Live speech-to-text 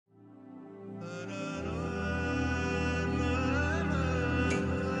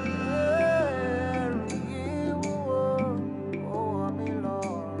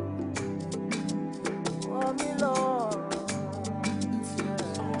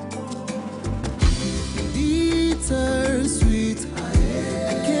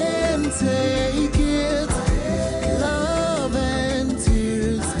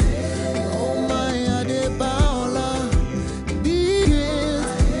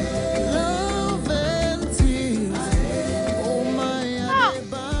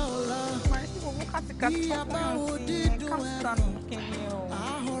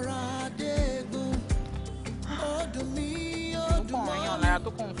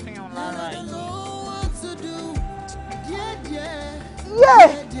Yeah.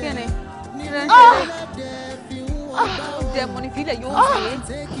 Kíni? Jẹ́ mo ní fílẹ̀ yóò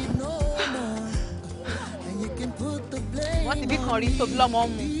ṣe. Wọ́n ti bí kan rí tóbi lọ́mọ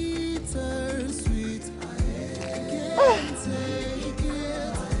mu.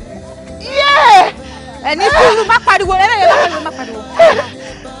 Yeah. Ẹni sùúrù má pariwo, ẹlẹ́yẹ má pariwo.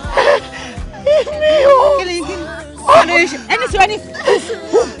 Kíni ẹni sùúrù ẹni.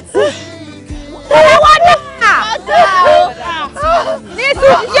 Ọ̀rẹ́ wá dá. Ní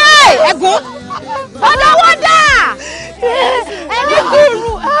sùúrù yé ẹ̀gún. Ọ̀dọ̀ wá dá. Ẹni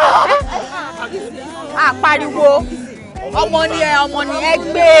sùúrù. Àpariwo. Ọmọ ni ẹ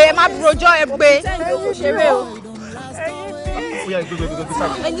gbé ẹ má brojọ́ ẹ gbé. Ṣeré o.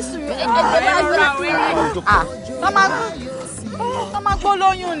 Ẹni sùúrù ẹ bá gbé. Mama gbọ́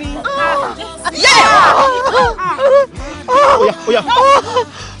lóyún ni.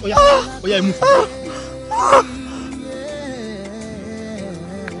 Oya ẹ mú.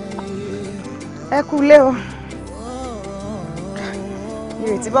 Ẹ kúlé o.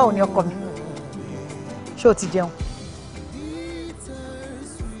 Ìrètí báwo ni ọkọ mi? Ṣé o ti jẹun?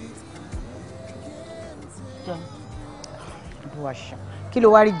 Kí ló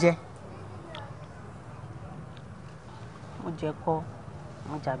wá rí jẹ? Mo jẹ kọ́,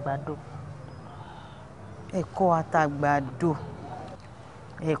 mo jàgbàdo. Ẹ̀kọ àtàgbàdo.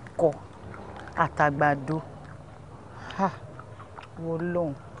 Ẹ̀kọ àtàgbàdo. Ha! Wo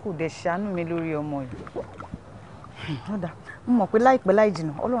lóhùn kò dẹ̀ ṣàánú mi lórí ọmọ yìí. Ọ̀dà, mo mọ̀ pé láìpẹ́ láì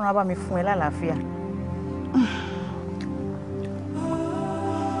jìnnà Ọlọ́run á bá mi fún ẹ lálàáfíà.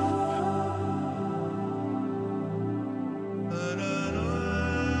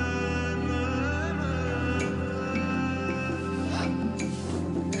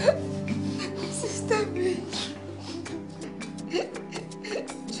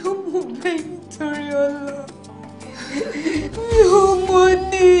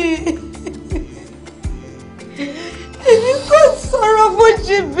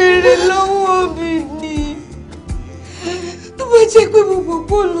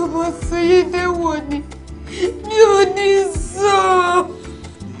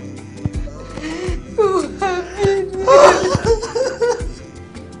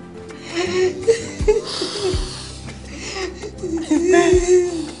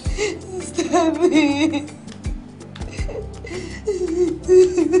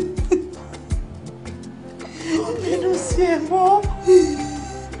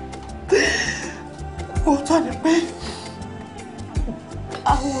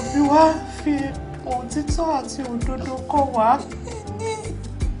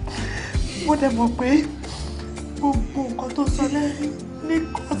 Mọ̀ pé gbogbo nǹkan tó sọ lẹ́yìn ní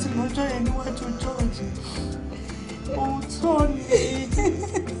kọ́ọ̀tù lọ́jọ́ yẹn níwájú George òótọ́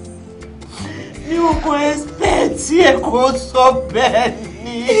ni o kò expect ẹ̀ kó sọ bẹ́ẹ̀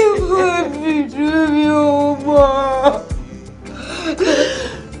ni. Ìwọ bìdú mi ò mọ̀.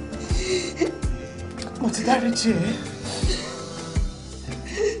 Mo ti dáríjì ẹ́.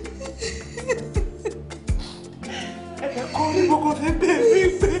 Ẹ̀kọ́ ni mo kàn fẹ́ bẹ̀rẹ̀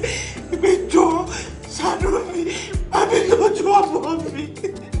pé ìgbẹ́jọ́ ṣàánú mi, àbí tọ́jú ọmọ mi,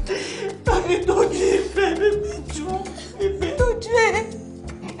 àbí tọ́jú ìfẹ́ mi, ìgbẹ́jọ́ ìfẹ́ tọ́jú ẹ̀.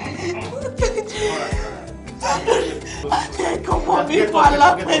 Àti ẹ̀kọ́ ọmọ mi fún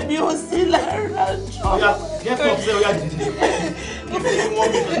alápẹ̀ mi ò sí lára jọ. Oya, gẹ́tọ̀ ṣe oya dìde. Ìfẹ́ ni wọ́n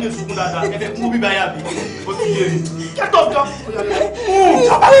mi tó ní ìsúnkún dáadáa, ẹ̀fẹ̀ mú bíbá yà bí. Ó ti yé mi. Gẹ́tọ̀ jọ.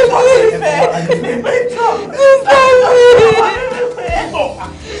 Ìjọba mi tọ́ sí ìfẹ́. Ìgbẹ́jọ́.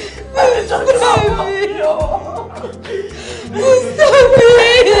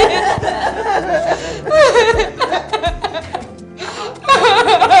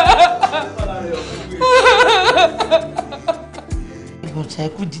 Ìgbọ̀nsẹ̀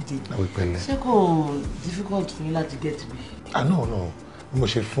ikú dìde. Ṣé kò difficult fún yín láti get me? No. Bí mo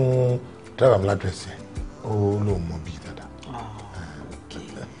ṣe fún driver mi ládírẹ́sì ẹ̀, ó lóun mọ bí dáadáa. Okay.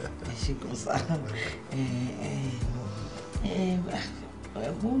 Ẹ ṣe kan sáà.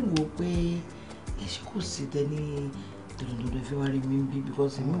 Mo ń wò pé èṣù kò sí tẹ́ni dandan fẹ́ wá rí mi bí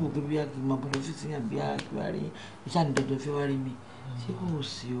because èmi wò pé bí a kì í máa bọ̀ lọ́fíìsì yàn bí a kì í wá rí iṣẹ́ àní dandan fẹ́ wá rí mi ṣé kò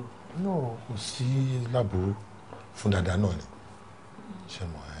sí o. No, kò sí láburú fún dáadáa náà ni ṣe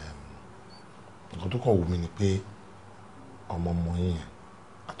mọ nǹkan tó kàn wù mí ni pé ọmọ yín yẹn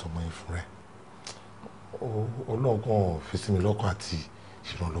àtọmọ yín fún rẹ Ọlọ́run kàn fi sí mi lọ́kàn àti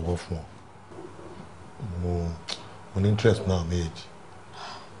ìṣèrànlọ́wọ́ fún ọ mo ní interest náà méjì.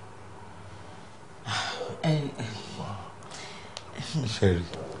 Sherry,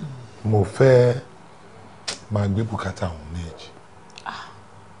 mo fẹ́ máa gbé bùkátà àwọn méjì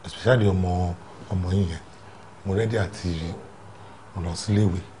especially ọmọ yín yẹn mo ready àti mo lọ sí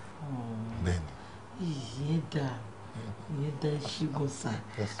iléèwé bẹ́ẹ̀ ni. ìyẹn dá ṣe gan sa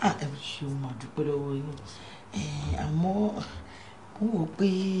ẹ ṣe o máa dúpẹ́ lọ́wọ́ yín àmọ́ mo wò pé.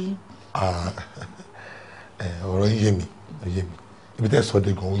 ọ̀rọ̀ yín yé mi ibi tẹ́ sọ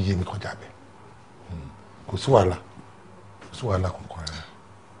dé gan ó yé mi kọjá bẹ́ẹ̀ kò sí wàhálà kankan rárá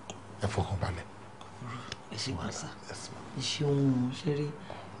ẹ fọkàn balẹ̀. ẹ ṣe wá sá ẹ ṣe ohun ṣeré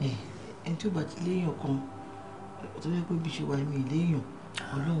ẹni tí ó bá ti léèyàn kan tó yẹ pé bí ṣe wà mí léèyàn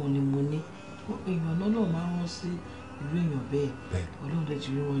ọlọ́run ni mo ní èèyàn náà máa ń rán sí irú èèyàn bẹ́ẹ̀ ọlọ́run dẹ̀ ti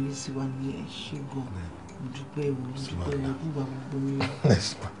rí wọn ní sí wa ní ẹ ṣe gan mo dúpẹ́ gbúgbà gbogbo mi ẹ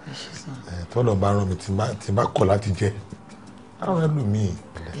ṣe sá. tọ́lọ̀ bá rán mi tí bá kọ̀ láti jẹ́ àwọn ẹlòmíì.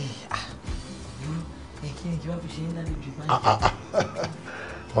 kí ni kí wọ́n fi ṣe ń lálejò báyìí.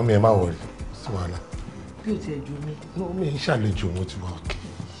 wọ́n mi ẹ má wọrí sí wàhálà. bí o ti ẹ̀ ju mi. mi ń ṣàlejò wọn ti wá òkè.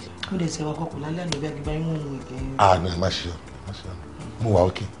 mo dẹ̀ ṣe wa kọkọ̀ lálẹ́ àná bí agbègbè ayé wọn ò kẹ́. ní ẹ má ṣe ọ mo wà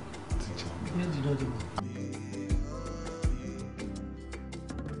òkè. méjì náà dìbò.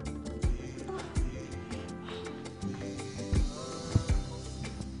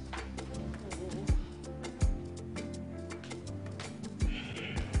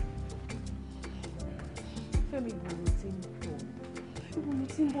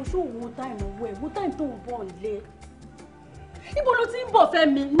 ṣó wo táìmù owó ẹ̀ wo táìmù tó ń bọ̀ nílé. Ibo ló ti ń bọ̀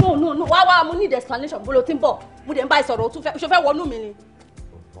Fẹ́mi? No, wá mo need explanation. Ibo ló ti ń bọ̀? Mo dẹ̀ ń bá ẹ sọ̀rọ̀, ṣo fẹ́ wọnú mi ni?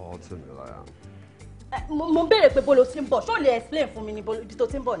 Ọ̀pọ̀ tí mi láyà. Mo ń béèrè pé ibo ló ti ń bọ̀, ṣó lè explain fún mi ní ibi tó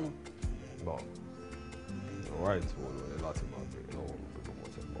ti ń bọ̀ ni? Bọ̀, right wo ló ní láti máa béèrè lọ́wọ́ mi pé mo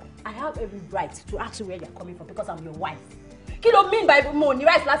ti ń bọ̀. I have every right to ask you where you are coming from because I'm your wife. Kí ló mean by mo ní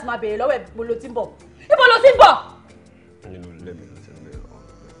right láti máa béèrè lọ́wọ́ ẹ̀ ibo ló ti ń bọ̀? Ibo ló ti ń bọ̀? Nínú ilé mi ló ti ń béèrè lọ́wọ́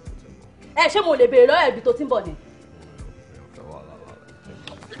mi pé mo ti ń bọ̀. Ṣé mo lè béèrè lọ́wọ́ ẹ̀ ibi tó ti ń bọ̀ ni?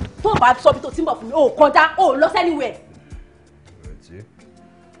 Tó o bá sọ ibi tó ti ń bọ̀ fún mi, o kọjá, o lọ anywhere. Retí,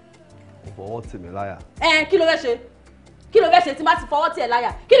 o fọwọ́ tì mí láyà. Kí ló fẹ́ ṣe? Kí ló fẹ́ ṣe tí n bá ti fọwọ́ tì ẹ́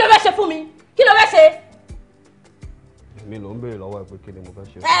láyà? Kí ló fẹ́ ṣe fún mi? Kí ló fẹ́ ṣe? Mi ló ń béèrè lọ́wọ́ ẹ pé kí ni mo fẹ́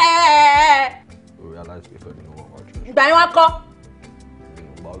ṣe. O realize pé fẹ́ mi ló wọ́n wá jù. Ìgbà yẹn wá kọ́. Mi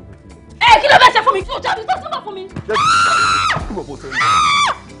ò bá olùkọ́ fún mi. Kí ló fẹ́ ṣe fún mi? Kí ló jáde tó túbọ̀ fún mi? Kí mo bó tó ń bọ̀.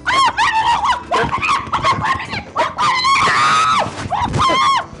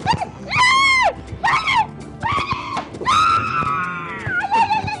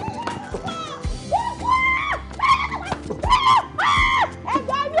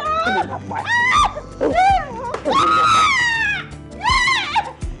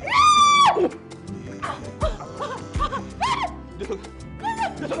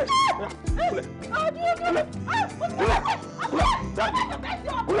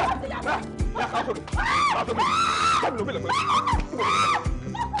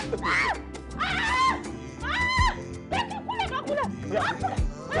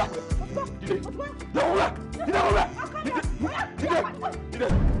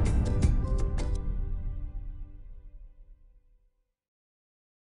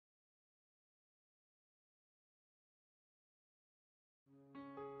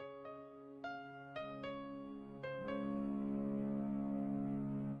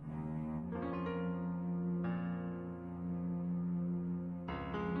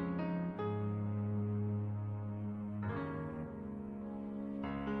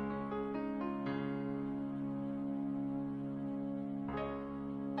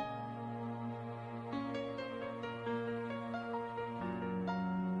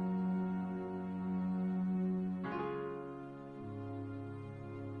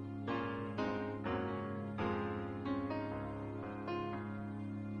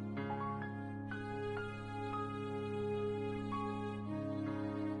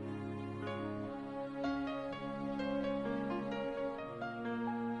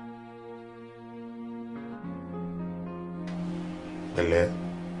 Pẹ̀lẹ́.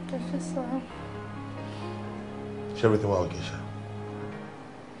 Professor. Is everything okay, Sha?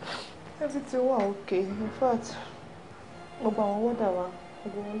 Everything okay. In fact, gbogbo àwọn wọ́dà wa,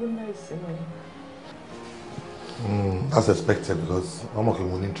 gbogbo wọn ló nice mi. That's expected because I'm okay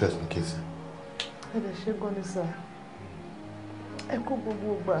with interest in case. Ẹ dẹ̀ ṣe gan ni sir. Ẹ kú gbogbo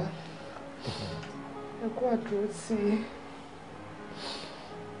ìgbà. Ẹ kú àdúró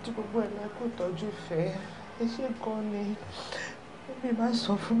tí gbogbo ẹ̀ náà kú tọ́jú ìfẹ́. Ẹ ṣe gan ni. Bí bá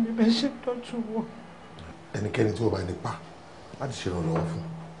sọ fún mi bẹ́ẹ̀ ṣe tọ́jú wọn. Ẹnikẹ́ni tí ó bá nípa láti ṣe ìrànlọ́wọ́ fún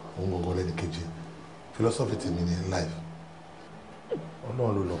òun gbogbo lẹ́ni kejì philosophy ti mi ní life.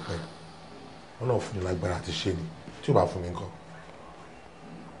 Ọlọ́run ló lọ pẹ́. Ọlọ́run fún mi lágbára àti ṣe ni tí ó bá fún mi ńkọ́.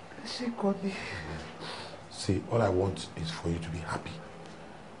 Ẹ ṣe gan ni. See, all I want is for you to be happy.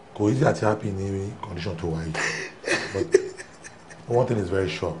 Kò easy àti happy ní condition tó wáyé. But But one thing is very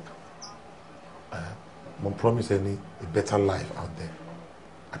sure. Mom promise any a better life out there.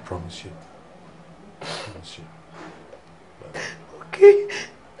 I promise you. I promise you. Okay,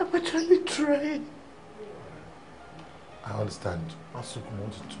 I'm actually trying. I understand. Also, I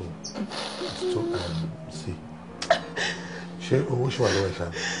wanted to see. She wish you were Sha.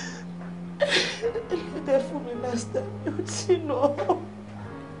 There for me last time. You see no.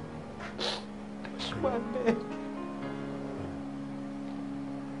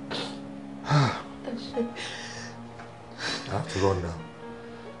 I have to run now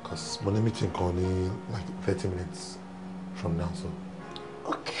because my meeting in like 30 minutes from now, so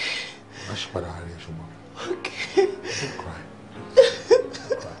okay. I should better hurry, Shuma. Okay. Don't cry.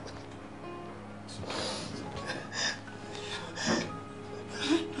 Don't cry. It's okay.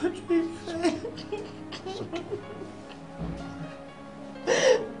 It's okay.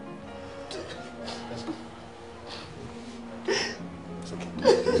 It's okay.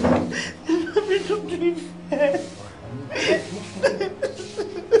 Don't do it fair.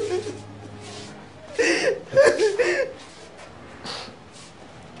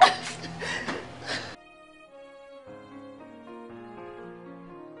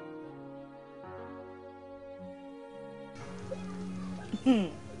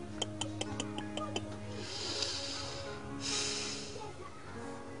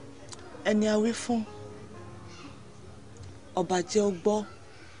 Ẹni a wí fún ọba jẹ́ ó gbọ́,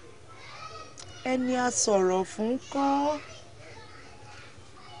 ẹni a sọ̀rọ̀ fún kọ́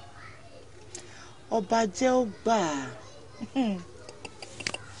ọba jẹ́ ó gbà.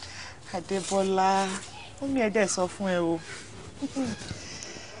 Adebola ó mi ẹ̀dẹ̀ sọ fún ẹ o.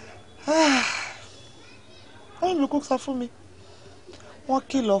 Wọ́n ló kó sọ fún mi, wọ́n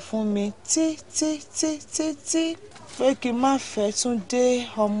kìlọ̀ fún mi tí pé kí n má fẹ́ Túndé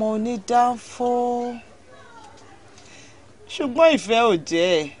ọmọ onídàáfó, ṣùgbọ́n ìfẹ́ ò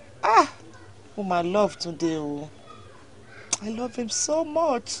jẹ́ oh my love Túndé o, I love him so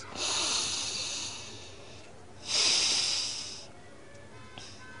much.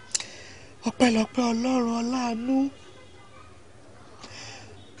 Ọpẹ́lọpẹ́ Ọlọ́run ọláàánú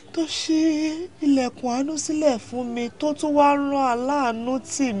tó ṣí ilẹ̀kùn àánú sílẹ̀ fún mi, tó tún wá rán aláàánú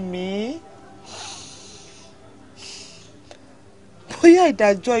tì mí. Bóyá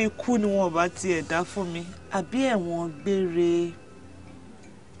ìdájọ́ ikú ni wọn bá tiẹ̀ dá fún mi àbí ẹ̀wọ̀n gbére.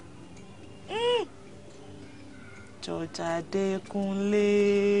 George Adékúnlé,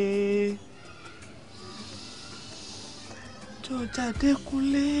 George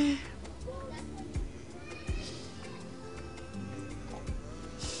Adékúnlé.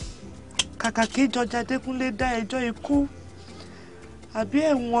 Kàkà kí George Adékúnlé dá ẹjọ́ ikú àbí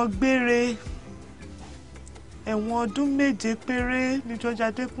ẹ̀wọ̀n gbére, ẹ̀wọ̀n ọdún 7 péré ni George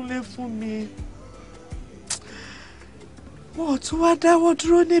Adékúnlé fún mi. Wọ́n ò tún wá dáwọ́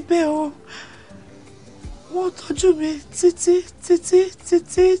dúró níbẹ̀ o, wọ́n tọ́jú mi títí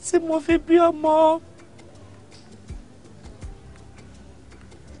tí mo fi bí ọmọ.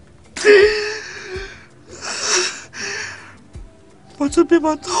 Mo tún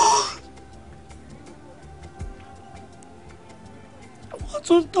bímọ tán, wọ́n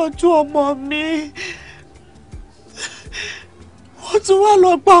tún tọ́jú ọmọ mi, wọ́n tún wá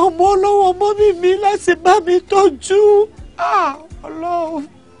lọ gba ọmọ lọ́wọ́ mọ́mì mi láti bá mi tọ́jú. Ọlọ́run.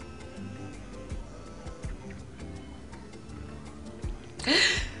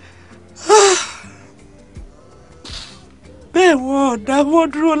 Bẹ́ẹ̀ wọ́n ò dáwọ́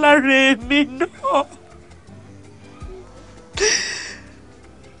dúró lára èmi náà.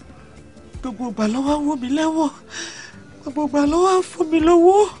 Gbogbo ìgbà ló wá wò mí lẹ́wọ̀n, gbogbo ìgbà ló wá fún mi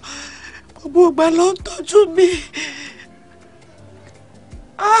lówó, gbogbo ìgbà ló ń tọ́jú mi.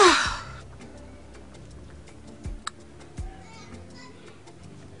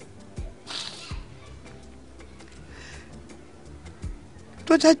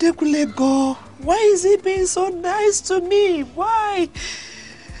 George Adékúnlé gan, why is he being so nice to me? Why?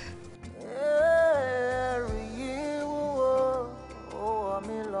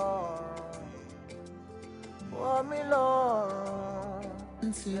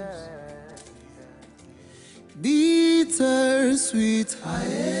 Bittersweet,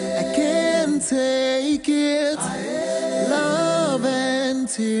 I can't take it. Love and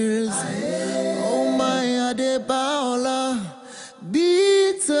tears, oh my Adebola.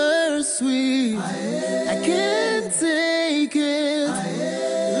 Bittersweet, I can't take it.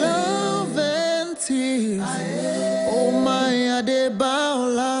 Love and tears, oh my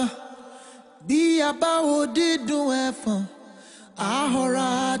Adebola. Bí a bá wo dídùn ẹ̀fọn, ahọ́ra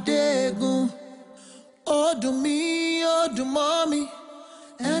adégún. Ó dùn mí, ó dùn mọ́ mi,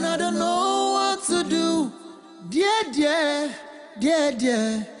 and I don't know what to do. Díẹ̀díẹ̀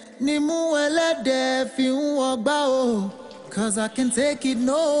díẹ̀díẹ̀ ni mú ẹlẹ́dẹ̀ fi ń wọgbá o. Cause I can take it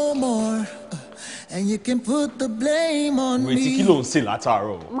no more. And you can put the blame on me. Retí kí ló ń ṣe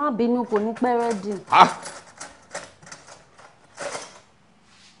látàárọ̀? Má bínú kò ní pẹ́ ready.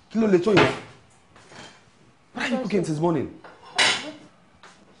 Kí ló lè tó yẹn? Why are you cooking since morning?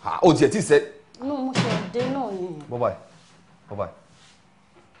 Oh, tiẹ̀ tí sẹ́. No, mo ṣe dé náà ni. Bye-bye. Bye-bye.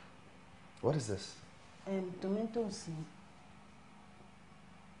 What is this? Tomatoes.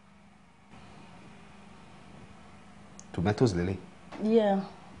 Tomatoes lele. Yeah.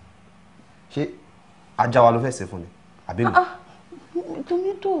 Ṣé ajá wa ló fẹ́ ṣe fún ni? Àbí mi?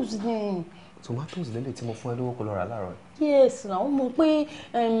 Tomatoes ni. Tomatoes lele tí mo fún ẹ lówó kó lọ rà láàárọ̀. Yes, na mo pé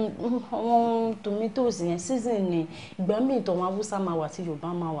àwọn tomatoes yẹn season ni ìgbà míì tó wọn Hausa máa wà tí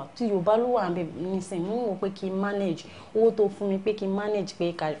Yorùbá máa wà tí Yorùbá ló wà nísìnyí mo mọ̀ pé kí n manage owó tó fún mi pé kí n manage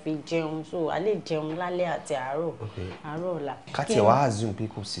pé ká fi jẹun so a lè jẹun lálẹ́ àti àárọ̀ ọ̀la. Ká tiẹ̀ wá assume pé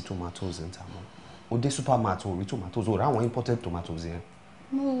kò sí tomatoes ń ta mọ́. O dé supermarket o rí tomatoes o rà àwọn imported tomatoes yẹn.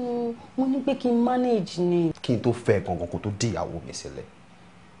 Mo ní pé kí n manage ni. Kí n tó fẹ́ gangan kó tó dé ìyàwó mi sílẹ̀.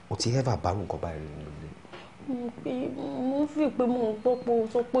 O ti ever bá nǹkan báyìí rí nínú ilé? Mo fi pé mo gbọ́ pé o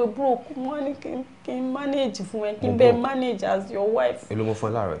sọ pé broke mo ní kí n manage fún ẹ kí n bẹ manage as your wife. Èló mo fún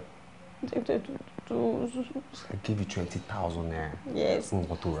ẹ láàárọ̀? I give you 20,000 naira. Yes. Fún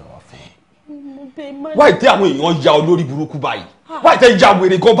nǹkan tó rà wá fún mi. Mo bẹ manage. Why tẹ àwọn èèyàn ya olórí burúkú báyìí? Why tẹ ya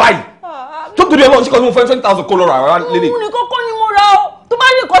wèrè gan báyìí? Tó torí Ọlọ́run sí kan tí mo fẹ́ 20,000 kó lọ rà wá lélẹ̀. Mo ní kókó ni mo ra o. Tó bá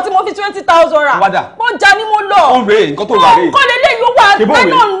rí nǹkan tí mo fi 20,000 rà. Wádà. Mo jà ni mo lọ. Ó rèé nǹkan tó rà rèé. Kọ́ lélẹ̀ yóò wà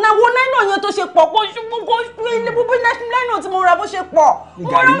náírà yẹn tó ṣe pọ̀ kó ilé búbú náírà tí mo ra bó ṣe pọ̀.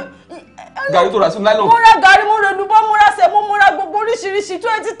 Gàrí tó rà sí náírà. Mo ra gàrí, mo ra lùbọ́, mo ra sẹ̀mó, mo ra gbogbo oríṣiríṣi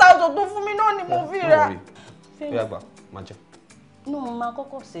 20,000 tó fún mi náà ni mo fi ra. Ó yá gbà, máa jẹ. No, mo máa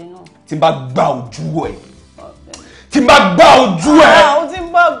kọ́kọ́ ṣe náà. Tí n bá gbá ojú ẹ̀. Tí n bá gbá ojú ẹ̀. Tí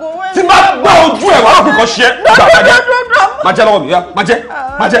n bá gbá ojú ẹ̀ wàá fi kàn ṣe. Máa jẹ lọ́wọ́ mi, yá. Máa jẹ.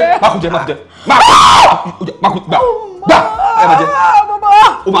 Máa jẹ. Má kú jẹ, má kú jẹ. Má kú gbà. Gbà. Ẹ máa jẹ.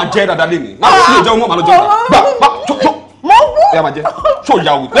 Ó máa jẹ dáadáa lé mi. Má kú lè jẹun mọ́, màá lọ jẹun. Gbà. Má tó. Ẹ máa jẹ. Ṣó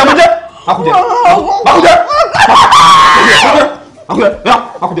ìyá wò. Ẹ máa jẹ. Má kú jẹ. Má kú jẹ. Má kú jẹ. Má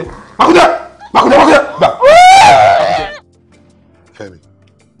kú jẹ. Má kú jẹ. Má kú jẹ. Má kú jẹ. Gbà. Fẹ́mi,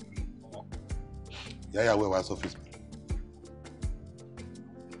 ìyáyàwó ẹ̀ wá sọ́fíìsì mi.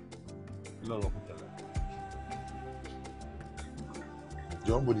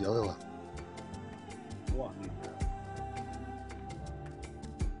 Jọ ń bo ìyàwó ẹ̀ wá.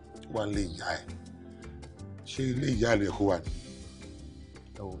 Wà nílé ìyá ẹ̀. Ṣé ilé ìyá ẹ̀ ló yẹ kó wà ní?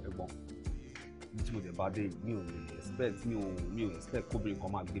 Ẹ wo ẹ̀gbọ́n, bí tí mo dẹ̀ bá dé mi ò expect kóbìnrin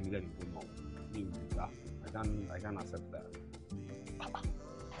kan máa gbé mi lẹ́nu tó náà. Mi ò lè gbà. I can't accept that.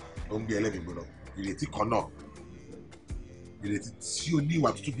 Ó ń gbé ẹlẹ́mìí gbọ́dọ̀ ìrètí kan náà ìrètí tí ó ní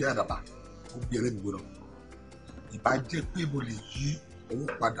ìwà tuntun bí àdàbà ó ń gbé ẹlẹ́mìí gbọ́dọ̀ ìbá jẹ́ pé mo lè yí owó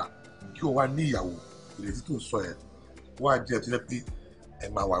padà kí o wá ní ìyàwó ìrètí tó ń sọ yẹn wọ́n á jẹ́ tó jẹ́ pé ẹ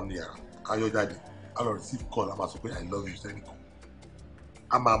máa wà ní yàrá káyọ̀ jáde á lọ receive call á máa sọ pé I love you sẹ́nìkan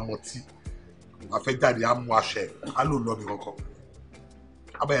á máa mọtí wà fẹ́ jáde á mú aṣẹ á lò lọ́ọ̀mì kankan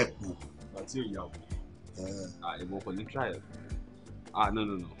á bá yẹ pò. Àti ìyàwó ẹ̀gbọ́n kò ní try it. No,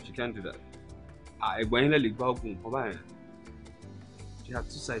 she can't do that. Ẹ̀gbọ́n yín lè gbá ogun nǹkan báyẹn. She has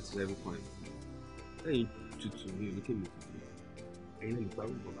two sides to every coin. Lẹ́yìn tutù ní oníkèmí tutù. Ẹ̀yin lè gbá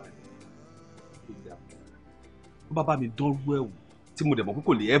ogun nǹkan báyẹn. Ó bá bá mi dánrú ẹ̀wù tí mo dẹ̀ mọ̀ pé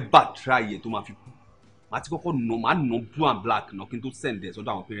kò lè ever try ẹ̀ tó máa fi kú. Màá ti kọ́kọ́ máa nà blue and black náà kí n tó send ẹ̀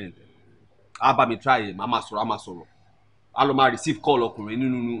sọ́dọ̀ àwọn parent ẹ̀. Á bá mi try ẹ̀, màá máa sọ̀rọ̀. Á lọ máa receive call ọkùnrin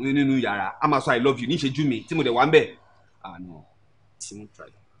nínú yàrá. Á máa sọ I love you ní ìṣẹ́jú mi tí mo dẹ̀ wá ń bẹ̀. No.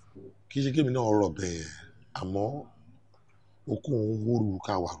 Kì í ṣe kí èmi náà rọ̀ bẹ́ẹ̀ àmọ́ okùn ń wóoru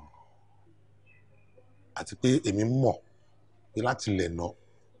ká wà àti pé èmi mọ̀ pé láti ilẹ̀ náà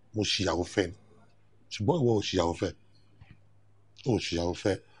mo ṣìyàwó fẹ́ ni ṣùgbọ́n ìwọ ò ṣìyàwó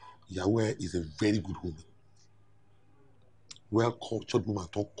fẹ́ ìyàwó ẹ is a very good woman well cultured woman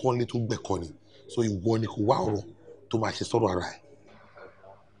tó kọ́lé tó gbẹ̀kọ́ ni so ìwọ ni kò wá ọ̀rọ̀ tó máa ṣe sọ́dọ̀ ara ẹ̀.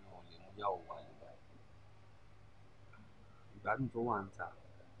 Ìgbádùn tó wà ń ta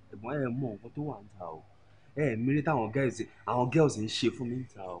ẹ̀gbọ́n ẹ̀ mọ̀ nǹkan tó wà ń ta o mìíràn táwọn girls ń ṣe fún mi ń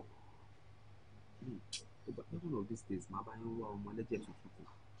ta o. One of these days màá bá yín wá ọmọ ẹlẹ́jẹ̀ tuntun kan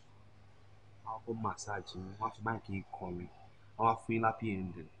àwọn kò massage mi wọ́n á fi máìkì kọrin wọ́n á fún yín lápí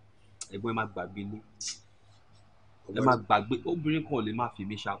ẹ̀ǹdẹ̀ ẹ̀gbọ́n ẹ má gbàgbé ní ẹ má gbàgbé obìnrin kan ò lè má fi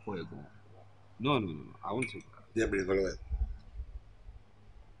mí ṣakọ ẹ̀gbọ́n no I want to. díẹ̀ bèrè kọ́ lọ́wọ́ ẹ̀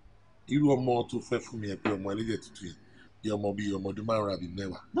irú ọmọ tó fẹ́ fún mi ẹ pé ọmọ ẹlẹ́jẹ̀ tuntun yẹn bí ọmọ ọdún 5 àbí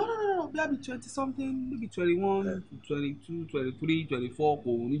 10. No. maybe 20 something, maybe 21, 22, 23, 24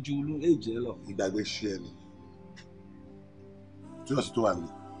 kò ní ju age lọ. Ìgbàgbé ṣe ẹ ni. Tí wọ́n sì tó wà ní.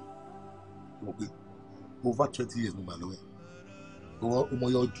 Mo pé over 20 years mo gbà lọ́wọ́ ẹ̀. Ọmọ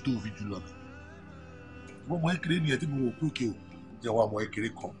yọ ojú tó fi jù lọ. Wọ́n mọ ékeré ni ẹ tí mo wò pé òkè o. Jẹ́ wọ́n ọmọ ékeré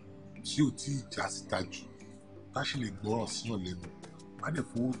kan tí ò tí ì já síta jù. Tá sì lè gbọ́ràn síyàn lẹ́nu. Má dẹ̀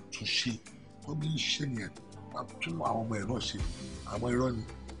fowó tún ṣe. Wọ́n bí iṣẹ́ nìyẹn. Má tún àwọn ọmọ ẹ̀ náà ṣe. Àwọn irọ́ ni.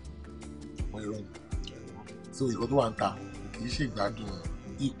 So ìkọ́ tó wà ń ta kì í ṣe ìgbádùn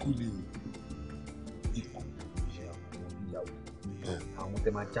ikú ni o. Ikú. Àwọn tẹ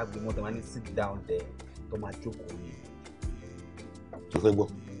máa jágbe mọ́ tẹ máa ní sit down there tó máa jókòó ni. Tó fẹ́ gbọ́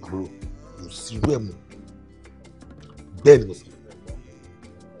àbúrò kò sí irú ẹ̀ mọ́ bẹ́ẹ̀ ni mo sọ.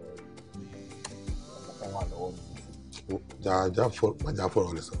 Jà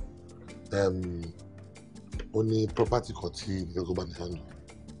fọ̀rọ̀ lẹ sọ. Ó ní property kan tí nìkan tó bá ní handle.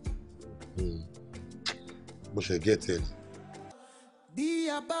 Mo ṣe get ẹ ni. Bí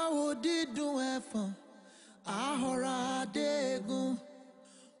a bá wo dídùn ẹ̀fọn àhọ̀rọ̀ adégun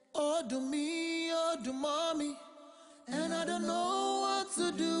ó dùn mí ó dùn mọ́ mi and I don't know what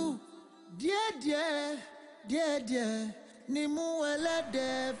to do. Díẹ̀díẹ̀ ni mú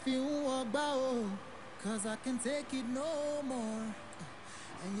ẹlẹ́dẹ̀ fi ń wọgbá o, 'cause I can take it no more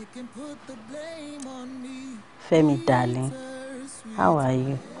and you can put the blame on me. Femi darling, how are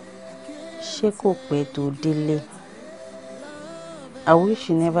you? Ṣé kò pẹ́ tó délé? I wish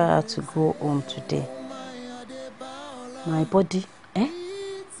you never had to go home today. My body,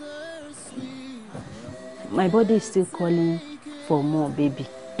 My body is still calling for more, baby.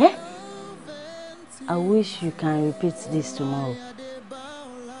 I wish you can repeat this tomorrow.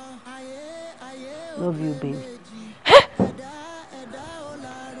 Love you, baby.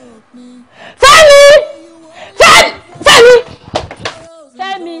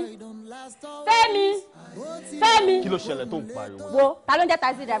 Fẹ́mi. Kí ló ṣẹlẹ̀ tó ń pariwo? Wo, ta ló ń jẹ́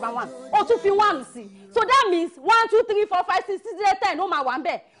taxi driver 1? O tún fi 1 sí. So that means 1, 2, 3, 4, 5, 6, 7, 10 ó máa wà ń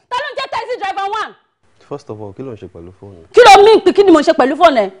bẹ̀. Ta ló ń jẹ́ taxi driver 1? First of all, kí ló ń ṣe pẹ̀lú fóònù? Kí ló mean pé kí ni mo ṣe pẹ̀lú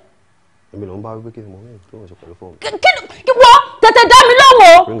fóònù ẹ? Èmi ló ń bá wípé kí ni mo mean kí ló ń ṣe pẹ̀lú fóònù? Kí wọ́n tètè dá mi lóhùn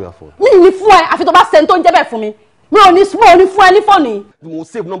o. Bring that phone. Mi ní fún ẹ àfi tó bá sẹ́ni tó ń jẹ́ bẹ́ẹ̀ fún mi. Mi ò ní fún ẹ ní fóònù yìí. Mo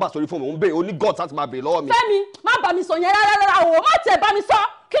save number sórí fóònù, mo ń bẹ̀ oní God láti máa bèèrè lọ́wọ́ mi. Fẹ́mi, má bá mi sọ yẹn rárá o, má tiẹ̀ bá mi sọ.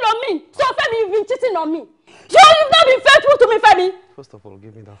 Kí ló mean? So Fẹ́mi, you've been cheating on me. You've not been faithful to me, Fẹ́mi. First of all,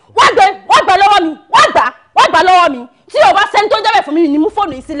 give me that phone. Wá gbà lọ́wọ́ mi, wá gbà lọ́wọ́ mi. Tí o bá sẹ́ni tó ń jẹ́ bẹ́ẹ̀ fún mi, ní mú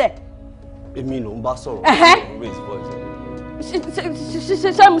fóònù yìí sílẹ̀. Èmi ló ń bá sọ̀rọ̀. Raise voice. Ṣé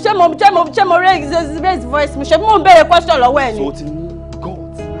mo raise voice mi? Ṣé mo ń béèrè question lọ́wọ́ ẹ ni? So o ti ní God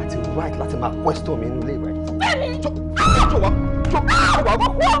àti right láti máa question mi nínú ilé rẹ̀. Fẹ́mi.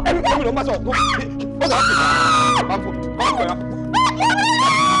 Èmi ló ń bá sọ̀rọ̀. Ó dà á fi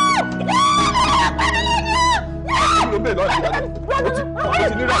ló bẹ́ẹ̀ lọ́ọ́ ṣe dáadáa. O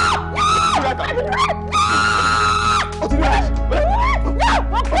ti ní rẹ̀. O ti ní rẹ̀.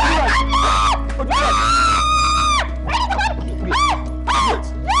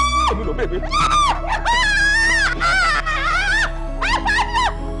 Èmi ló bẹ́ẹ̀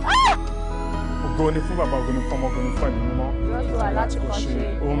Ògo ni fún bàbá, ògo ni fún ọmọ, ògo ni fún ẹ̀mí mímọ́. Kò ṣe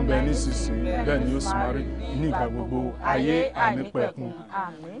ó ń bẹ nísinsìnyí bẹ́ẹ̀ ni ó sì máa rí ní ìgbà gbogbo ayé ànípẹ̀kun.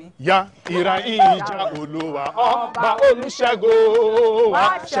 Ya ìra ìjà Olúwa ọba olùṣègùn wa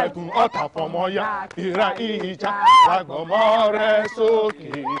ṣẹ́gun ọ̀tá fọmọ ya ìra ìjà lágbọ̀mọ́ rẹ̀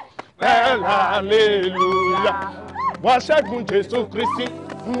sókè hallelujah. Wá ṣẹ́gun Jésù Kristi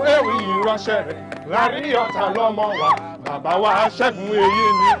fún ewì ìránṣẹ́ rẹ̀ lárí ọ̀tá lọ́mọ wa. Bàbá wa ṣẹ́gun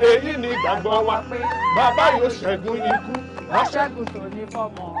èyí ni ìgbàgbọ́ wa pé bàbá yóò ṣẹ́gun ikú. Wá ṣẹ́gun tó ní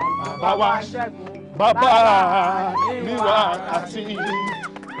fọ́mọ. Bàbá wa ṣẹ́gun. Bàbá ní wákàtí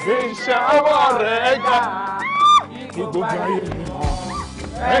gbé iṣẹ́ ọwọ́ rẹ̀ ga. Kí gbogbo ayé mi mọ̀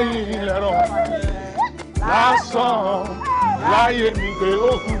ẹ̀yìn ilẹ̀rọ̀ lásán láyé mi gbé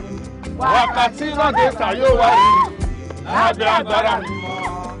òkú. Wákàtí náà dé ta yóò wá rí lábẹ́ agbára mi mọ̀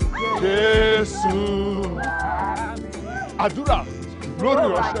Jésù. Àdúrà lórí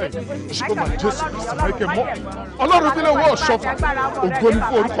ìránṣẹ́ yìí ṣùgbọ́n Jésù Kristi mẹ́kẹ́ mọ́ Ọlọ́run bí lè wọ́ ọ̀ṣọ́fà ògo ni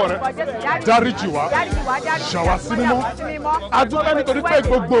fún orúkọ rẹ̀ dáríjì wá ṣàwá sí mímọ́ adúpẹ́ nítorí pé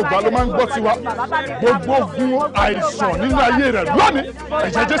gbogbo ìgbà ló máa ń gbọ́ tiwa gbogbo ogun àìsàn nínú ayé rẹ̀ lónìí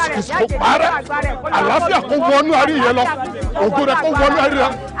ẹ̀jẹ̀ Jésù Kristi kò parẹ́ àlàáfíà kó wọnú àrí yẹn lọ ògo rẹ̀ kó wọnú àrí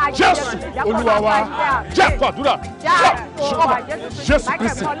rẹ̀ Jésù Olúwa wa jẹ́ ẹ̀kọ́ àdúrà ṣùgbọ́n Jésù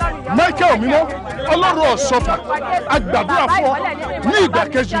Kristi mẹ́kẹ́ mímọ́ Ọlọ́run ọ̀ṣọ́fà agbàdúrà fún ọ ní ìgbà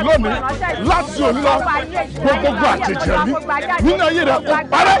kejì lónìí láti òní lọ gbogbogbò àjèjì ẹ̀mí nínú ayé rẹ kó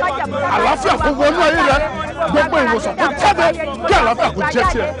parẹ́ àlàáfíà kó wọnú ayé rẹ gbogbo ìwòsàn kó jáde kí àlàáfíà kó jẹ́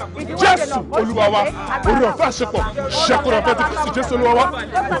tiẹ̀ Jésù Olúwa wa orí ọ̀fẹ́ àṣepọ̀ ṣẹkùrọ̀ ọ̀fẹ́ tó kù sí Jésù Olúwa wa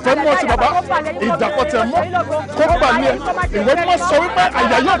ìfẹ́ mímọ́ ti bàbá ìdàpọ̀tẹ̀ mọ́ kó bà ní ẹ ìwé mímọ́ sọ wípé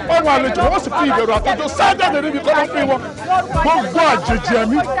àyà yóò pa àwọn àlejò wọ́n sì fi ìbẹ̀rù àtọ́jọ́ sáájáde níbi kọ́lọ́ fún wọn gbogbo àjèjì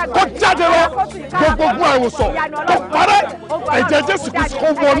ẹ̀mí kó jáde lọ gbogbo ogun àìwòsàn kó parẹ́ ẹ̀jẹ̀ Jésù Kristi kó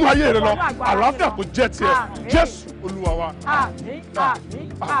wọnú ayé rẹ lọ àlàáfíà kó jẹ́ tiẹ̀ Jésù Olúwa wa.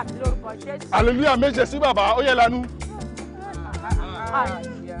 Hallelujah méje sí bàbá ó yẹ lanu.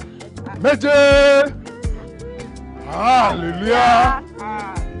 Méje. Hallelujah.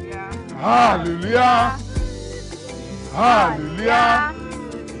 Hallelujah. Hallelujah.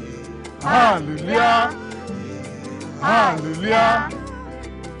 Hallelujah. Hallelujah.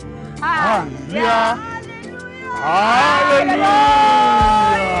 Hallelujah. Hallelujah.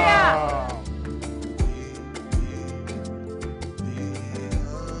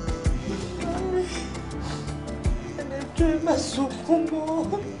 Ẹ má sunkún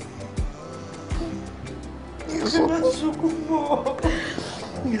mọ́. Ẹ má sunkún mọ́.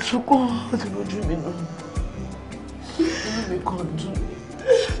 Ìsunkún ti lójú mi nù. Inú mi kàn dùn.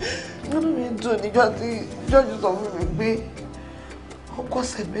 Inú mi dùn níjọ́ tí jọ́jú sọ fún mi pé ọkọ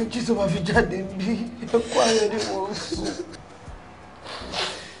ọ̀sẹ̀ méjì tó máa fi jáde bí ẹkọ ayọ̀ ni mo ń sùn.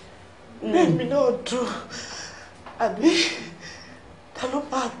 Bẹ́ẹ̀ni náà dùn. Àbí ta ló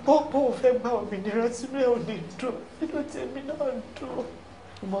máa gbọ́ pé òun fẹ́ gba òmìnira tí mi ò ní dùn nínú tèmi náà dùn.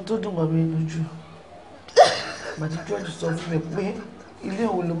 Ọmọ tó dùn mọ́ mi lójú. Màtí jọ́jú sọ fún mi pé ilé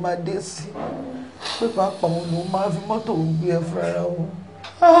òun ló máa dé sí pé pàápàá òun ló máa fi mọ́tò òun gbé ẹ fúnra wọn.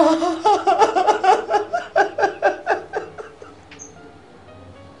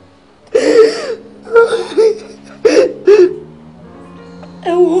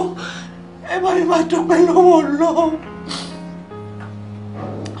 Ẹ wo ẹ bá mi máa dúpẹ́ lọ́wọ́ Ọlọ́run.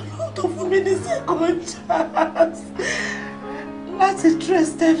 Ọlọ́run tó fún mi ní second chance láti trace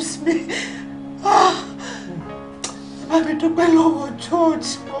steps mi. Bá mi dúpẹ́ lọ́wọ́ George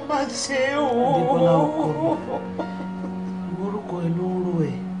mo máa ṣe o. Adebola ọkọ mi orúkọ ẹ ló ń ro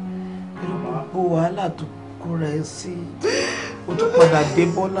ẹ pẹ̀lú gbogbo wàhálà tó kóra ẹ sí o tún padà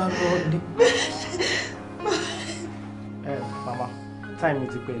Adebola lọ ní. Mama time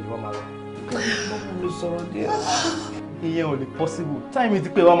ti pẹ́ ìwọ máa lọ. Mo lè sọ̀rọ̀ díẹ̀. Ìyẹn ò lè possible time ti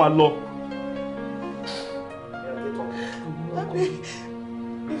pẹ́ ìwọ máa lọ. Àbí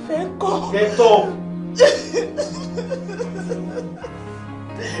ìfẹ́ kọ́. Get up.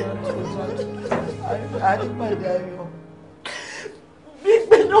 Àdìpàdé ayọ̀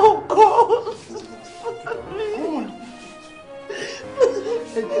gbígbé náà kọ́.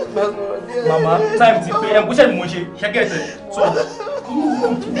 Mama time ti pẹ́ ẹ̀ kó ṣe ni mo ṣe ṣẹ́gẹ̀ẹ́sẹ̀ sọ.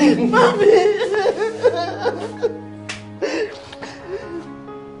 Mami.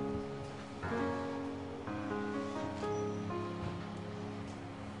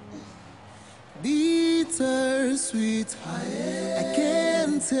 Bittersweet, I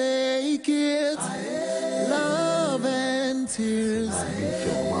can't take it. Love and tears.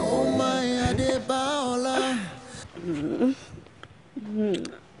 Oh my Adebola.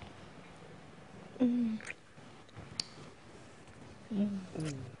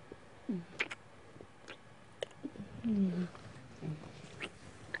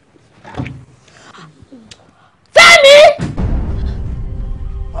 Fẹ́mi!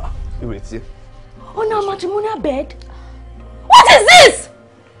 Ìrètí. On our matrimonial bed? What is this?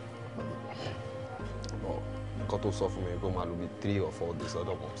 Nǹkan tó sọ fún mi pé ó máa lò bí 3 or 4 days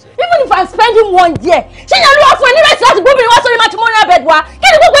ọ̀dọ̀ mọ̀ sí. Even if I'm spending 1 year, ṣé ìyẹn ló wá fún ẹ ní rẹ̀sì láti gbóbìnrin wá sórí matrimonial bed wa? Kí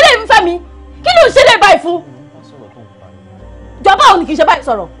ni gbogbo eléyìí ń fẹ́ mi? Kí ló ń ṣe lè báyìí fún? Jọba ò ní kì í ṣe báyìí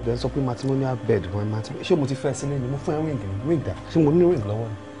sọ̀rọ̀. Ọ̀dẹ̀ sọ pé matrimonial bed wọn ṣé mo ti fẹ́ sílẹ̀ ni mo fún ẹ ring dà ṣé mo ní ring lọ́wọ́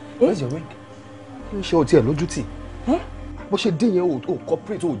ni? Where's your ring? Ṣé o tiẹ̀ lójú tì? Bó ṣe dé yẹn o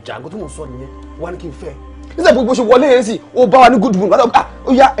corporate o jà nǹkan tó mò ń sọ nìyẹn wá ní kí n fẹ́. Nígbà gbogbo ṣe wọlé yẹn sí o bá wa ní good mood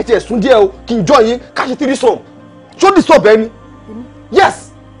ó yá ẹ ti ẹ̀sùn díẹ̀ o kí n join yín ká ṣe 3 sum. Ṣó disturb ẹni?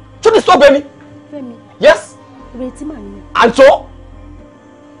 Yes. Ṣó disturb ẹni? Fẹ́mi. Yes. Ìrètí mà nìyẹn. And so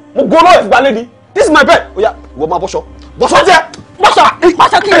mo go lọ́ọ̀ ìfúgbà lẹ́ni this is my bed ó yá ìwọ máa bọ́ṣọ jẹ́.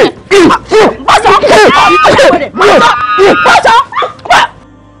 Bọ́ṣọ kí ni? Bọ́ṣọ.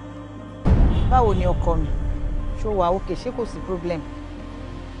 Báwo ni ọkọ mi? Ṣó wà okay, ṣé kò sí problem?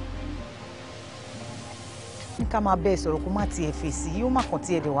 Ní ká máa bẹ́ẹ̀ sọ̀rọ̀ kó má tiẹ̀ fèsì yóò má kàn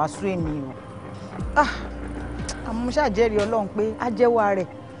tiẹ̀ dẹ̀ wá sú èmi o. Àmọ́ mo ṣàjẹ́rìí Ọlọ́run pé á jẹ́wọ́ rẹ̀.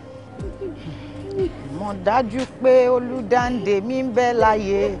 Mo dájú pé Olúdáǹdè mi ń bẹ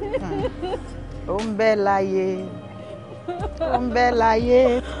láyé. Ó ń bẹ láyé. Ó ń bẹ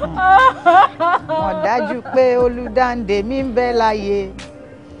láyé. Mo dájú pé Olúdáǹdè mi ń bẹ láyé.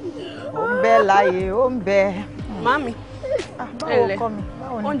 Ó ń bẹ láyé ó ń bẹ. Mami. Báwo kọ́ mi?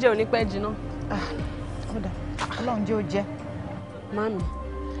 Oúnjẹ ò ní pẹ́ jiná. Ọlọ́run jẹ́ ó jẹ́. Mami,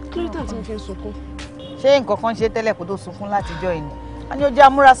 kí ló tàn tí mo fi ń sunkún? Ṣé nǹkan kan ṣe tẹ́lẹ̀ kó tó sunkún látijọ́ yìí ni? A ní ó jẹ́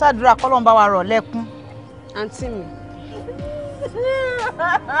amúra sádùúrà kọ́lọ́run bá wa rọ̀ lẹ́kún. Àǹtí mi.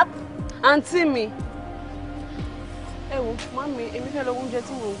 Àǹtí mi. Ẹ wo, mami, èmi fẹ́ lọ oúnjẹ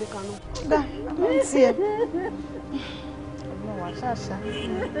tí mò ń gbé kaná. Dá, àǹtí ẹ. Ọlọ́run wàá ṣàṣà.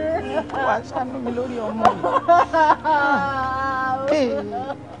 Wàá ṣàánú mi lórí ọmọ yìí.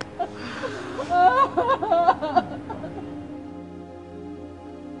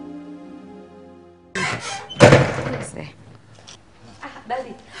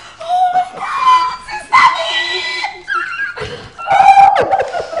 Daddy. Oh my God, sister me!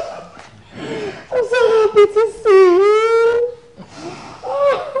 I'm so happy to see you. Oh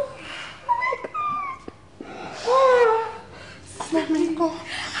my God. Sister me, come.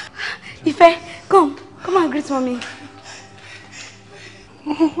 Ife, come and greet mommy.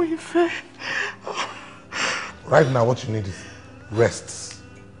 Oh, Ife. Right now, what you need is rest.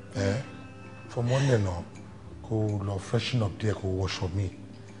 For Monday now, go freshen up there, go wash for me.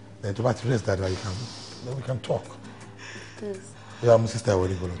 Then to rest that way, then we can talk. Yes. Yeah, my sister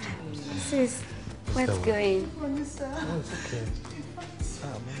already go to. Sis, what's going? No, it's okay.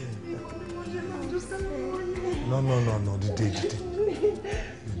 No, the day.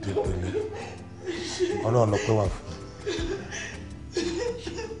 Ọlọ́run ló pé wà fún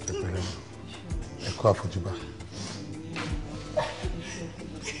ẹ̀kọ́ àfojúbà.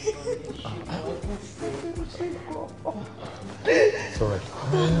 It's all right.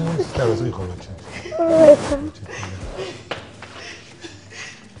 That was really correct.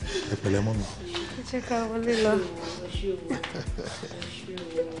 Ẹ pẹ̀lẹ́ mọ́ mi. Check out a little.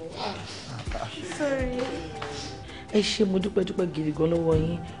 Sorry. Ẹ ṣé mo dúpẹ́ gidi gan lọ́wọ́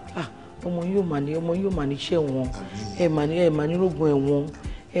yín. Ọmọ yóò mà ní iṣẹ́ wọn. Ẹ mà ní rògùn ẹ̀wọ̀n.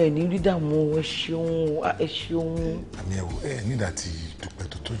 Ẹ ní rí dààmú ẹ ṣeun. Àmì ẹ̀wò nígbà tí dúpẹ́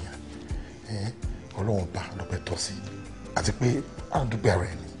tó tó yàn. Ọlọ́run bá dúpẹ́ tọ́ sí. Àti pé à ń dúpẹ́ ara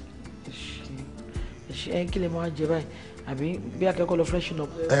ẹni. Ẹ ṣé kí lè máa jẹ báyìí àbí bí akẹ́kọ̀ọ́ lọ freshen up.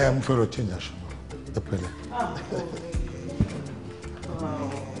 Mo fẹ́ lọ change aṣọ. Ẹ pẹ̀lẹ́.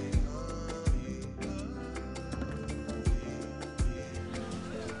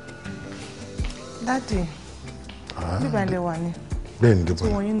 Daddy, bíbá ilé wa ni. Bẹ́ẹ̀ ni Débọ̀lá.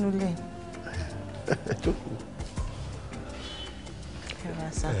 Tí wọ́n yín nulẹ̀.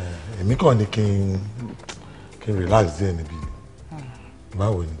 Èmi kàn ní kí n relax díẹ̀ níbí.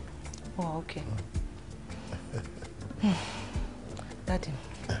 Báwo ni? Oh, okay. Daddy,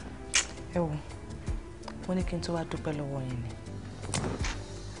 ẹ wò, mo ní kí n tó wá dúpẹ́ lọ́wọ́ yín ni.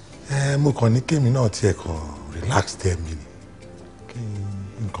 Mo kàn ní kémi náà tiẹ̀ kàn relax díẹ̀ mi ni. Kí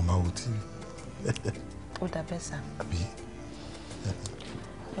nǹkan máa wo TV. Ó dà bẹ́ẹ̀ sá. Àbí?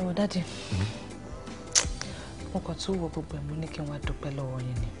 Ẹ wò Daddy, mo kàn tún wo gbogbo ẹ̀ mo ní kí n wá dúpẹ́ lọ́wọ́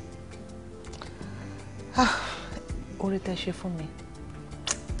yín ni. Oore tẹ́ ṣe fún mi,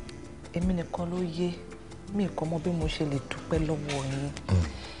 èmi nìkan ló yé mi kò mọ bí mo ṣe lè dúpẹ́ lọ́wọ́ yín.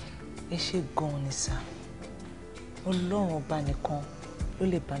 Ẹ ṣé gan-an ni sá. Ọlọ́run ọba nìkan ló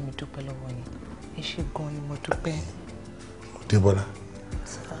lè bá mi dúpẹ́ lọ́wọ́ yín. Ẹ ṣé gan-an ni mo dúpẹ́. Débọ̀lá,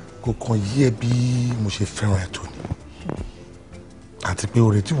 kò kàn yé bí mo ṣe fẹ́ràn ẹ̀ tó ni. Àti pé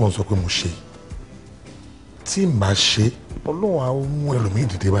oore tí wọ́n sọ pé mo ṣe tí n bá ṣe Ọlọ́run á mú ẹlòmíì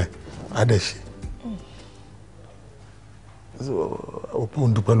dìde báyìí á dẹ̀ ṣe. Òpó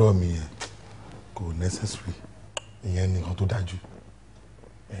ń dúpẹ́ lọ́wọ́ mi yẹn kò necessary, ìyẹn nìkan tó dájú.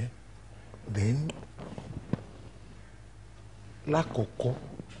 Then lákọ̀ọ́kọ́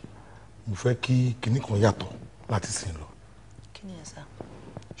mo fẹ́ kí kinní kan yàtọ̀ láti sìn lọ. Kí ni ẹ sá?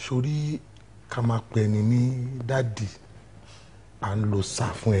 Sórí ká máa pè ẹni ní dádì à ń lo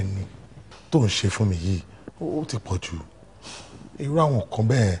sá fún ẹni tó ń ṣe fún mi yìí ó ti pọ̀ jù. Irú àwọn kan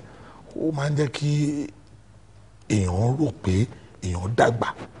bẹ́ẹ̀ ó máa ń jẹ́ kí èèyàn rò pé èèyàn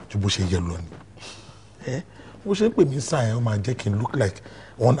dàgbà ju bó ṣe yẹ lọ ni. Bó ṣe ń pè mí sáà ẹ̀ ó máa jẹ́ kí n look like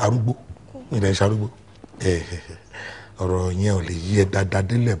wọ́n arúgbó ilẹ̀ ṣe arúgbó. Ọ̀rọ̀ yẹn ò lè yí ẹ dáadáa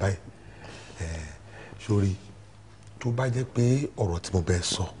délẹ̀ báyìí. Sórí tó bá jẹ́ pé ọ̀rọ̀ tí mo bẹ́ẹ̀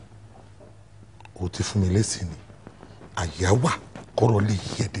sọ o ti fún mi lésì ni àyà wà kọ́rọ̀ lè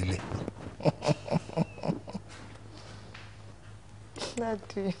yí ẹ délẹ̀.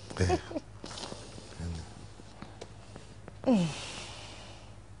 Daddy.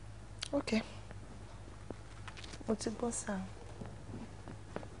 Okay. Mo ti gbọ́ sá.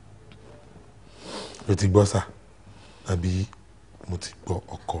 Mo ti gbọ́ sá àbí mo ti gbọ́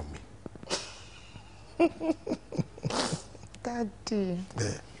ọkọ mi. Daddy.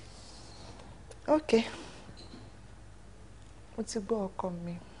 Okay. Mo ti gbọ́ ọkọ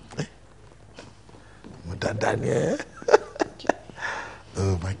mi. Mo dáadáa ni ẹ́.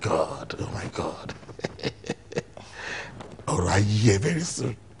 Oh my God, oh my God. Ọ̀rọ̀ ayé ẹ very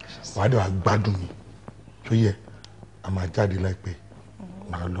soon. Wàá dẹ̀ wá gbádùn mi. Ṣó yẹ, a máa jáde láìpẹ́.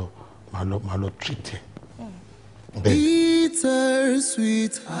 Màá lọ treat ẹ.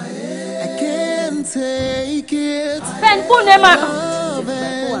 Bittersweet, I can't take it. Ben, phone ẹ máa.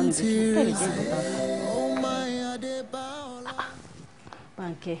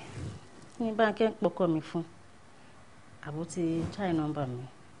 Bánkẹ́ ní Bánkẹ́ ń pọkọ mi fún àbó ti chai nọ́mbà mi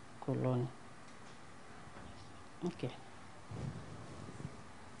kò lọ ni. Okay.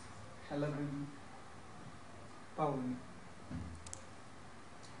 Hello baby. Báwo ni?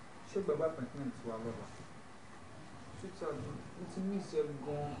 Ṣé bàbá appointment wà lọ́la? Ṣé mo ti miss ẹ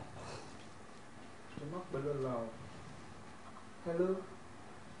gan-an? Ṣé má pẹ́ lọ́la o? Hello?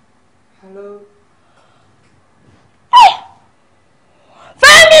 Hello?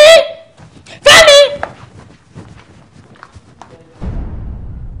 Fẹ́mi! Fẹ́mi!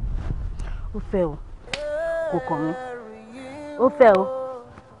 Ó fẹ́ o, kò kàn mí. Ó fẹ́ o,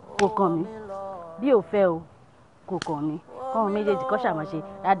 kò kàn mí. Bí ó fẹ́ o, kò kàn mí. Kọ́mọ méjèèjì kọ́ ṣàmọ̀ṣe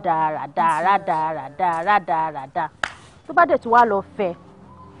rádaràdà. Tó bá dẹ̀ tí wàá lọ fẹ́,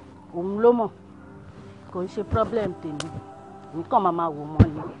 òun ló mọ̀. Kò ń ṣe problem tèmi. Nǹkan máa wò mọ́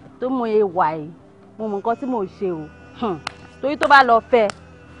ni. Tó mú ewa yìí, mo mọ nǹkan tí mò ń ṣe o. Torí tó bá lọ fẹ́,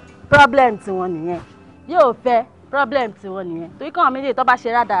 problem tiwọn nìyẹn. Bí ó fẹ́, problem tiwọn nìyẹn. Torí kọ́mọ méjèèjì tó bá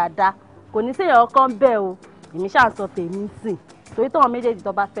ṣe rádaràdà, kò ní sí èèyàn kan bẹ́ẹ̀ o. Èmi ṣáà sọ tèmi sìn. Torí tọ́wọ́n méjèèjì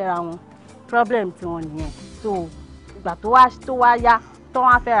tó bá fẹ́ra wọn, problem tiwọn nìyẹn. So ìgbà tó wá yá tó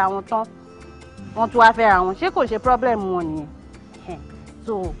wá fẹ́ra wọn tán wọ́n tún wá fẹ́ra wọn ṣé kò ṣe problem wọn nìyẹn.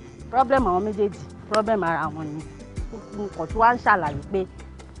 So problem àwọn méjèèjì problem ara wọn ni nǹkan tí wọ́n ń ṣàlàyé pé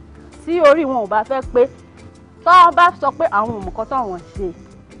tí orí wọn ò bá fẹ́ pé tọ́wọ́n bá sọ pé àwọn òmùkọ́ tó wọ́n ṣe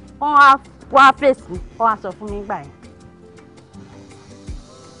wọ́n wá fèsì wọ́n wá sọ fún mi gbà yẹn.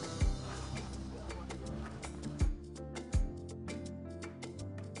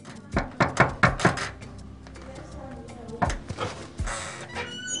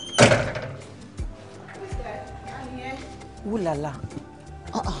 Wúlàlà,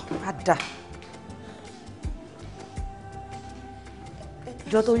 àdá.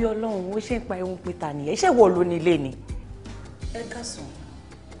 Ìjọ tó yọ Ọlọ́run, ó ṣe ń pa ẹ̀hún pété nìyẹn. Iṣẹ́ wo ló ní ilé ni? Ẹ káàsán.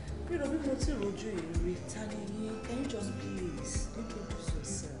 Bí mo ti rojú ìrírí, ta ni yín? Can you just please introduce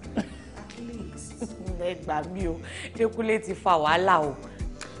yourself? At least. Ẹ gbà mí o, Dékúnlé ti fa wàhálà o.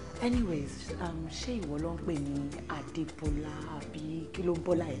 Anyways, ṣé ìwọ ló ń pè ní Adebola àbí kí ló ń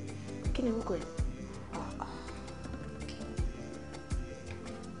bọ́lá ẹ̀? Kí ni orúkọ ẹ̀?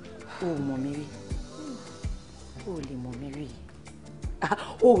 O ò mọ̀ mi rí. O ò lè mọ̀ mi rí.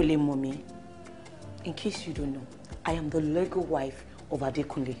 O ò lè mọ̀ mi. In case you don't know, I am the legal wife of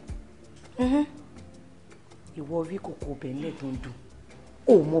Adekunle. Ìwọ rí kòkó ọbẹ̀ ńlẹ̀ tó ń dùn.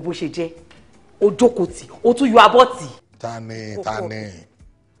 O ò mọ bó ṣe jẹ́. O jókòó tì, o tún yọ abọ́ tì. Tani.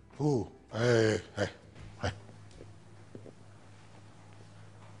 Oh,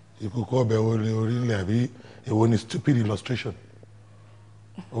 ìkòkò ọbẹ̀ wo ni orílẹ̀ àbí èwo ni stupid illustration?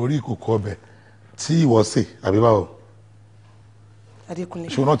 Orí ìkòkò ọbẹ̀ tí ìwọ sè àbí báwo? Adekunle.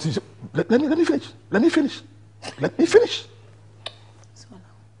 Ṣé o náà ti let me finish.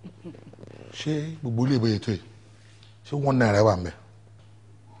 Ṣé gbogbo ilé ìbòye tó yìí ṣé wọ́n náà rẹ̀ wà mẹ́?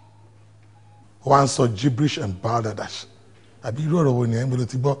 Wọ́n á sọ gibberish and balderdash àbí irú ọ̀rọ̀ wo ni ẹ̀ ń gbọ́dọ̀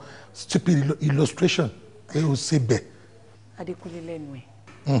ti gbọ́ stupid illustration ẹ ò ṣe bẹ̀. Adekunle lẹ́nu ẹ̀.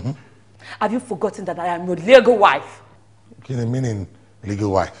 Have you forgotten that I am your legal wife? Kí ni meaning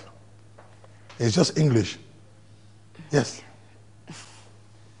legal wife? It's just English. Yes.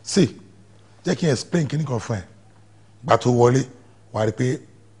 See, jẹ́ kí n explain kí ni kan fún ẹ. Gbà tó wọlé, wà á rí pé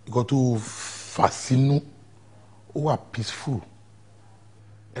nǹkan tó fà sínú ó wà peaceful.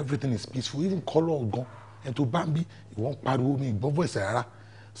 Everything is peaceful, even colour gan. Ẹni tó bá ń bí ìwọ ń pariwo mi ìgbọ́ voice rárá.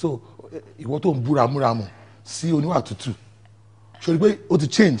 So ìwọ tó ń búra múra mọ̀ sí oníwà tútù. Ṣé o rí pé ó ti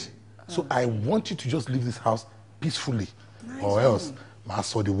change? So I want you to just leave this house peacefully. Nice or else màá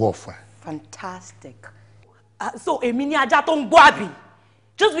sọ the war fún ẹ. Fantastic. So èmi ní ajá tó ń gbọ́ àbí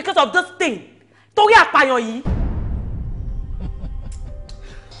just because of this thing torí àpàyàn yìí.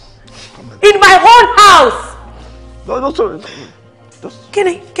 In my own house. No, sorry. Kí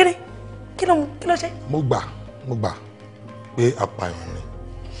ló ṣe? Mo gbà pé àpàyàn ni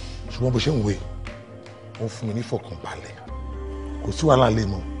ṣùgbọ́n bó ṣe ń wé wọ́n fún mi ní fọkànbalẹ̀ kò sí wàhálà lè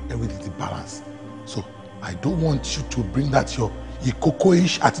mọ everything is balance so I don't want you to bring that your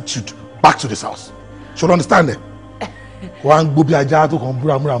ìkókóish attitude back to this house. Should you understand it? Wọ́n á ń gbó bí ajá tó kàn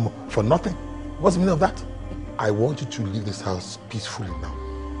búramúra mọ̀ for nothing. What's the meaning of that? I want you to leave this house peacefully now.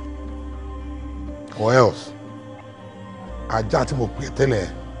 Or else, ajá tí mo pè tẹ́lẹ̀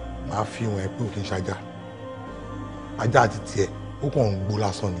máa fi wọn pé òkè ń ṣajá. Ajá àti tiẹ̀ ó kàn ń gbó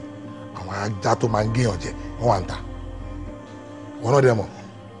lásán ni. Àwọn ajá tó máa ń gé ọ̀jẹ̀ wọ́n wà ń ta. Wọ́n náà dẹ̀ mọ̀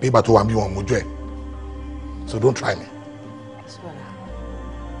pé ìgbà tó wà ń bí wọn mójú ẹ̀. So don't try me. Swala,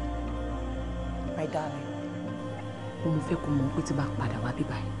 my darling, mo fẹ́ kó mọ̀ pé tí bá padà wá bí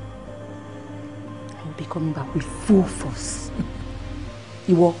báyìí, I will be coming back with full force.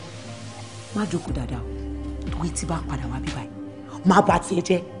 Ìwọ, má jókòó dáadáa o, torí tí bá padà wá bí báyìí, má bà tiẹ̀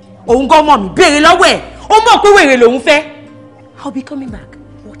jẹ́. Òun gan mọ̀ mí, béèrè lọ́wọ́ ẹ̀, ó mọ̀ pé wèrè lòun fẹ́. I will be coming back.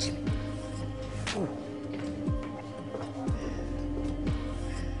 Watch me.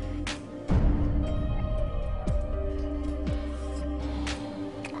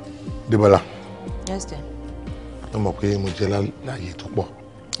 Adebola. Yes, dear. Mo mọ̀ pé mo jẹ́ láàyè tó pọ̀.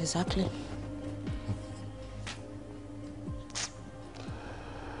 Exactly.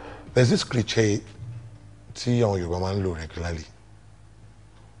 There's this cliché tí àwọn Yorùbá máa ń lò regularly.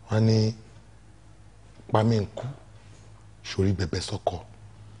 Wọ́n ní pa mí ń kú sórí bẹ̀bẹ̀ sọ́kọ.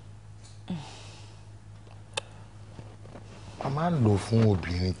 A máa ń lò fún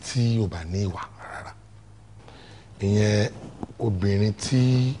obìnrin tí ò bá ní ìwà rárá. Ìyẹn obìnrin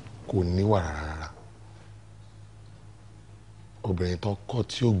tí kò níwà rárá, obìnrin tó kọ́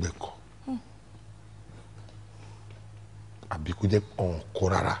tí ó gbẹ̀kọ́, àbí kó jẹ́ ọ̀nkọ́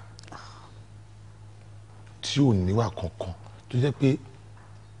rárá tí ò níwà kankan tó jẹ́ pé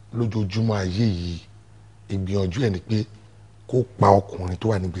lójoojúmọ́ ayé yìí ìgbìyànjú ẹ̀ ni pé kó pa ọkùnrin tó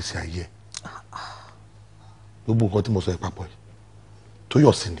wà nígbèsè ayé ẹ̀. Gbogbo nǹkan tí mo sọ ẹ̀ papọ̀ yìí tó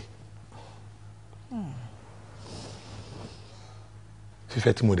yọ̀ sí ni.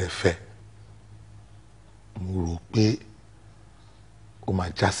 Fífẹ́ tí mo dẹ̀ fẹ́ mo rò pé ó máa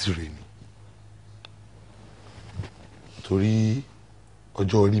já sí rè ni torí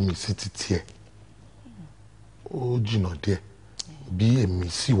ọjọ́ orí mi sí títí ẹ̀ ó jìnnà díẹ̀ bí èmi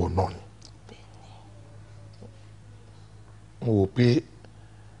sì wọ̀ náà ni. Mo wò pé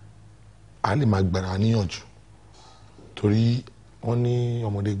a lè máa gbára níyànjú torí wọ́n ní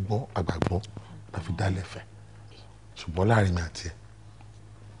ọmọdé gbọ́n àgbà gbọ́n la fi dálẹ̀ fẹ́ ṣùgbọ́n láàrin mi àti ẹ̀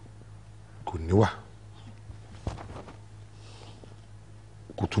kò níwà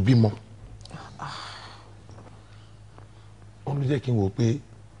kò tún bímọ. Wọ́n ló jẹ́ kí n wò pé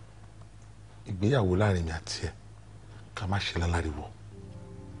ìgbéyàwó láàrin mi àti ẹ̀ ká má ṣe láláriwo.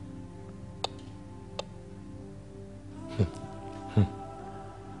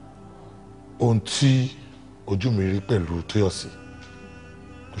 Ohun tí ojú mi rí pẹ̀lú Tóyọ̀sí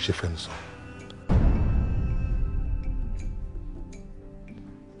kò ṣe fẹ́nu sọ.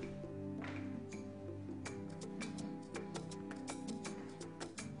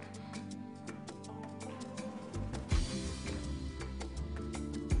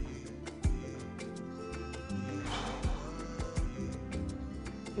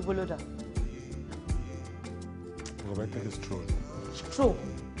 Iboloda. Stroll.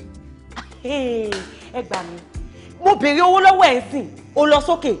 Ẹ gbà mí. Mo béèrè owó lọ́wọ́ ẹ̀ sìn. O lọ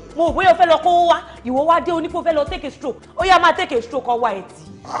sókè. Mo rò bóyá o fẹ́ lọ kówó wá. Ìwọ wá dé onípò fẹ́ lọ take a stroke. Ó yá máa take a stroke ọwọ́ ẹ̀ tì.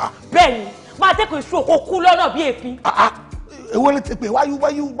 Bẹ́ẹ̀ni, máa take a stroke kó kú lọ́nà bí èéfín. Èwo ló ti pè wáyú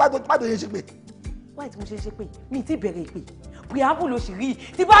bádọ̀ yẹn ṣe pè. Wáyé tí mo ṣe pé mi ti bẹ̀rẹ̀ ìpè. Preamble ló sì rí.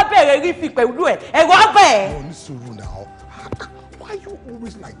 Tí bá bẹ̀rẹ̀ rí fi pẹ̀lú ẹ̀, ẹ̀rọ ọbẹ̀. Mo ní sùúrù náà. Why are you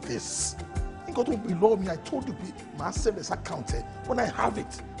always like this? Nǹkan tó below me, I told you, my service account when I have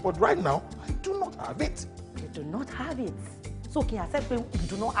it. But right now, I do not have it. You do not have it. So kí n accept pé you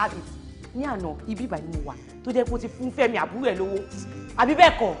do not have it. Ní àná, ibi ìbàdí mo wà tó jẹ́ pé ó ti fún Fẹ́mi àbúrò ẹ̀ lówó. Àbí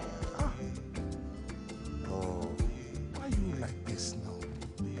bẹ́ẹ̀ kọ́? Oh, why are you like this now?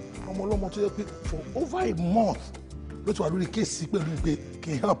 Ọmọ ọlọ́mọ tó yẹ pé for over a month ló ti wà lórí kéèsì pẹ̀lú pé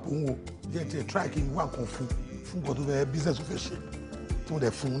kí n help òun o. Jẹ́ ti try kí n wá nǹkan fún nǹkan tó fẹ́ business tó fẹ́ ṣe. Tí mo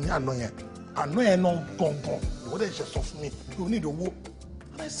dẹ̀ fún un ní àná yẹn. Àná yẹn náà gangan. Ìwọ́n dẹ̀ ṣe sọ fún mi pé o need owó.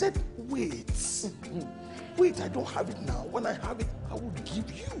 And I said, wait, I don't have it now. When I have it, I will give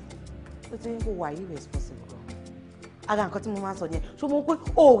you. Ó ti ń kó wà irresponsible gan. Ara nǹkan tí mo máa ń sọ yẹn, ṣó mo pé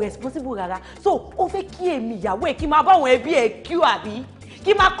o responsible rárá. So ó fẹ́ kí èmi ìyàwó ẹ̀ kí máa bá àwọn ẹbí ẹ̀ kí o àbí?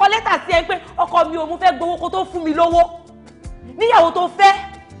 Kí máa kọ lẹ́tà sí ẹ pé ọkọ mi ò mú fẹ́ gbowó kó tó fún mi lówó. Níyàwó tó fẹ́.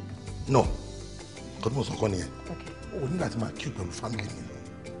 No, nǹkan tí mo sọ kọ́ nìyẹn. O ní láti máa kí o pẹ̀lú family mi.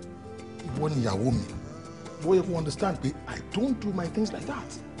 Ìwọ ni ìyàwó mi. Boy, you understand me. I don't do my things like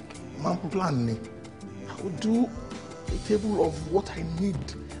that. Man plan me. I will do a table of what I need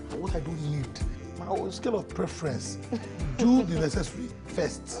and what I don't need. My scale of preference. Do the necessary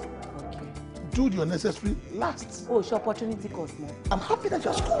first. do your necessary last. Oh, it's opportunity cost more. I'm happy that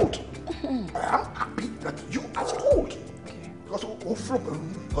you're schooled. I am happy that you are schooled. Because we flop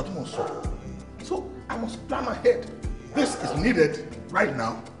got so I must plan ahead. This is needed right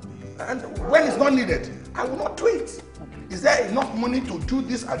now, and when it's not needed, I will not do it. Is there enough money to do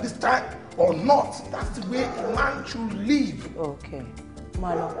this at this time or not? That's the way a man should live. Okay.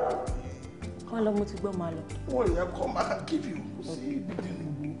 Malo. Malo mo ti gbọ́ malo. Oh, yeah, come back and give you. See,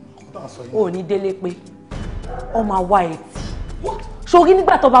 Oh, ní délé pé. Ó máa wá etí. What? Sórí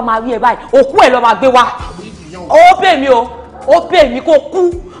nígbà tó bá máa rí ẹ báyìí, òkú ẹ ló máa gbé wá. Ó pè mí o. Ó pè mí kó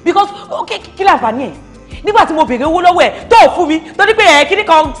kú because okay, kí láǹfààní ẹ̀. Nígbà tí mo béèrè owó lọ́wọ́ ẹ̀ tó fún mi torí pé kíní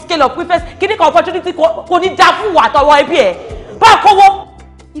kan scale of preference kíní kan opportunity kò ní dá fún wa tọwọ́ ẹbí ẹ̀ bá kówó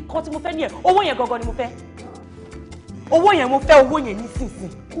ikọ̀ tí mo fẹ́ ní ẹ̀ owó yẹn gangan ni mo fẹ́ owó yẹn mo fẹ́ owó yẹn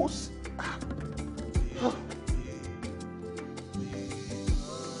nísinsìnyí.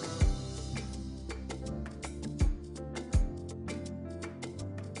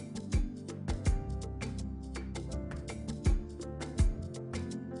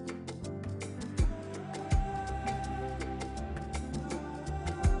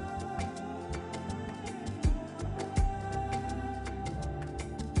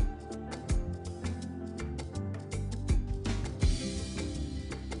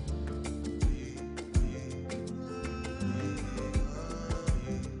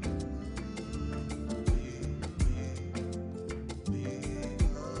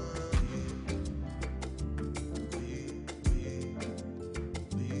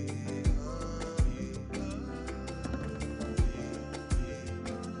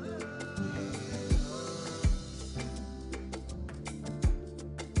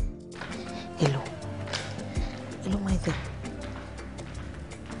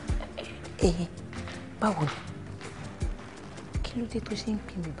 Báwo ni? Kí ló dé tó ṣe ń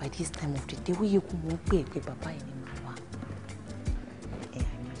pè mí by this time of the day? Ó yẹ kó mọ̀ pé ẹ pé bàbá yìí ni màá wá.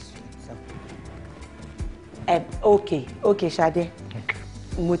 Okay, Ṣadé.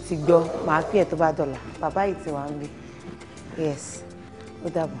 Mo ti gbọ́, màá pè ẹ́ tó bá dọ̀là. Bàbá yìí ti wà ń bí. Yes, ó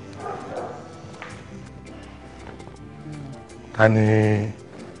dàbọ̀. Ta ni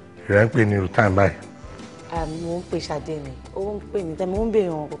ìrẹ́ ń pè ní time báyìí? Mo ń pè Ṣadé ni, ó ń pè mí tẹ́lẹ̀ mo ń béèrè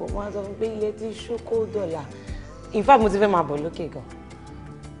wọn kọ̀ọ̀kan, wọ́n á sọ fún pé ilé tí ṣókó dọ̀là. In fact, mo ti fẹ́ máa bọ̀ lókè gan.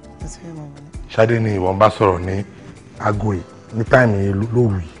 Ṣadé ni ìwọ ń bá sọ̀rọ̀ ní aago yìí ní táìmù yìí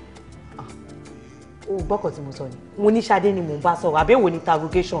lóru yìí. O gbọ́kàn tí mo sọ ni, mo ní Ṣadé ni mò ń bá sọ̀rọ̀, àbí èwo ni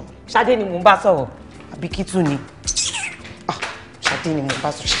interrogation? Ṣadé ni mò ń bá sọ̀rọ̀, àbí kí tún ni? Ṣadé ni mò ń bá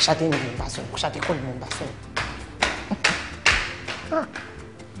sọ̀rọ̀, Ṣadé ni mò ń bá sọ̀rọ̀, Ṣadé kọ́ ni mò ń bá sọ̀rọ̀.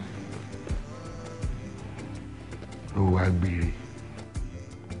 Ó wá gbére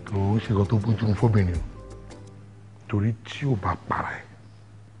ó ṣe kan tó bójú mu fóbìnrin o torí tí ò bá para ẹ̀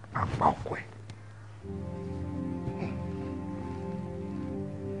á pa ọkọ ẹ̀.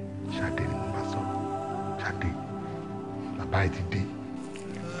 Ṣadé ni mo bá sọ̀rọ̀ Ṣadé bàbá ẹ̀ ti dé.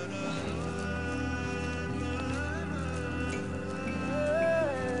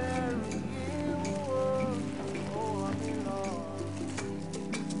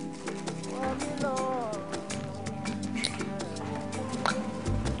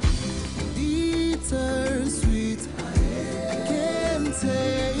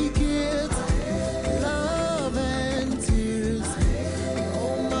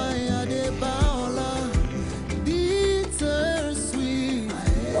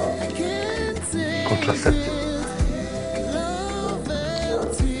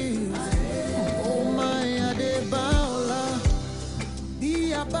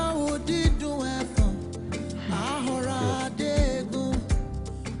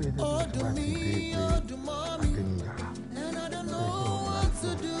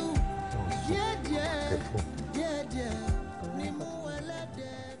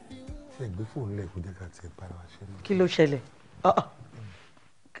 Kí ló ṣẹlẹ̀?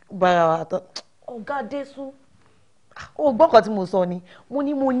 Bára wa tán. Ọ̀gá Désù. Ó gbọ́ nǹkan tí mo sọ ni. Mo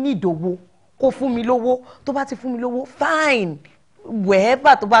ní mo ní ìdòwò. Kó fún mi lówó. Tó bá ti fún mi lówó, fine.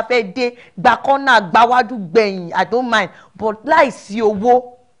 Wherever tó bá fẹ́ dé, gba kọ́nà, gba wájú gbẹ̀yìn, I don't mind. But láìsí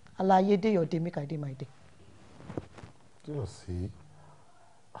owó, aláyé dé your day, make I dey my day. You see,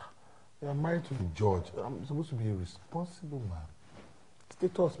 you are married to the judge. I'm supposed to be a responsible man.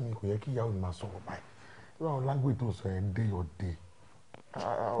 Status mi kò yẹ kí ìyàwó mi máa sọ̀rọ̀ báyìí. Your language tó sọ ẹ̀ day your day.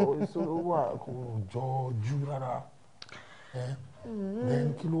 Ìṣòro wà kò jọjú rárá.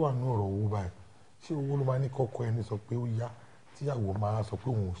 Then kí ló wà ní ọ̀rọ̀ owó báyìí? Ṣé owó ló máa ní kọ́kọ́ ẹni sọ pé ó yá tíyàwó máa sọ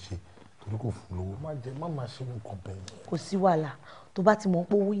pé òun ò ṣe torí kò fún lówó? Má máa ṣe nǹkan bẹ́ẹ̀. Kò sí wàhálà tó bá ti mọ̀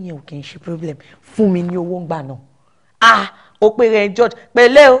pé owó yẹn ò kì í ṣe problem fún mi ní owó ń gbà náà. ó pe rẹ̀ George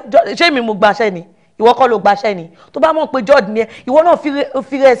pẹ̀lẹ́ o ṣé mi mo gbaṣẹ́ ni ìwọ kọ́ ló gbaṣẹ́ ni tó bá mọ̀ pé George ni ẹ ìwọ náà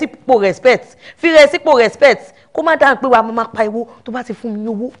fi rẹ̀ sípò respect kó má dáhùn pé wàá máa pa ìwọ tó bá ti fún mi ní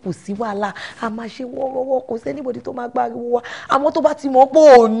owó kò sí wàhálà a máa ṣe wọ́ọ́rọ́wọ́ kò sí anybody tó máa gbá ariwo wa àmọ́ tó bá ti mọ̀ pé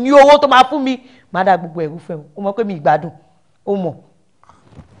ò ní owó tó máa fún mi má dá gbogbo ẹ̀rú fẹ́ o mọ̀ pé mi ìgbádùn ó mọ̀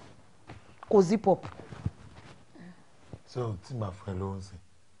kò zip up. so tí màá fún ẹ lówó sí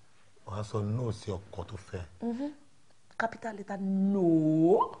wàá sọ no sí ọkọ tó fẹ́. capital letter no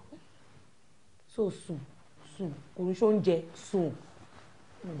so sùn kò ní sóúnjẹ sùn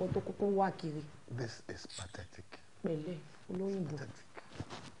nǹkan tó kókó wá kiri. This is pathetic. Pẹ̀lẹ́ olóyìnbó.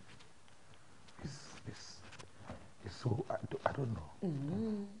 It's so I don't know.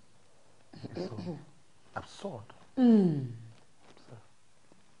 It's so absurd.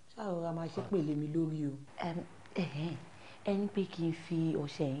 Ṣáà ra máa ṣe pèlè mi lórí o. Ẹni pé kí n fi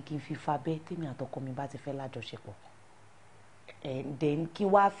ọṣẹ yẹn kí n fi fabẹ́ tèmi àtọkọ mi bá ti fẹ́ lájọṣepọ̀. Then kí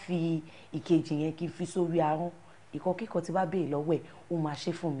wá fi ìkejì yẹn kí n fi sórí ahọ́n ìkọkíkọ tí bá béèrè lọ́wọ́ ẹ̀ ó máa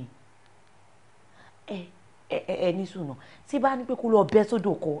ṣe fún mi. Ní sùnà tí bá ní pé kó lọ bẹ́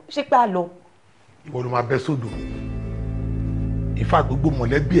sódò kọ ṣé pé a lọ. Ìwọ ló máa bẹ́ sódò ìfà gbogbo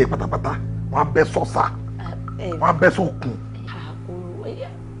mọ̀lẹ́bí ẹ̀ pátápátá wọ́n á bẹ́ sọ́sà wọ́n á bẹ́ sókun.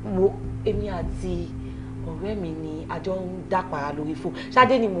 Wo èmi àti ọ̀rẹ́ mi ni àjọ ń dápàá lórí fún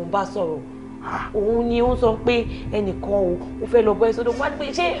Ṣadé ni mò ń bá sọ̀rọ̀ òun ni ó ń sọ pé ẹnìkan ó fẹ́ lọ bẹ́ sódò wọ́n á ní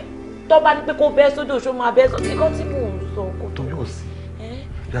pé ṣé tó bá ní pé kó bẹ́ sódò ṣó máa bẹ́ sódò nǹkan tí mò ń sọ kó tó. Torí òsì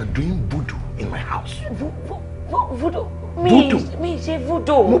you are doing voodoo in my house. Voodoo mi ṣe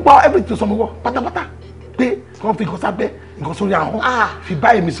voodoo. Mo gbọ́ everything sọ mi wọ pátápátá pé kàn fi nǹkan sábẹ́ nǹkan sórí ahọ́n fi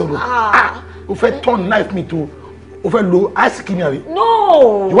báyìí mi sọ̀rọ̀ o fẹ́ turn knife mi to o fẹ́ lo ice cream yàrá.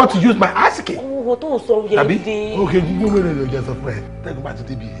 No. You want to use my ice cream. Owó tó sọ yẹn dé. Ok gbogbo èrè ló jẹ sọ fún ẹ tẹ́gbọ́n bá ti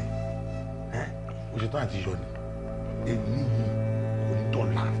débi yẹn o ṣe tán àti yọ ni èmi yìí kò ní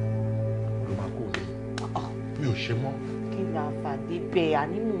dọ́là ló máa kó mi ò ṣe mọ́. Kí ni àǹfààní bẹ́ẹ̀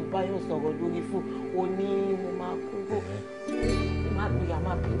àní mò ń báyọ̀ sọ̀rọ̀ lórí fún o ní mo máa kúrò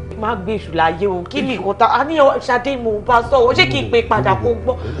má gbé èṣù láyé o kí ni nǹkan ta a ní Ṣadé mò ń bá sọ̀rọ̀ ṣé kí n pè padà kó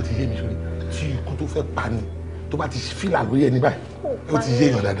gbọ́. ó ti yé mi sórí tí ikú tó fẹ́ pa ni tó bá ti fìlà lórí ẹni báyìí ó ti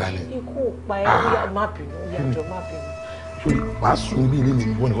yé èèyàn dáadáa ni. Ikú pa ẹ bóyá má bínú yàjọ má bínú. sórí wàá sùn bí ilé mi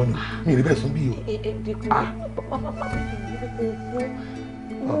ìwọ nìkan ni mi ì rí bẹ́ẹ̀ sùn bí o.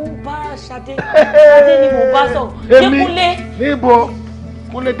 Mo bá Ṣadé ni mo bá sọ. Dékúnlé. Níbo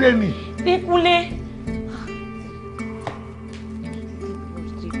Kúnlé dé ni. Dékúnlé.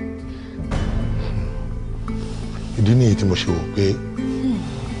 Ìdí nìyí tí mo ṣe wò pé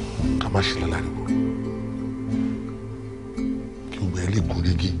ká má ṣe lálàríwò kí gbogbo ẹ lè gún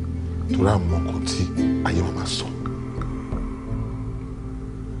régé torí àwọn ọkọ tí ayé máa sọ.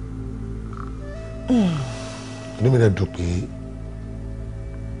 Inú mi dẹ̀ dùn pé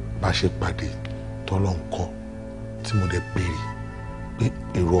bá ṣe pàdé tọ́lọ́ ń kọ́ tí mo dẹ̀ béèrè pé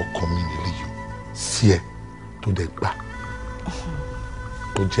èrò ọkàn mi nílé yìí sí ẹ tó dẹ̀ gbà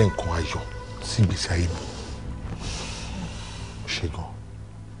tó jẹ́ nǹkan ayọ̀ sí ìgbésí ayé mi. Ṣé gan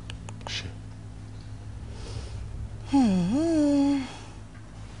ṣe.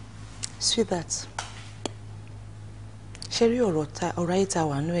 Sweetheart, ṣe rí ọ̀rọ̀ ayé ta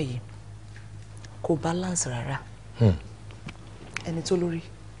wà nú ẹ̀ yìí kò balance rárá. Ẹni tó lórí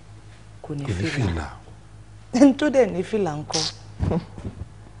kò ní fìlà ẹni tó dẹ̀ ní fìlà ńkọ́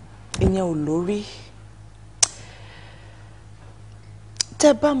ìyẹn ò lórí.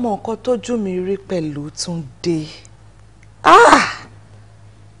 Tẹ́ bá mọ nǹkan tójú mi rí pẹ̀lú Túndé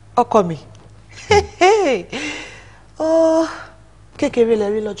ọkọ mi kékeré lẹ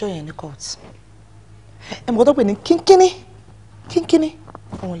rí lọ́jọ́ yẹn ní court ẹ mọ̀ tó pè ní kínkínní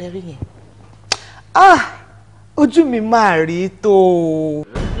òun lẹ rí yẹn ojú mi máa rí tó.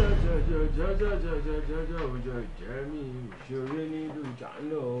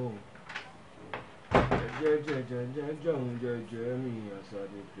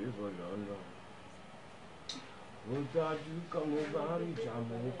 Mo dájú kan mo bá rí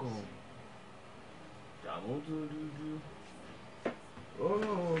ìjàmù kan ìjàmù tó dúdú ó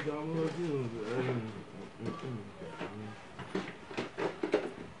náà ìjàmù ojú rẹ̀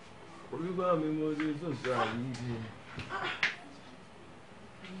olúbá mi mo dé sọ̀sọ̀ àyíké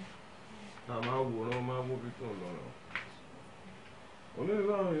a máa wòran máa mú bí tàn lọ́rọ̀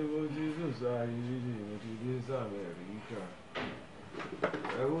olúbá mi mo dé sọ̀sọ̀ àyíké mo ti dé sàmì Amẹ́ríkà.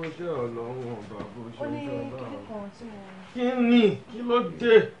 Ẹ wo ṣé ọlọ́run ọba bó ṣe ń sọ náà. Kí ni kí ló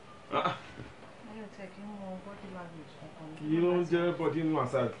dé? Kí ló ń jẹ́ body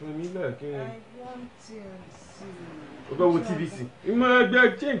massage fún mi lẹ́ẹ̀kí? O fẹ́ wo TVC? Ìmọ̀ ẹgbẹ́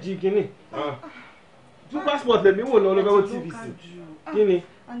change kìíní. Two passport lèmi wò lọ lọ́wọ́ TVC. Kí ni?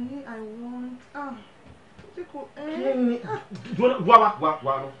 I want. Kí ni? Wá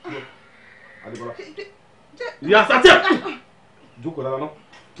no. Adebola. Ìyá sátẹ̀. Jókòó dáadáa náà.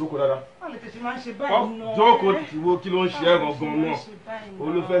 Jókòó dáadáa. Wọ́n lè tètè máa ń ṣe báyìí náà. Jókòó ìwọ kí ló ń ṣe ẹ̀rọ gan-an náà.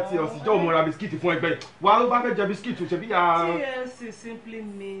 Olúfẹ́ tí ọ̀sìn jọ́ òmùra bisikíìtì fún ẹgbẹ́. Wà ló bá fẹ́ jẹ bisikíìtì ṣe bí ya. TLC simply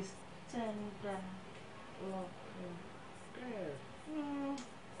means tender.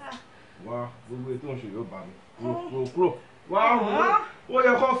 Wá gbogbo ètò ìṣe yóò bá mi. Kúrò. Wá ó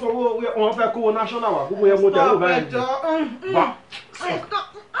yẹ kó sọ wọn fẹ́ kó national wà gbogbo yẹn mo tẹ̀lé òbá yẹn. Wá.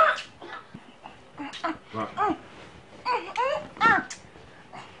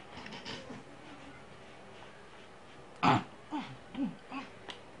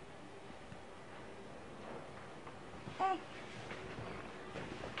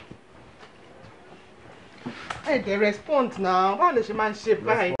 The respond now. Báwo lè ṣe máa ń ṣe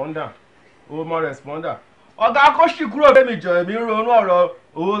báyìí? Responder. Ó mọ responder. Ọ̀gá kó ṣì kúrò bẹ́ẹ̀ mi jọ èmi ń ronú ọ̀rọ̀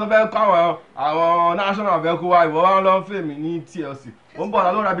owó tó fẹ́ kọ́ àwọn national fẹ́ kó wa ìwọ wa lọ fèmí ní TLC. Ó ń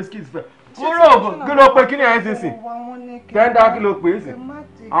bọ̀ lọ ra biscuit fẹ́. Kúrò kí ló pe kí ni ẹ̀ ń sìn sìn? Tẹ́ndà kí ló pè é sìn?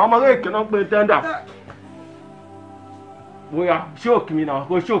 Àwọn ọmọ kéèké náà ń pe tẹ́ndà. Bóyá ṣóòkì mi náà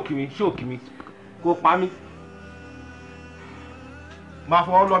kó ṣóòkì mi kó pa mí. Máa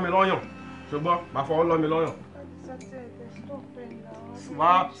fọwọ́ lọ́ mi lọ́yàn ṣùgbọ́n máa fọwọ́ lọ́ mi lọ́yàn.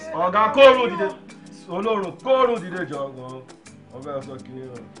 Ọ̀gá kóòrò dìde olóòrùn kóòrò dìde jọ gan ọbẹ̀ ọ̀sọ̀ kìíní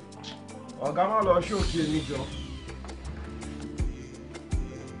rẹ̀ ọ̀gá má lọ ṣóòkì èmi jọ.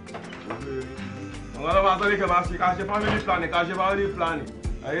 Àwọn ọlọ́pàá tó ní kẹ́ máa ṣe ká ṣe family planning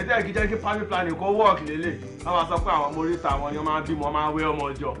àyè tẹ́ kí jẹ́ kí family planning kó work lélẹ̀ wọ́n máa sọ pé àwọn ọmọ oríta àwọn èèyàn máa bímọ máa wé ọmọ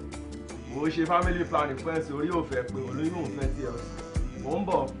jọ mò ń ṣe family planning fún ẹ̀sìn orí òfẹ́ pé olóyún òfẹ́ TLC mò ń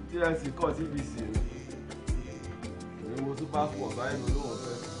bọ̀ TLC kọ́ TBC ni mo tún passport báyìí ló lóun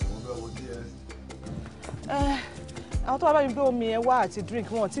fẹ́ mo fẹ́ wo TLC. Àwọn tó wá bá mi gbé omi yẹn wá àti drink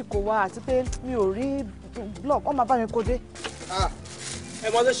wọn tí kò wá àti pé mi ò rí block wọ́n máa bá mi kó dé. Ẹ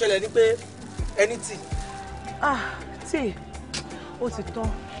mọ̀ tó ṣẹlẹ̀ ni pé ẹni tì. Tí ó ti tán.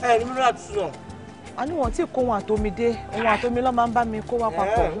 Ẹ ní mímú àtúntò náà. A ní wọn tí kó wọn àtomi dé òun àtomi lọ́ máa ń bá mi kó wá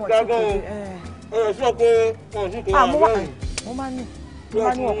papọ̀ wọn tí kò dé. Ẹ sọ pé wọn ò tí kò wá lọ́rùn. Mo máa ní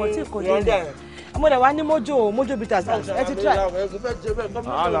ọkọ̀ tí kò dé. Mo dẹ̀ wá ní mojo bitters ẹ ti try.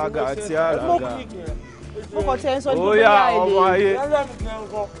 Alága àti alága. Mo kàn tí ẹ ń sọ ní gbogbo ìyá èdè. Ọmọ ayé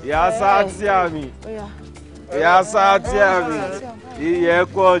ìyá sátíà mi ìyá sátíà mi ìyẹ́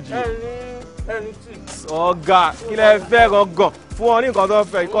pọ̀ jù. Ọ̀gá kí lẹ fẹ́ gangan fún wọn ní nǹkan tó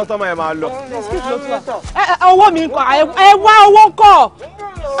fẹ́ kí kọ́sọ́mọ̀ yẹn máa lọ. Owó mi nǹkan ẹ wá owó kọ̀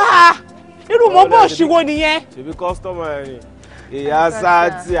irú mọ́ bó ṣìwò nìyẹn. Ṣèbí kọ́sọ́mọ̀ yẹn ni ìyá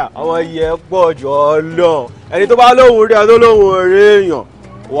sátíà ọmọ yẹn pọ̀ jù ọ lọ ẹni tó bá lóhùn rí ẹ tó lóhùn rí èèyàn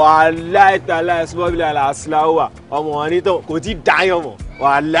wàláì tàláì sọ́bìlì àlàsíláwà ọmọ wọn ní tó kò tí dáyàn mọ́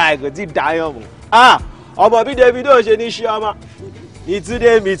wàláì kò tí dáyàn mọ́. Ọmọ bí Davido ṣe ní ṣé ọmọ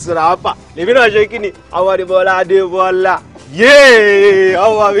ìtúndé mi tìràpà lèmi náà ṣe kí ni ọmọ Adebola yéé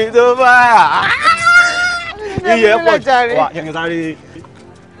ọmọ mi tó bá iye pọ̀ jù wà kí n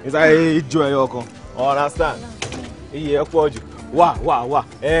sáré ijó ẹyọ kan understand iye pọ̀ jù wà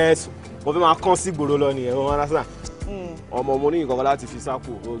ẹ̀sùn mo fẹ́ máa kán sí gbòòrò lọ nìyẹn mo understand ọmọ mo ní nǹkan kan láti fi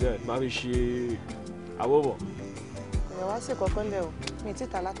sápò ọgẹ máa fi ṣe àwòbọ̀. Ìyẹn wá sí kankan lẹ o mi ti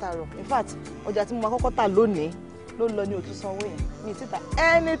tà látàárọ̀ in fact ọjà tí mo máa kọ́kọ́ tà lónìí ló lọ ní òtún sanwó yẹn mi ti tà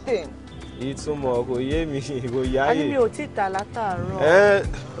anything. Ìtumọ̀ kò yé mi kò yáyè. A ní mi ò tí tà látàárọ̀.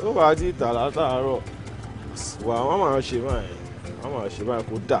 Ó bá ti tà látàárọ̀ wà wọ́n máa ṣe báyìí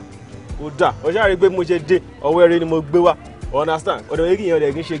kó dà ó ṣáà rí pé mo ṣe dé ọwọ́ eré ni mo gbé wá understand ọ̀dọ̀ yìí kìyàn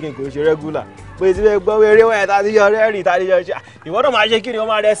ọ̀dẹ̀ kì í ṣe kí n kò ṣe regular pé tí wọ́n gbọ́ eré wọ̀nyẹn tá a ti yọ rẹ́rìn tá a ti yọ ṣe ìwọ náà máa ṣe kí ni wọ́n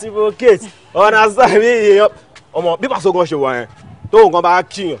máa reciprocate understand mi èèyàn ọmọ bí Paso gan ṣe wà yẹn tó nǹkan bá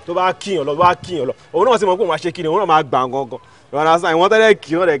kíyàn lọ òun náà sì mọ̀ pé òun máa ṣe kí ni òun náà máa gbà gangan understand ìwọ́n tẹ́lẹ̀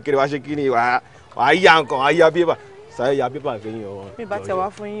kí wọ́n rẹ̀ kiri wá ṣe kí ni wà á yá nǹkan wà á yá bíbà sáré yá bíbà fẹ́yìn ọ̀rọ̀. Mi bá tẹ wá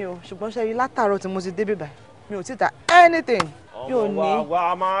fún yín o ṣùgbọ́n ṣe rí látàárọ̀ tí mo ti dé bíbà mi ò tí ta anything mi ò ní. wà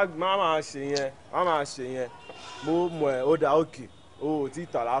á máa ṣe yẹn mo mọ̀ ẹ́ ó dá òkè o ò tí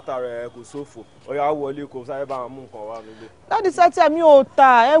tà látara ẹ kò sófò ọyá wọlé kò sáré bá wọn mú nǹkan wá nílé. Láti sátìá mi ò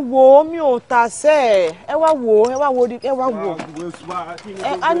tà ẹ wò ó mi ò tà sẹ́ ẹ wá wò ẹ wá wò.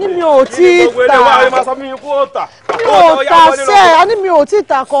 A ní mi ò tí tà mi ò tà sẹ́ a ní mi ò tí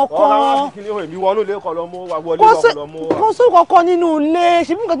tà kankan. Kò sóò kankan nínú ilé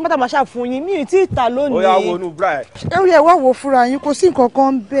ṣe bí nǹkan tí mọ́tà máa ṣàfún yín mi ò tí tà lónìí. ó yá wo inú bra ẹ. ẹ yẹ wá wò fúnra yín kò sí nǹkan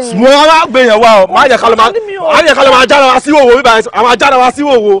kan bẹ́ẹ̀. mo wá gbé yẹn wá o má yẹ ká lọ máa jára wá sí òwò bíbá àwọn ajára wá sí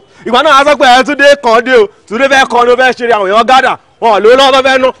òwò ìgbà náà a sọ pé ẹ Túndé kàn dé o Túndé fẹ́ kàn ló fẹ́ ṣeré àwọn èèyàn gádà wọn ló lọ́wọ́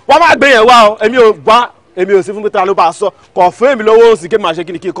fẹ́ nú wọ́n má gbé yẹn wá o èmi ò gbá èmi ò sí fún pété ló bá sọ kọ̀ fún èmi lọ́wọ́ òsì kí n máa ṣe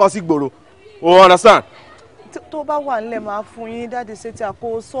kí ni kí n kọ́ sí gbòòrò o understand. tó bá wà nílẹ̀ máa fún yín dáàdi sétí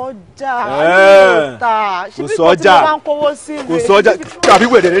àkó sọ́jà àlùtà ṣíbí kò tí mo máa ń kówó sí rè. kò sọ́jà tàbí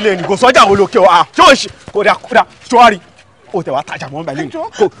wèrè lélẹ̀ ni kò sọ́jà wo lókè ọ́ ṣé o ṣe kódà ṣọ́ọ́rì o tẹ̀ wá tajà mọ́ bẹ́ẹ̀ lẹ́yìn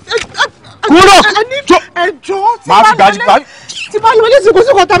kúrò ẹjọ́ máa fi gbájú gbájú. tí bá lọ ní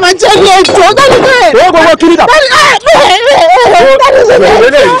sìnkúsìnkú tá a máa jẹ́ ní ẹjọ́ dáàdi bẹ́ẹ̀. ó gbogbo kiri dà. dáàdi bẹ́ẹ̀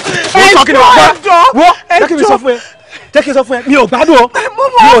jẹ́ kí mi sọ fún ẹ jẹ́ kí n sọ fún ẹ mi ò gbádùn ọ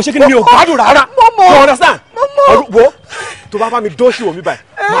mi ò ṣe kí ni mi ò gbádùn rárá you understand wo tó bá bá mi dóṣì wò mí báyìí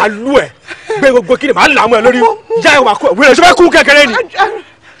máa lù ẹ gbé gbogbo kí ni máa làmú ẹ lórí já ẹ wà kú ẹ wíwẹ̀ ṣe fẹ́ kú kékeré ni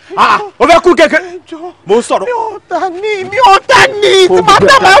o fẹ́ kú kékeré mo ń sọ̀rọ̀. mi ò ta ni tí máa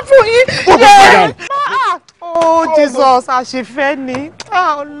dábàá fún yín. oh Jesus àṣefẹ́ ni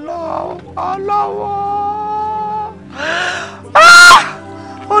ọlọ́wọ́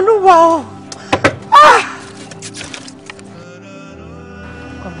olúwa o.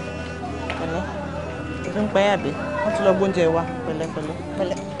 pẹ̀lẹ́ ń pẹ́ àbí wọ́n ti lọ gbóúnjẹ wa pẹ̀lẹ́.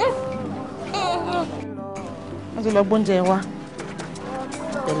 wọ́n ti lọ gbóúnjẹ wa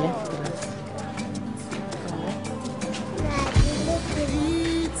pẹ̀lẹ́.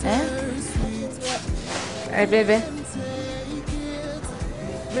 ẹ bẹ́ẹ̀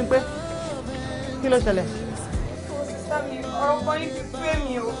Bímpé kí ló ṣẹlẹ̀. ọ̀rọ̀ kan yìí ti sú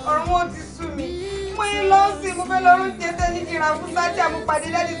èmi o ọ̀rọ̀ wọn ti sú mi mo yín lọ sí mo fẹ́ lọ rún jẹsẹ ní kí n ra fún sájà mo pàdé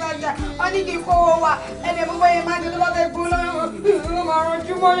dájú sájà wọn ní kí n kówó wa ẹnì mo bóyá máa ń jẹ tó bá fẹ́ gbó lọ́rùn mo máa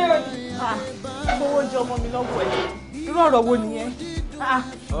ranjú mọ́yàn ni. gbówó jẹ ọmọ mi lọ́wọ́ ẹ̀ irú ọ̀rọ̀ wo nìyẹn.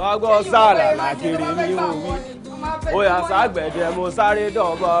 wọ́n gbọ́ sáàlà làkèrè mi ò wí ó yà ságbẹ̀dẹ̀ mo sáré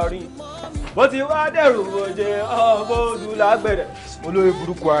dọ̀gbọ́ rí bó ti wá dẹ̀rù òjè ọ̀bọ̀dù lágbẹ̀dẹ̀ olórí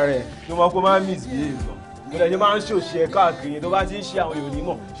burúkú ara ẹ̀ ló mọ̀ kó máa ń misbehave mo lè ṣe máa ń ṣòṣì ẹ̀ káàkiri tó bá ti ń ṣe àwọn èèyàn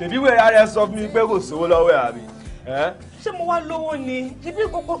onímọ̀ ṣèbí wẹ̀rẹ̀ ara ẹ̀ sọ fún mi pé kò sówó lọ́wọ́ ẹ̀ àbí. ṣé mo wá lówó ni ṣebí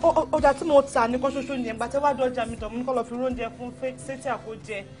ọjà tí mo tà nìkan ṣoṣo ni ẹ̀gbà tí wàá dọjà mi tọ̀ mo ní kọ́ lọ fi róúnjẹ fún sétí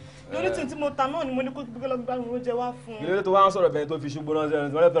àkójẹ lórí tí mo ta náà ni mo ní kó gbé lọ gbá mi róúnjẹ wá fún. ìlérí tó wá ń sọ̀rọ̀ bẹ́ẹ̀ tó fi ṣubú náà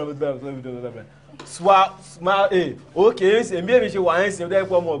sẹ́yìn òkè èmi ṣe wà ń sìn tó yẹ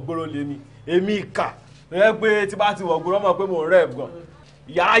pé ọmọ ògbóró lèmi èmi ìkà tó yẹ pé tí bá ti wọ̀ gbóró mọ̀ pé mò ń rẹ̀ gan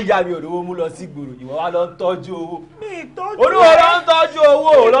ìyá ìyá mi ò lówó mú lọ sí gbòòrò ìwọ wa lọ ń tọ́jú owó olúwo lọ ń tọ́jú owó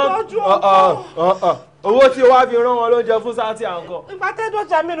owó tí o wá fi rán wọn lóúnjẹ fún sáàtì àǹkọ. ìgbà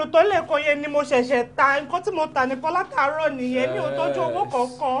tẹ́dọ̀jà mi lò tó lè kọ yẹn ni mo ṣẹ̀ṣẹ̀ ta nǹkan tí mo tà nìkan látàárọ̀ nìyẹn mi ò tọ́jú owó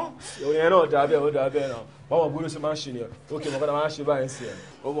kankan. òyìn náà dàbẹ̀ ó dàbẹ̀ náà báwọn gbọ́dọ̀ ṣe máa ń ṣe nìyẹn ókè mọ̀kànlá máa ń ṣe báyìí sí ẹ̀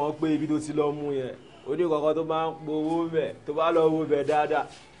ó mọ̀ pé ibi tó ti lọ mú yẹn oníkọ̀ọ̀kan tó máa ń powó bẹ̀ tó bá lọ wo bẹ̀ dáadáa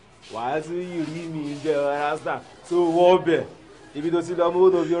wàá tún yìí rí mi bẹ̀ rárá tó wọ́ bẹ̀ ibi tó ti lọ mú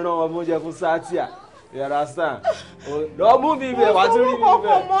tó fi rán wọn fún oúnjẹ fún sátíà yàrá sàn lọ mú mi bẹ̀ wàá tún rí mi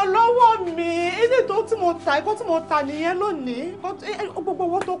bẹ̀. ọmọ lọ́wọ́ mi ilé tó tí mo ta ikọ́ tí mo ta nìyẹn lónìí gbogbo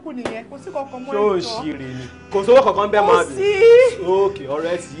owó tó kù nìyẹn kò sí kankan mọ́ ìtọ́. ṣó ṣìrì ni kò sówó kankan bẹ́ẹ̀ máa bì. kò sí. ókè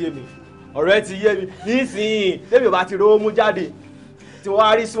ọ̀rẹ́ ti yé mi nísìnyí tẹ́mi ò bá ti rówó mú jáde tí wọ́n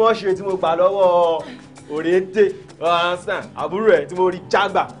á rí sí wọ́n ṣe tí mo gbà lọ́wọ́ òrèǹtè ọ̀hánṣán àbúrò ẹ̀ tí mo rí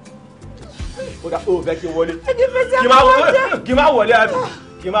jágbà ó fẹ́ kí n wọlé kí n má wọlé àbí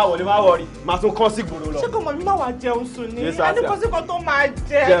kí n má wọlé má wọrí má tún kán sí gbòòrò lọ. ṣé kò mọ̀ mi má wàá jẹun sùn ni ẹni kò sí kan tó máa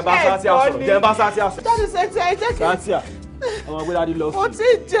jẹ jẹun bá sátíà sọ̀rọ̀ jáde sẹ́tì ẹ jẹ́ kí. sátíà ọmọ pé dádì love you. mo ti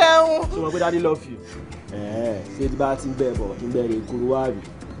jẹun. ọmọ pé dádì love you. ṣé tí bá ti ń bẹ̀ bọ̀ kí n bẹ̀rẹ̀ ìkúrú wá rí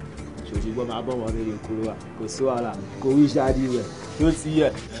ṣòṣùgbọ́n máa bọ̀ wọ́n bẹ̀rẹ̀ ìkúrú wá kò sí wàhálà kò wí ṣáàdì rẹ̀ tó ti yẹ.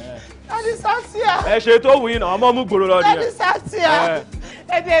 dádì sátíà. ẹ ṣe tó wù yín náà ọmọ mú gbòòrò lọ nìyẹn. dádì sátíà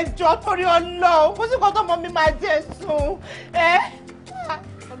ẹ̀dẹ̀ ìjọ torí Ọlọ́run kó sì kọ́ tọmọ mi máa jẹ sùn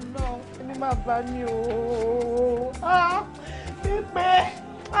Ọlọ́run ẹni máa bá mi o pípé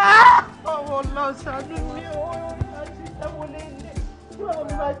ọmọ Ọlọ́run ṣàánú mi o àṣìṣe wo lè lè tí ọmọ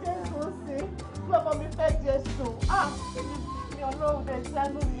mi máa jẹ sùn sí tí ọmọ mi fẹ́ jẹ sùn mi Ọlọ́run dẹ̀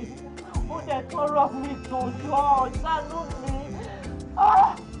ṣàánú mi ó dẹ̀ tọrọ mi tòjọ́ ṣàánú mi.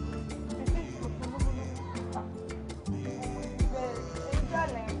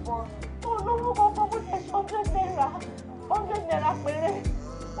 olówó kankan bó ṣe ṣe £100 péré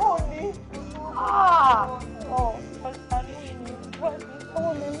ó ní owó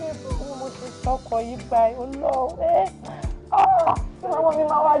mi ní ìfowó mo ti sọkọ yìí báyìí olóòwé kí màmá mi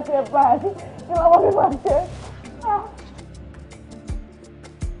máa wá jẹ báyìí kí màmá mi máa jẹ.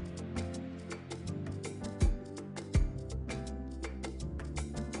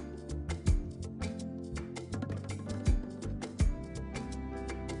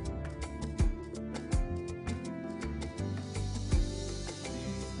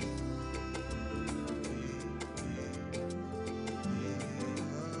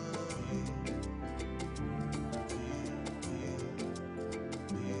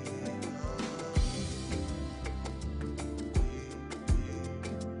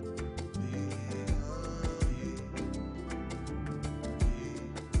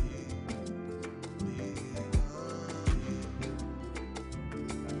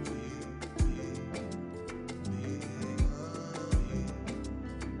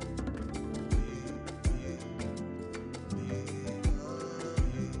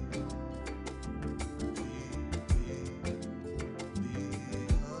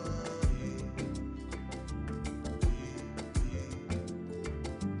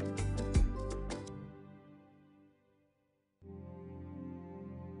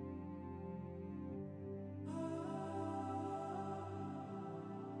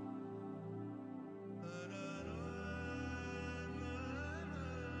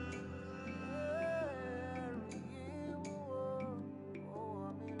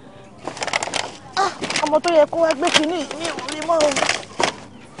 ọmọ tó yẹ kó wá gbé kínní mi ò rí mọ́ o.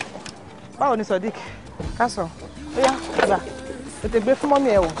 Báwo ni Sodiq? Kásán. Ó yá gbà tètè gbé fún mọ́mí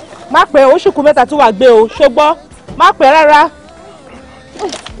ẹ o. Má pẹ́ o, ṣùkú mẹ́ta tó wà gbé o, ṣùgbọ́n má pẹ́ rárá.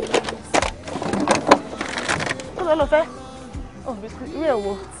 Ó lọ fẹ́. Ó bisikì rí ẹ̀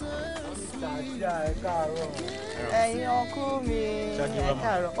wo. Ẹ̀yin ọkú mi ẹ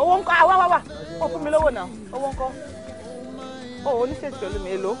káàárọ̀. Owó ńkọ́ wá. Ó fún mi lówó náà. Owó ńkọ́. Ó oníṣèṣì pẹ̀lú mi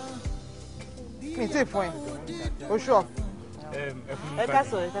èlò. Mi tí ì fún ẹ. Oṣù ọ̀. Ẹ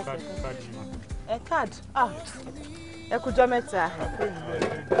káàsọ̀. Ẹ káàdì. Ẹ kújọ́ mẹ́ta.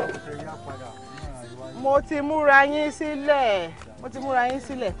 Mo ti múra yín sílẹ̀.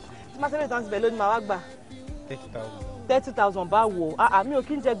 Tí má sẹ́lẹ̀ tán ti bẹ̀ lónìí máa wá gbà. 30,000 bá wò. Mi ò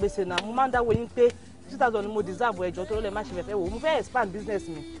kí ń jẹ gbèsè náà. Mo máa ń dáwọ́ yín pé 2,000 ni mo deserve ẹjọ́ tó lè má ṣe fẹ́fẹ́ wò. Mo fẹ́ expand business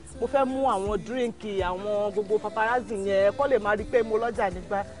mi. Mo fẹ́ mú àwọn dírínkì, àwọn gbogbo paparazzi yẹn kọ́ lè máa rí pé mo lọ́jà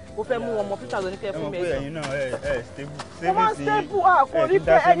nígbà. Mo fẹ́ mú ọmọ 2,000 ní kẹ́ fún mi ẹjọ́. Ẹ̀yin náà ẹ stable. Mo máa stable kò rí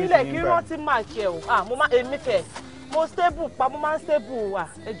pé ẹ̀yin lẹ̀ kí rántí máa kẹ o. Mo máa èmi kẹ̀. Mo stable pa mo máa ń stable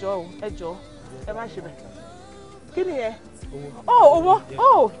ẹjọ́ ẹ má ṣe bẹ̀. Kí ni yẹn?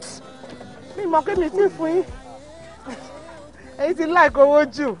 Owó mi mọ̀ pé mi ti fún yín. Ẹ̀yin ti like owó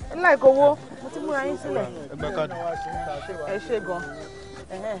jù mo ti múra yín sílẹ̀. Ẹ ṣe gan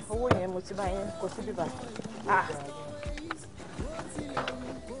owó yẹn mo ti bá yín kó sí bíbá.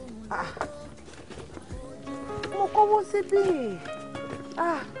 Mo kówó síbí.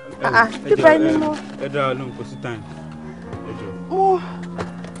 Bíbá yín ni mo. Ẹ dára lóhùn kò sí time. Ẹ jọ.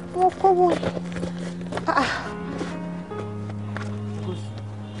 Mo kówó.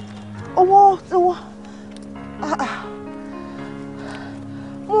 Owó.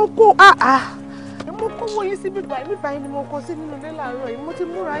 Mo kówó yín sí bíbá yín ni mo kó sí nínú ilé láàárọ̀ yìí. Mo ti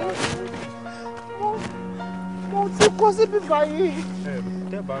múra yín. Mo ti kó sí bíbá yìí.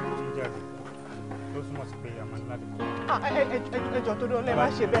 Tẹ́ẹ̀bà ló ti jáde. Ló túmọ̀ sí pé a máa ní láti kọ́. Ẹjọ́ tó dán lẹ́ẹ̀ má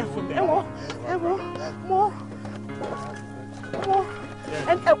ṣe bẹ́ẹ̀ fún mi. Ẹ wo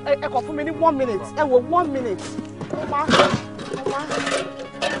ẹ kọ̀ fún mi ní 1 minute. Ẹ wo 1 minute.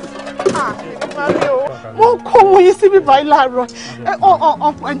 Mo kó wọn yín síbí báyìí láàárọ̀.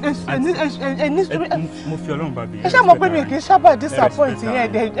 Mo fi Ọlọ́run bá bí. Ẹ ṣáà mọ̀ pé mi kì í sábà disappoint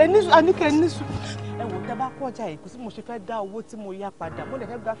yẹn. Àníkẹ́ nísù. Ẹ wò tẹ́ bá kó ọjà yìí kò sí mo ṣe fẹ́ dá owó tí mo yá padà. Mo lè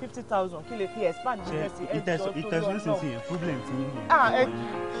fẹ́ gba 50,000 kí lè fi expand business ẹjọ́ tó lọ́nà. Problem ti yín.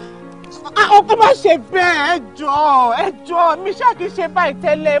 Ọkọ má ṣe bẹ́ẹ̀ ẹjọ́ mi ṣáà kì í ṣe báyìí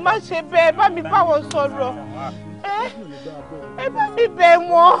tẹ́lẹ̀ má ṣe bẹ́ẹ̀ bá mi bá wọn sọ̀rọ̀. Ẹ bá mi bẹ̀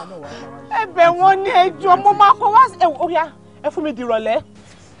wọ́n ní ẹjọ́ mo máa kọ́ wá oya ẹ fún mi di ìrọ̀lẹ́.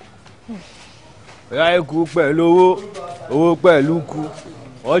 Ọ̀yá ikú pẹ̀lú owó pẹ̀lú ikú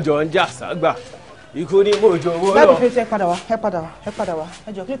ọjọ́ ń jà ságbà ikú ní mòjò owó lọ. Báyìí fi ṣe ẹ padà wá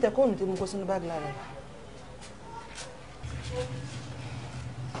ẹjọ́ kí ló tẹ kóònù tí mo kó sínú báàgì láàárọ̀.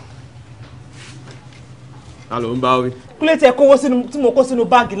 Ta ló ń bá wí? Kí ló tẹ kówó tí mo kó sínú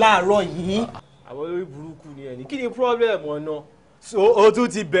báàgì láàárọ̀ yìí? Àwọn olórí burúkú ni ẹni kí ni problem ọ̀nà o tún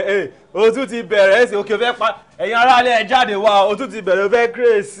ti bẹ̀rẹ̀ ẹ̀sìn òkè fẹ́ pa ẹ̀yin aráalé ẹ̀ jáde wá o tún ti bẹ̀rẹ̀ o fẹ́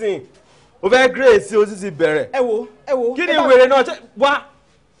gírèsì o tún ti bẹ̀rẹ̀. ẹ wo kí ni wèrè náà wá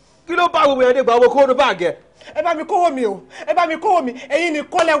kí ló bá gbogbo yẹn dé gba owó kó ló bá gẹ. ẹ bá mi kówó mi ẹ̀yin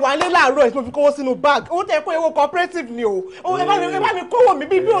nìkan lẹ wà lé láàárọ̀ ẹ̀ tí mo fi kówó sínú bag owó tẹ kó owó cooperative ni o ẹ bá mi kówó mi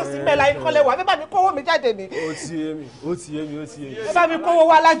bí òsì mẹ́la nìkan lẹ wà ẹ bá mi kówó mi jáde ni. ó ti yé mi. ẹ bá mi kówó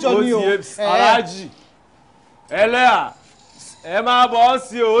wá lájọ ni o. aláàjì ẹlẹ́à ẹ máa bọ̀ ọ́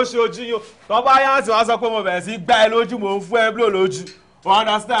sí o ó ṣe ojú yín tó bá yá sí wọn sọ pé mo bẹ̀rẹ̀ sí gbá ẹ lójú mò ń fún ẹ blow lójú you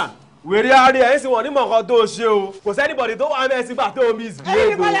understand wèrè àárẹ ẹ̀ ń sìn wọ́n nímọ̀ nǹkan tó ṣe o kò sẹ́nìbọ̀dì tó wà mẹ́sìn gbà tó miss bí ẹ̀yin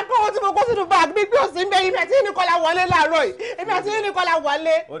nìkan lẹ kówó tí mo kó sínú bag mi gbé òsì ń bẹ yín àti nìkan la wọlé láàárọ̀ yìí èmi àti nìkan la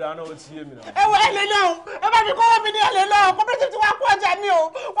wọlé. ó dáná ó ti yé mi náà. ẹ wọ ẹlẹ náà ẹ bá mi kówó mi ní ẹlẹ náà cooperative ti wá kó ọjà mi o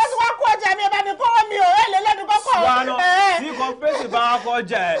wọ́n ti wá kó ọjà mi ẹ bá mi kówó mi o ẹlẹ lẹ́nu kọ́kọ́. tí cooperative bá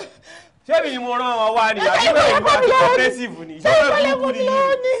kọjá ẹ ṣé mi ni mo rán wọn wá ni àbí bẹ́ẹ̀ ni wọ́n ti cooperative ni ìṣòro burúkú ni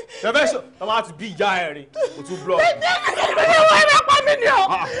yìí ṣẹfẹ́ ṣọ ọ máa ti bí ìyá ẹ̀ rìn kò tún blọọ.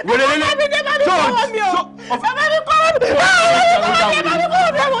 wèrè lélẹ̀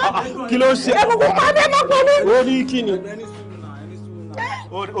kí ló ṣe ó ní kí ni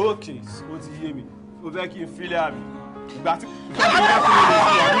ok ó ti yé mi ó fẹ́ kí n fílẹ̀ àmì ìgbà tí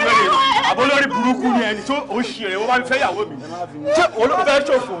àbólórí burúkú ni ẹni tó ó ṣe rẹ̀ wọ́n bá mi fẹ́ ìyàwó mi ṣé olóòfẹ́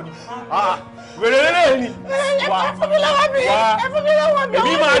ṣòfò ni wèrè lélẹ̀ ni wà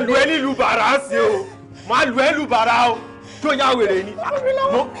èmi máa lu ẹ nílùú bàrà sí o máa lu ẹ lù bàrà o tó yá wèrè ni.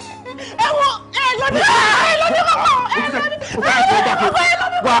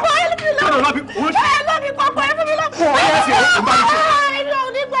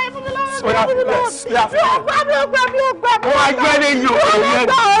 Oya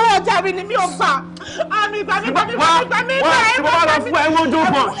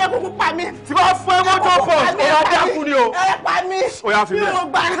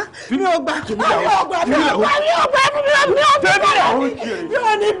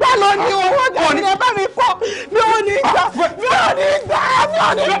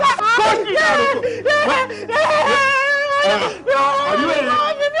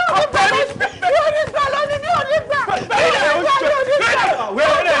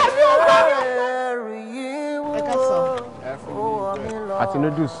àti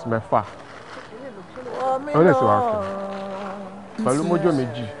noodles mẹ́fà ó lè ṣe wá fún pẹ̀lú mójó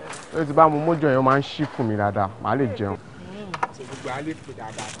méjì ó ti bá mu mójó yẹn ó máa ń ṣí fún mi dáadáa màá lè jẹun. gbogbo alẹ́ pè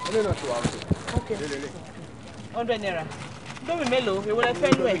dáadáa ilé náà ti wà fún. 100 naira lómi mélòó èwo lẹ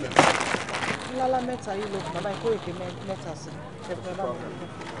fẹ́ lú ẹ̀. ńlá mẹ́ta yìí ló kù bàbá ìkórèké mẹ́ta sí ṣẹ̀fẹ̀ bá mi.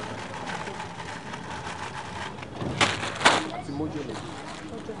 àti mójó méjì.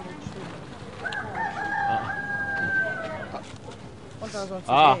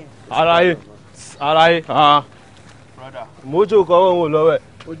 Alaye. Mojo kan wọn ò lọ́wọ́ ẹ̀.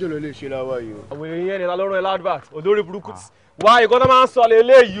 Ojo ló lè ṣe lọ́wọ́ yìí o. Àwọn èèyàn yẹn ni ta lọ́rùn ẹ̀ ládùbàt olórí burúkú. Wá nǹkan tó máa ń sọ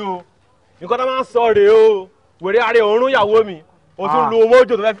lélẹ́yìí o. Nǹkan tó máa ń sọ rèé o. Wèrè àrẹ òórùn ìyàwó mi. O tún lu Mojo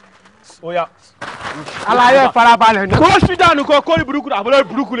tó fẹ́ fi. Oya. Alaye farabalẹ̀ ní. Kó ṣí dànù kan kórì burúkú àbúrò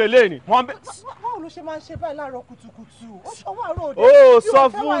burúkú lélẹ́yìí ni. Báwo ló ṣe máa ń ṣe báyìí láàárọ̀ kùtùkùtù? Ó ṣọwọ́ àárọ̀ òde. Ó sọ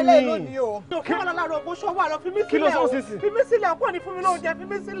fún mi. Kí wọ́n lọ láàárọ̀ kó ṣọwọ́ àárọ̀ fi mí sílẹ̀ o. Kí ló sọ sísìn? Fi mí sílẹ̀ kó ní fún mi lóúnjẹ fi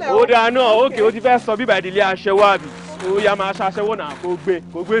mí sílẹ̀ o. Ó dáa náà, ókè ó ti fẹ́ sọ bíbà ìdílé aṣẹ́wó àbí. Ó yá máa ṣaṣẹ́wó náà kó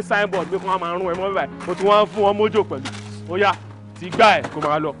gbé signboard gbé kó wọ́n máa rún ẹ mọ́ bíbà. Ó ti wọ́n fún wọn Mojo pẹ̀lú. Ó yá ti gbá ẹ̀ kó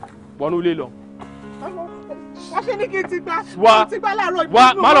máa lọ. Wọnú ilé lọ. Wọ́n ṣe ní kí n ti gbá. Wá ti gbá láàárọ̀ ìbí.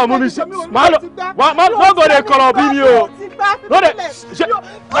 Wá má lọ mú mi ṣe. Má lọ gòdè kọ̀rọ̀ bí mi o. Lóde ṣe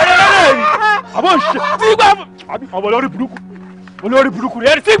àbọ̀ ṣe tí gbà fún àbí ọmọ olórí burúkú olórí burúkú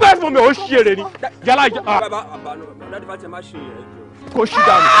rẹ̀ tí gbà fún mi ò ṣe èrè ni yálà ìjà. Kó ṣì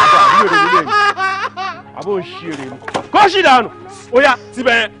dànù àbọ̀ ṣe èrè ni kó ṣì dànù ó yá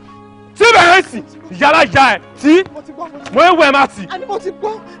síbẹ̀ ẹ̀ sì yálà ìjà ẹ̀ tí mo ń wẹ̀ má tì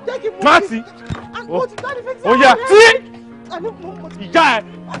má tì ó yá tí ìjà ẹ̀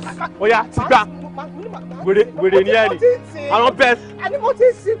ó yá ti gbà wèrè ní ẹni àwọn bẹ́ẹ̀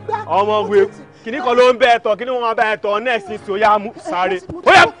ọmọ wèrè kìnnì kan ló ń bẹ ẹ̀tọ́ kìnnì wọn bẹ ẹ̀tọ́ nẹẹsì sí oyá mú sáré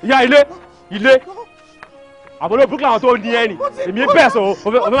oyá ìyá ilé àbúrò burúkú làwọn tó ní ẹni èmi bẹ́ẹ̀ sọ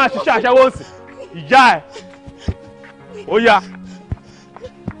òfin máa ṣiṣẹ́ aṣẹ́wó ǹsìn ìyá ẹ̀ oyá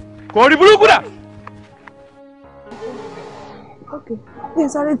kò rí burúkú dà. ní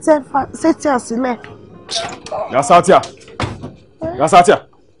sáré sétí àsílẹ̀. Yasatia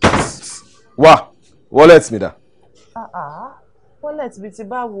wá wallet mi dà. wallet bíi ti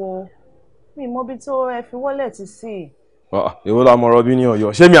báwo mi mọ bí tó ẹ fi wallet sí. èwo la mọ̀rọ̀ bí ní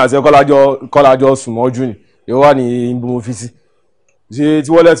Ọ̀yọ́ ṣé mi àti ẹ kọ́lájọ sùn mọ́jú ni èwo wà ní ibi mo fi sí ṣé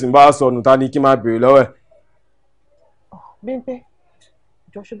tí wallet mi bá sọnù ta ni kí n máa béèrè lọ́wọ́ ẹ̀. Bímpé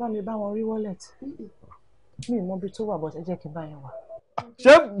jọ̀ṣọ́ bá mi bá wọn rí wallet mi mọ bí tó wà bọ́ ẹ jẹ́ kí n bá yẹn wà.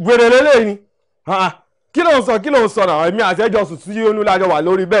 ṣé gbèrè lélẹ́yìn ni kí ló ń sọ náà èmi àti ẹjọ́ sùn tí ó ní lájọ wà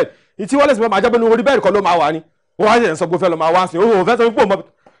lórí bẹ́ẹ̀dì tí wallet mi máa jẹ́ pé ní orí bẹ́ẹ̀dì kan ló máa wà ní ó wá ṣe ń sọ pé ó fẹ́ lọ máa wá sí owó òfẹ́ sọ pé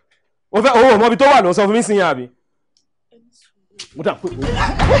owó mọ́bi tó wà ló sọ fún mi sí yẹn àbí. mo dà pé.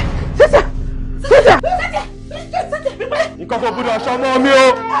 nǹkan kò gbúdọ̀ ṣọmọ mi o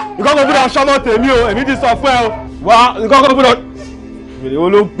nǹkan kò gbúdọ̀ ṣọmọ tèmi o èmi ti sọ fún ẹ o wá nǹkan kò gbúdọ̀ èrè wo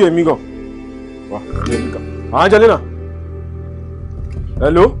ló ń pè mí gan wá Angelina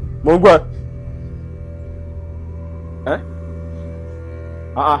hello mo ń gbọ́ ẹ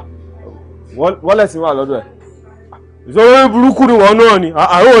wallet wà lọ́dọ̀ ẹ̀ ìṣòro burúkú ni wọ́n náà ni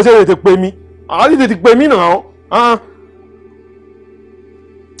àwọn ò ṣe lè ti pè mí àwọn ti pè mí náà.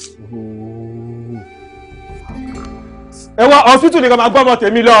 ẹ wá hospital nìkan máa gbọ́ ọmọ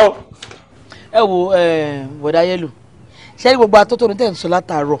tèmi lọ. ẹ wo bọ̀dá yẹ́lò ṣé ní gbogbo atótónu tẹ̀ ń sọ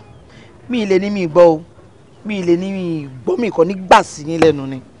látàárọ̀ mi ì lè ní mi gbọ́ o mi ì lè ní mi gbọ́ mi kàn ní gbà sí yín lẹ́nu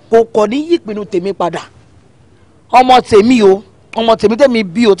ni kò kàn ní yí ìpinnu tèmi padà ọmọ tèmi o ọmọ tèmi tèmi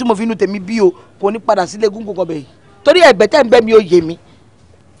bí o tí mo fi inú tèmi bí o kò ní padà sílé gúngùn kan bẹ́ẹ̀ torí ẹ̀gbẹ́ tẹ̀ ń bẹ́ mi ó yé mi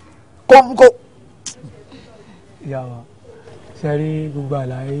kò. ìyá wa ṣe rí gbogbo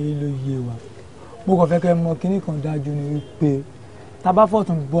àlàyé ló yé wa mo kàn fẹ́ kẹ́ mọ kínní kan dájú ni wípé tábà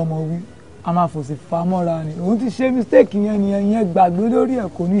fọ̀tún gbọ́ ọmọ wí a máa fòsì fa mọ́ra ni òun ti ṣe mistake yẹn nìyẹn yẹn gbàgbé lórí ẹ̀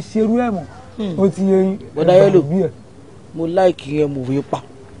kò ní ṣerú ẹ̀ mọ́ ó ti yẹ yín bọ́dá yẹ́lò mo láìkì yẹn mo wí pa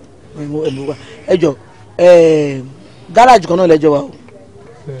ẹ jọ gáràjì kan náà lẹ́jọ́ wa o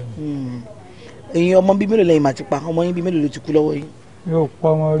ẹ̀yin ọmọ bíi mélòó lẹ́yìn màá ti pa ọmọ yín bíi mélòó ló ti kú lọ́wọ́ yín. mi ò pọ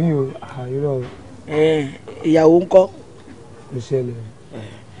ọmọ rí o àìrọ. ìyàwó ńkọ́. ó ṣẹlẹ̀.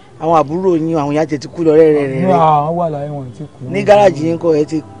 àwọn àbúrò yín àwọn ìyá ti kú lọ rẹ́rẹ́. àwọn wà láyé wọn ti kú. ní gáràjì yín kọ́ ẹ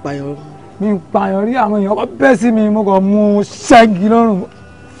ti pààyàn. mi ń pààyàn rí àwọn èèyàn kọ́ bẹ́ẹ̀ sí mi mo kàn mú ṣẹ́gi lọ́rùn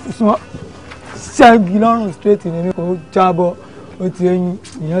ṣẹ́gi lọ́rùn straight ni mi kò jábọ́ ó ti ẹyin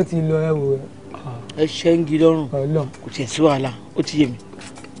ìyẹn ti lọ ẹ wò ẹ. ẹ ṣẹ́gi lọ́rùn kò tiẹ̀ sí wàhálà ó ti yé mi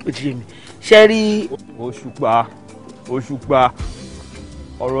ṣe rí. Òṣùpá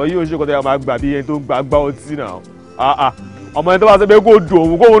ọ̀rọ̀ yìí ò ṣe kọ́tà máa gbà bí ẹni tó gbàgbá ọtí náà ọmọ ẹni tó bá sọ pé kó dùn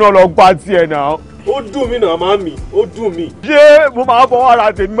òun kóun náà lọ gbá tiẹ̀ náà. ó dùn mí náà máa mì ó dùn mí. ṣé mo máa fọwọ́ ara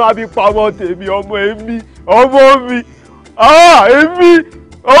tèmi máa fi pa ọmọ tèmi ọmọ mi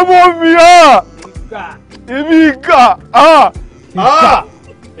èmi ìkà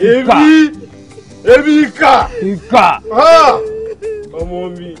ọmọ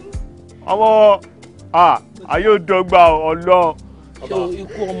mi ọmọ ayé ò dọ́gba ọlọ́run. ṣé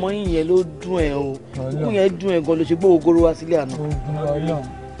ikú ọmọ yín yẹn ló dùn ẹ o ikú yẹn dùn ẹ gan ló ṣe gbé ògoro wá sílé àná.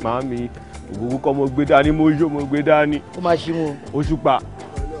 màámi ògógó kọ́ mo gbé dání mo gbé dání. ó máa ṣí mu. Òṣùpá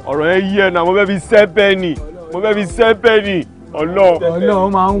ọ̀rọ̀ yẹn yí ẹ̀ náà mo fẹ́ fi sẹ́pẹ́ ni ọlọ́run ó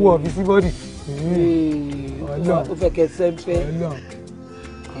máa ń wọ̀ bí sí bọ́dì. ó fẹ́ kẹ́ sẹ́pẹ́.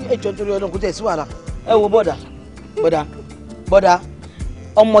 ẹ jọ nítorí ọlọ́run kò tẹ̀ sí wàhálà ẹ wo bọ́dà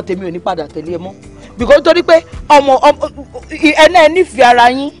ọmọ tèmi ò ní padà tẹ̀lé ẹ mọ́ because torí pé ọmọ ẹnẹ ẹ nífẹ̀ẹ́ ara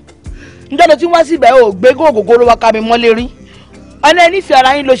yín nítorí tí wọ́n sì bẹ̀ ò gbé gògòrò wa ká mi mọ́lé rí ẹnẹ ẹ nífẹ̀ẹ́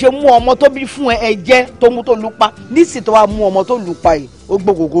ara yín ló ṣe mú ọmọ tó bí fún ẹ jẹ́ tó mú tó lù pa nísìsiyìí tó wá mú ọmọ tó lù pa yìí ó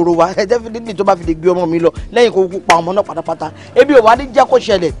gbó gògòrò wa ẹ definitely tó bá fi lè gbé ọmọ mi lọ lẹ́yìn kó kú pa ọmọ náà pátápátá ebi ò wá ní jẹ́ kó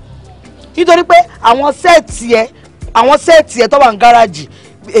ṣẹlẹ̀ nítorí pé àwọn sẹ́ẹ̀tì ẹ tó wà ní gáràjì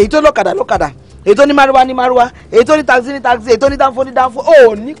èyí tó lọ́kadà èyí tó ní márúwá èyí tó ní taxi èyí tó ní dánfó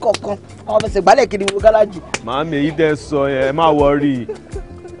ó ní kọ̀ọ̀kan àwọn fẹsẹ̀ gbálẹ̀ kiri wo gáràjì. màámi èyí tẹ́ sọ yẹn ẹ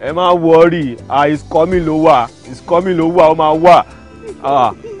má wọrí is coming ló wà ó máa wà.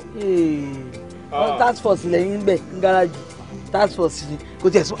 task force lẹ́yìn bẹ̀ ní gáràjì task force ni kò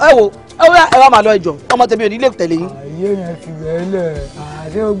tiẹ̀ sún ẹ wá máa lọ ẹjọ́ ọmọ tẹ̀mí ò ní lè tẹ̀lé yín. àyè yẹn fi bẹ́ẹ̀ lẹ̀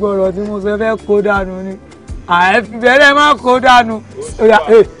àti gbọ́dọ̀ tí mo fẹ́ kó dànù ni àìfìbẹ́rẹ́ máa kó dànù.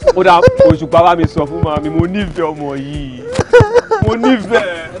 ó dà Òṣùpá bá mi sọ fún màmí mo nífẹ̀ẹ́ ọmọ yìí mo nífẹ̀ẹ́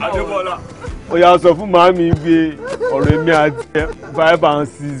Adébọ́lá ó yà sọ fún màmí gbé ọ̀rọ̀ èmi àti ẹ̀ 5 and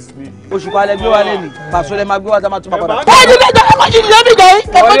 6 ni. Òṣùpá lẹ gbé wa lẹ́nu pàṣẹ lẹ máa gbé wa dá máa tún máa padà. ẹ ní bẹ́ẹ̀ ẹ má jí nílẹ̀ bí jẹ́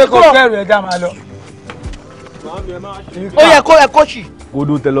ẹ kó kúrò. kẹrù ẹ dá máa lọ. ó yẹ kó ẹ kó ṣì.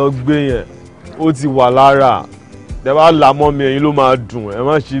 kodo tẹ lọ gbé yẹn ó ti wà lára tẹ bá là mọ́ mi ẹ̀yin ló máa dùn ẹ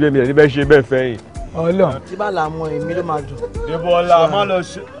má ṣe bẹ́ẹ̀ mi ẹ̀ níbẹ̀ ṣe bẹ́ẹ̀ fẹ́yìn. Ọlọ́run tí bá là mọ èmi ló máa dùn. Adébọ́lá má lọ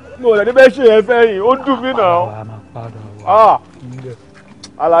ṣe mi ò lẹ́ni bẹ́ẹ̀ ṣe yẹn fẹ́yìn ó dùn mí náà.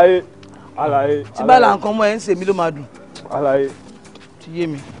 Àlàyé. tí bá là nǹkan mọ ẹ ń ṣe mi ló máa dùn. Àlàyé. ti yé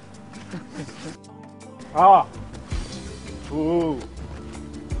mi.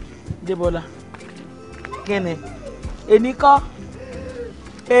 Adébọ́lá kí ni èní kọ́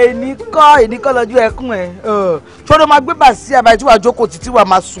lọ́jọ́ ẹkún ẹ̀ ṣọ́dọ̀ máa gbé bàṣí àbáyé tí wàá jókòó títí wàá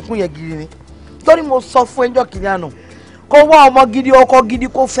máa sunkún yẹn gidi ni torí mo sọ fún ẹjọ́ kìíní àná kó wá ọmọ gidi ọkọ gidi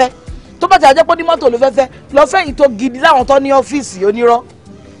kó fẹ́ tó bá ti àjẹ́ pé ní mọ́tò ló fẹ́ fẹ́ lọ fẹ́ ìtò gidi láwọn tó ní ọ́fíìsì onírọ́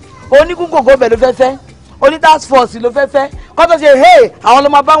onígúngògó bẹ̀ ló fẹ́ fẹ́ oní task force ló fẹ́ fẹ́ kó tó ṣe hey àwọn ló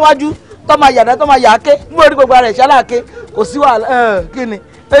máa bá wájú tó máa yàdá tó máa yà á ké níbo orí gbogbo ara ẹ̀ ṣálá ké kò sí wàhálà kí ni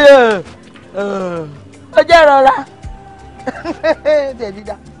ó jẹ́ ìrora tẹ̀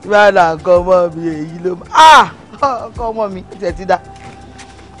dídá wàhálà nǹkan ọmọ mi èyí ló máa ọkọ ọmọ mi tẹ̀ dídá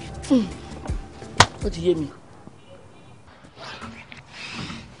ó ti yé mi.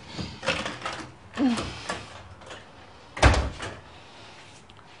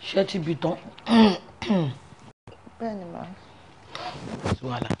 ṣé ti bì tán. bẹ́ẹ̀ ni màá.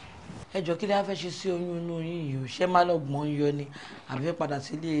 wàhálà ẹjọ́ kí ni a fẹ́ ṣe sí oyún inú yín yìí o ṣé má lọ́gbọ̀n yọ ni àbí fẹ́ padà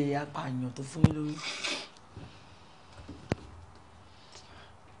sílé apààyàn tó fún yín lórí.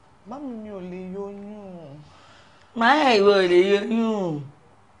 mami mi ò lè yọyún. máa ìwọ ò lè yọyún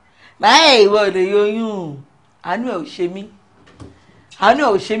máa ìwọ ò lè yọyún àánú ẹ̀ ò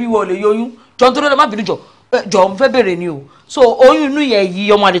ṣe mí wọ ò lè yọyún jọ nítorí ọ̀dọ̀ má bínú jọ mo fẹ́ bèrè ni o so oyún inú yẹn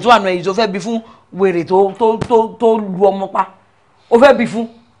yìí ọmọ àdè tó wà nù ẹ̀yìn tó fẹ́ bí fún wèrè tó lu ọmọ pa ó fẹ́ bí fún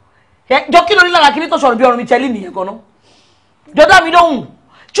jọ kí ló ní lára kí ní tó sọ̀rọ̀ bí ọrùn mi tẹ́lẹ̀ nìyẹn kan náà jọ dá mi lóhùn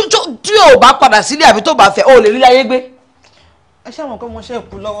tí o bá padà sílé àbí tó bá fẹ́ o lè rí láyé gbé. ẹ ṣe àwọn nǹkan mo ṣe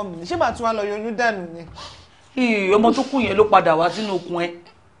kú lọ́wọ́ mi ṣé màá tún wá lọ yọyún dànù ni. ọmọ tó kù yẹn ló padà wá sínú okùn ẹ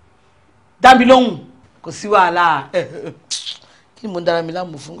dá mi lóhùn kò sí wàhálà kí ni mo ń dára mi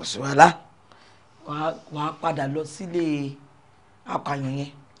láàmú fún kò sí wàhálà wàá padà lọ sílé apààyàn yẹn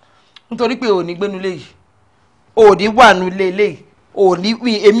nítorí pé òní gbénu léyìí òní wà nù léyìí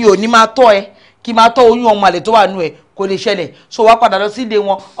èmi ò ní máa tọ́ ẹ kí máa tọ́ oyún ọmọ àlè tó wà nù ẹ kò lè ṣẹlẹ̀ so wá padà lọ sí ilé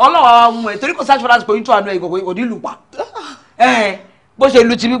wọn ọlọ́wọ́ àwọn ọmọ ẹ torí kò sáà fúnra sí oyún tó wà nù ẹ kò ní lù pa bó ṣe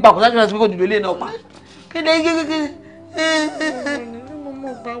lu ti bí pa kò sáà fúnra sí kò ní lù ilé náà pa kéde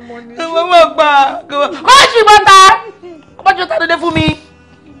mo mọ̀ gbà kó ṣì bọ́ta kó bá jọ tá dédé fún mi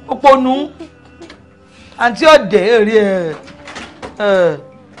òpònú àǹtí ọ̀dẹ̀ rí ẹ̀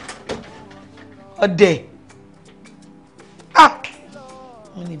ọ̀dẹ̀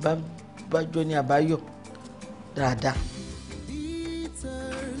wọ́n ní bájọ́ ní àbáyọ̀ dáadáa.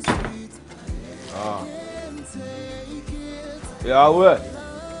 ìyàwó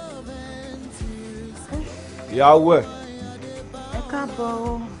ẹ̀ ẹ káàbọ̀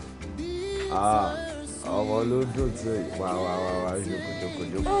o. ọmọ ló dùn tí wà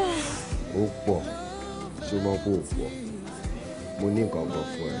ṣokòjokòjokò ó pọ̀ ṣùgbọ́n kò pọ̀ mo ní nǹkan kan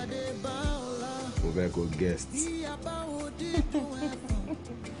fún ẹ mo fẹ́ kó guest.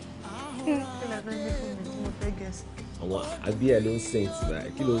 àwọn àbí ẹ ló ń saint báyìí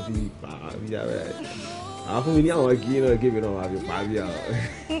kí ló fi pa àbí ẹ àwọn fún mi ní àwọn igi náà gébì náà wà fi pa àbí àwọn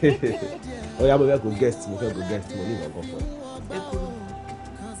ó yá mo fẹ́ kó guest mo ní nǹkan kan fún ẹ.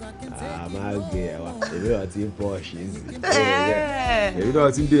 máa gbé ẹ wá èmi náà ti ń Porsche èmi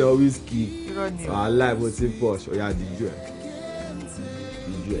náà ti ń dé ọ wíṣkì wàhálà mo ti ń Porsche ó yá díjú ẹ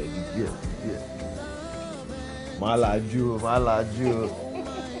má lajú o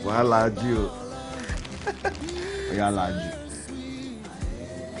ó yá lajú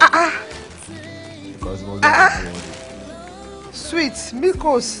because mo gbé ẹ sweet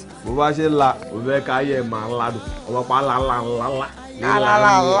Mikos. bó bá ṣe la mo fẹ́ ká yẹ máa ń ládùn ọmọ pa ńlá.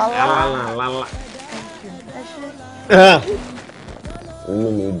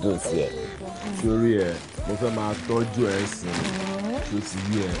 inú mi dùn sí ẹ sórí ẹ mo fẹ́ máa tọ́jú ẹ sìn tó ti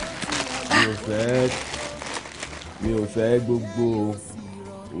yí ẹ mi ò fẹ́ gbogbo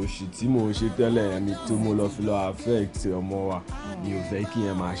òṣì tí mò ń ṣe tẹ́lẹ̀ ẹ̀mí tó mo lọ fi lọ affect ọmọ wa mi ò fẹ́ kí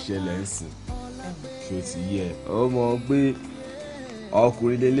yẹn máa ṣẹlẹ̀ sìn tó ti yí ẹ ó mọ̀ pé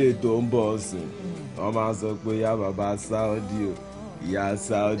ọkùnrin lélẹ̀ tó ń bọ̀ sìn wọ́n máa sọ pé yá bàbá Saudi o ìyá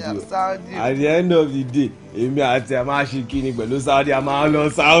Saudi o at the end of the day èmi àti ẹ máa ṣe kíni pẹ̀lú Saudi a máa lọ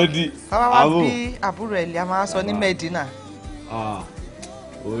Saudi. bàbá wa bí àbúrò ẹ̀ lè a máa sọ ní Medina.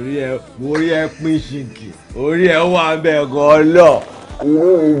 orí ẹ pín ṣìnkì orí ẹ wà ń bẹ gan lọ inú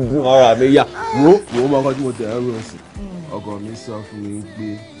ìdùn ara mi yá wo mọ ọkọ tí mo tẹ̀ ẹ́ rò sí ọkọ mi sọ fún mi pé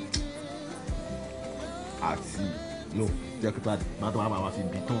àti no jẹ́ kí pàdé má tó máa fi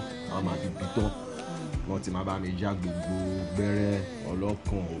bì tán wọ́n ti máa bá mi já gbogbo gbẹ́rẹ́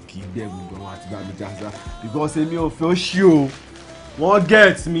ọlọ́kàn òkì gbẹ́ gbogbo wọn àti bá mi já sá because èmi ò fẹ́ ṣí o wọ́n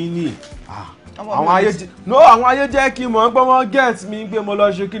get mi ní àwọn ayé jẹ́ kí n mọ̀ pé wọ́n get mi pé mo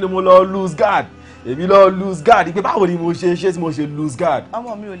lọ ṣe kí ni mo lọ lose guard èmi lọ lose guard pé báwo ni mo ṣe tí mo ṣe lose guard.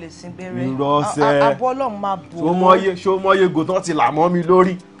 ọmọ mi ò lè sin gbẹ́rẹ́ ìrọsẹ̀ abọ́ ọlọ́run máa bò ó. ṣó mọye gò tán ti là mọ́ mi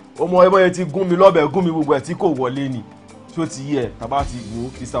lórí ó mọ ẹbọ yẹn ti gún mi lọ́bẹ̀ gún mi gbogbo ẹ̀ tí kò wọlé ni tí ó ti yẹ tàbá ti wò ó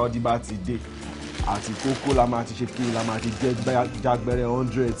tí Saudi bá ti dé àti kókó la máa ti ṣe kí la máa ti jágbẹ́rẹ́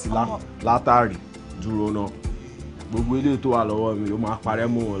 100 látàrí dúró náà gbogbo ilé tó wà lọ́wọ́ mi ó máa parẹ́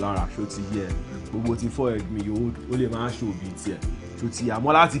mọ́ wọn lára ṣó ti yẹ gbogbo ti fọ́ ẹ̀gbìn ó lè máa ṣòbí tiẹ̀ ṣó ti yẹ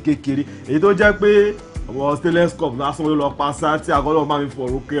àmọ́ láti kékeré èyí tó jẹ́ pé ọmọ stainless cup lásán ló lọ pa sáà tí àgọ́dọ̀ máa mi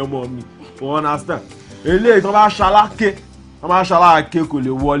fọ̀rọ̀ ké ọmọ mi for understand eléyìí tó bá ṣaláàké kò lè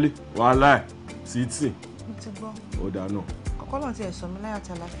wọlé wàhálà ẹ̀ sí tì ó dáná. kọ́lọ̀ tí ẹ̀ sọ mí láyà tí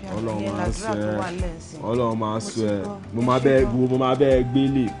àlàáfíà ní nàìjíríà tó wà lẹ́sìn. Ọlọ́run máa sọ ẹ mo máa bẹ́ẹ̀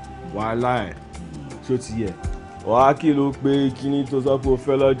gbélé wàhálà ẹ̀ ṣó ti yẹ wàá kí ló pé kíní tó sọ pé o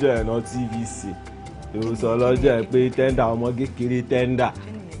fẹ́ lọ́jọ́ ẹ̀ náà TVC ló sọ lọ́jọ́ ẹ̀ pé tẹ́ndà ọmọ kékeré tẹ́ndà.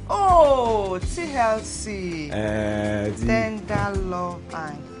 oh TLC tender love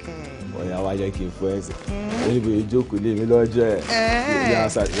and care. ọ̀yà wa jẹ́ kí n fún ẹ̀sìn níbo ìjókòó lé mi lọ́jọ́ ẹ̀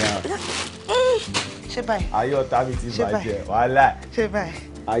ṣé báyìí. ayé ọ̀tá mi ti bàjẹ́ wàhálà. ṣé báyìí.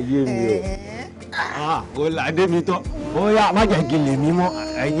 ayé mi o. kò ládé mi tán ó yá má jẹ́ kí lè mí mọ́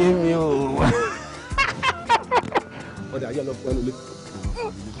ayé mi o. ọ̀dà ayé ọlọ́pàá ẹnu lé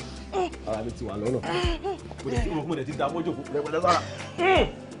ara mi ti wà lọ́nà mo dẹ̀ ti da mọ́jọ́ fún pẹ̀lẹ́pẹ̀lẹ́ sára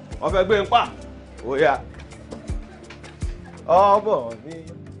wọ́n fẹ́ gbé ń pa ó yá ọmọ mi.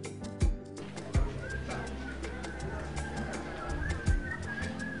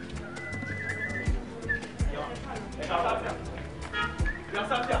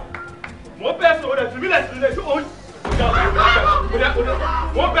 mo bẹ́ẹ̀ sọ rẹ̀ tùmí lẹ̀ sílẹ̀ tó oyún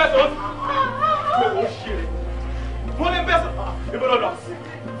mo bẹ́ẹ̀ sọ pé o ṣe mo ní bẹ́ẹ̀ sọ ibo lọ́dọ̀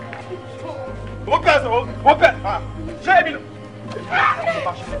mo bẹ́ẹ̀ ṣé èmi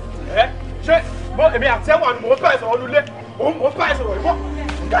ṣé èmi àtẹ́wọ̀n ni mo bẹ́ẹ̀ sọ olùlé ó bá ẹ sọ̀rọ̀ ìwọ.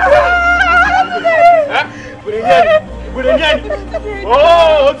 Ìbùdó yẹn ni.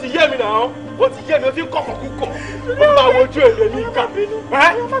 Ó ti yé mi náà. Ó ti yé mi, ó ti kọ̀kọ̀ kúkọ̀. Ó fi máa wojú èlé ní ìka.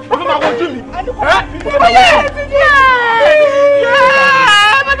 Ó fi máa wojú mi. Ó fi máa wojú mi.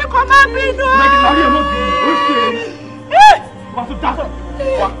 Mo ní kó má bínú. Mẹ́kì lárí ẹ̀ mọ́ bí ó ṣe é. Wàá tún dá sọ̀rọ̀.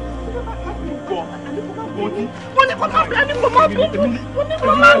 Wà á gọ̀. Mo ní kó má bínú. Mo ní kó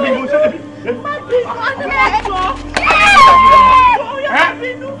má bínú. Má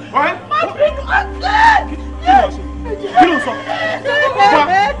bínú. Kí ló sọ?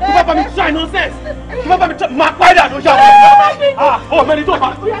 Kí bá bá mi try nonsense. Kí bá bá mi try máa padà ló ṣá. Ó mẹ́ni tó bá.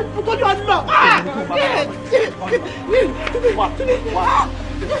 Tọ́jú ọ̀nà.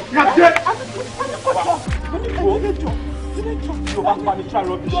 Yàtẹ̀. Yóò bá bá mi try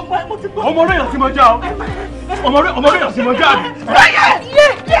rubbish. Ọmọ rẹ̀ yàn sí mo já o. Ọmọ rẹ̀ yàn sí mo já mi.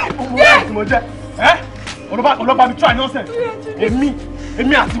 Ọmọ rẹ̀ yàn sí mo jẹ́. Ọlọ́ba mi try nonsense.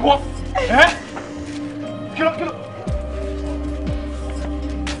 Èmi àti wọ́. Kí ló.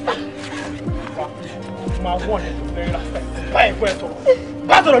 Máa wọ̀ ní ẹ̀rọ báyìí fún ẹ̀ tọ̀rọ̀.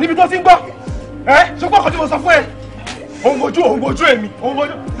 Bá sọ̀rọ̀ níbi tó ti ń gbọ́. Ṣùgbọ́n kan tí mo sọ fún ẹ. Òun wojú èmi. Òun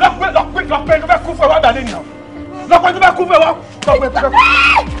wojú. Lọ́pẹ́ tó fẹ́ kú fún ẹ wá dàlẹ́ nìyàwó. Lọ́pẹ́ tó fẹ́ kú fún ẹ wá. Lọ́pẹ́ tó fẹ́ kú.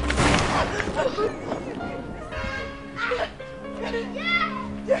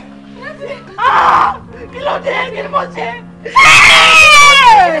 Kí ló dé? Kí ni mo ṣe? Kí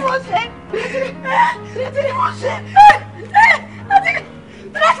ni mo ṣe? Kí ni mo ṣe?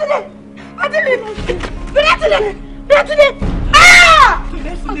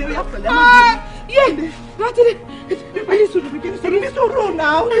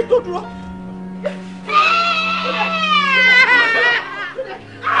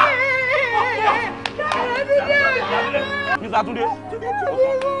 Mr. Tunde.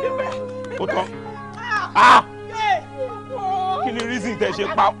 Ó tán. Kí ni reason tẹ́ ṣe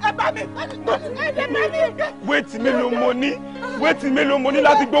pa? Wéètì mélòó mo ní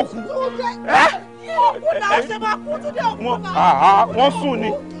láti gbókù? Wọ́n sùn ni.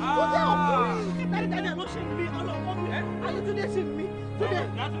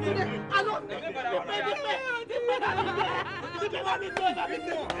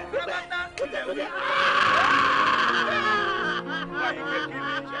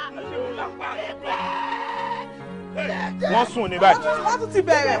 Wọ́n sùn ní báyìí. Wọ́n tún ti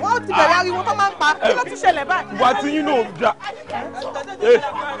bẹ̀rẹ̀ ariwo tó máa ń pa. Kí ló tún ṣẹlẹ̀ báyìí? Ìwà tí yín náà dá.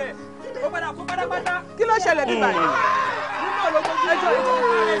 Kí ló ṣẹlẹ̀ bí báyìí?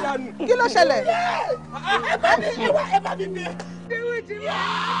 Kí ló ṣẹlẹ̀? Ẹ bá mi bẹ̀.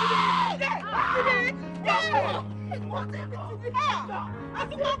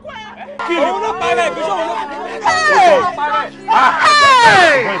 Kí ni? Òun ló parẹ́ ìbísọ̀ òun ló parẹ́.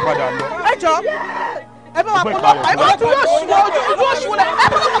 Ẹ jọ. Ẹ bá wa kó lọ́pàá, ẹ bá wa tún yóò ṣù ojú oṣù rẹ̀, ẹ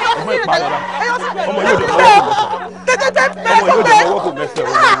bá wa kó lọ́pàá sí ìrìnlẹ̀. Ẹ yọ sí tètè bẹ́ẹ̀ kó bẹ́ẹ̀.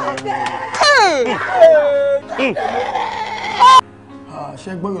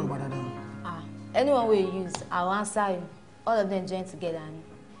 Ṣé gbọ́ Yorùbá dáadáa? Anyone wey you use, I will answer you. All of them join together.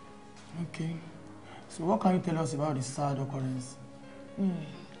 Okay. So what can you tell us about the sad occurrence?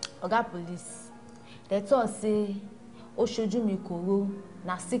 Oga police, they talk say Oshoju mi koro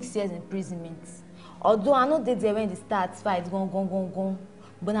na 6 years imprisonment. Although I no dey there when the start fight gone.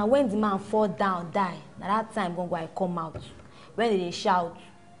 But now when the man fall down, die, na that time I come out. When they shout.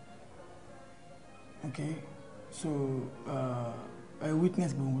 Okay. So a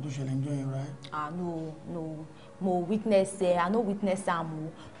witness go to shall enjoy, right? No. Mo witness I no witness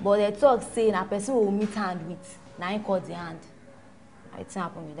am, but they talk say na person will meet hand with, na him cut the hand. It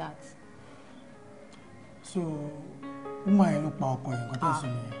happen with that. So, woman look pa ọkọ yẹn got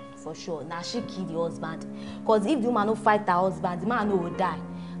for sure. Now she kill the husband. Cause if the woman no fight her husband, the man no will die.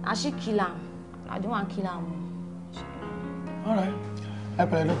 Now she kill him. I don't want kill him. All right. Ẹ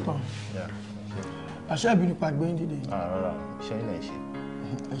pẹ̀lẹ́ doctor. Yeah. Àṣẹ ìbínú pa gbé ndide. Rárá, ṣe ilé ṣe.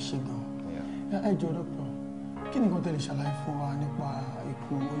 Ẹ ṣé gan. Yeah. Ẹ jọ̀ọ́ doctor. Kí ni nǹkan tẹ́ lè ṣàlàyé fún wa nípa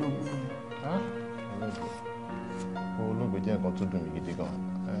ikú olóògbé yìí? Olóògbé jẹ́ nǹkan tó dùn mí gidi gan.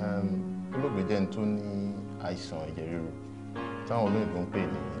 Olóògbé jẹ́ ẹni tó ní àìsàn ẹ̀jẹ̀ ríru táwọn olóyìnbó ń pè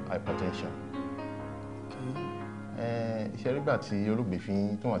ní hypertension. Iṣẹ́ rígbà tí olóògbé fi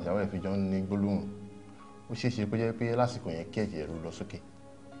tó wà tíyàwó ẹ̀ fi jọ ń ní gbólóhùn, ó ṣeé ṣe pé jẹ́ pé lásìkò yẹn kí ẹ̀jẹ̀ ríru lọ sókè.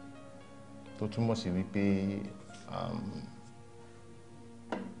 Tó túmọ̀ sí wípé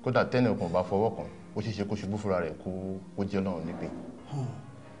kódà tẹ́nì ọkàn bá fọwọ́ kàn, ó ṣeé ṣe kó ṣubú fúnra rẹ̀ kó jẹ́ Ọlọ́run nípè.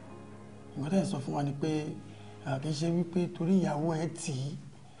 Nǹkan tẹ́ ẹ̀ sọ fún wa ni pé kì í ṣe wípé torí ìyàwó ẹ̀ tì í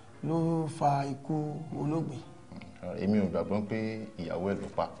ló fa ikú olóògbé. Èmi ò gbàgbọ́ pé ìyàwó ẹ̀ ló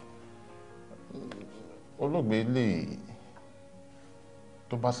pa. Olóògbé lè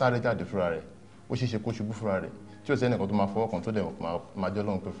tó bá sáré jáde fúnra rẹ̀ ó ṣeé ṣe kó ṣubú fúnra rẹ̀ tí ò sẹ́ni kan tó máa fọwọ́ kan tó dẹ̀ máa jọ́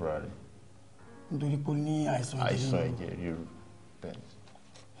lọ́hùn pé fúnra rẹ̀. nítorí pé ó ní àìsàn ẹ̀jẹ̀ ríru bẹ́ẹ̀ ni.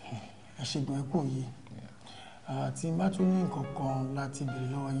 ẹ ṣègùn ẹ kò yé àti má tún ní nǹkan kan láti béèrè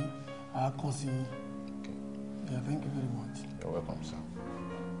lọ́wọ́ yín àá kàn sí yín. Yeah, thank you very much. You're welcome, sir.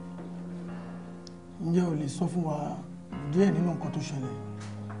 Ǹjẹ́ o lè sọ fún wa díẹ̀ nínú nǹkan tó ṣẹlẹ̀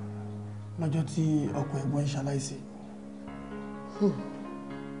lọ́jọ́ tí ọkọ ẹ̀gbọ́n ṣaláìsí?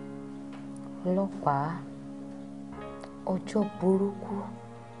 Ọlọ́pàá, ọjọ́ burúkú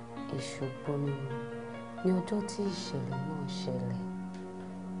ìṣògbóni ni ọjọ́ tí ìṣẹ̀lẹ̀ náà ṣẹlẹ̀.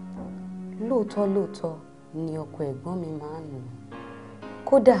 Lóòótọ́ ni ọkọ ẹ̀gbọ́n mi máa ń nù.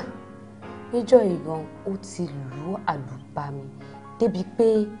 Kódà níjọ́ ìgan ó ti lù àlùbami débi pé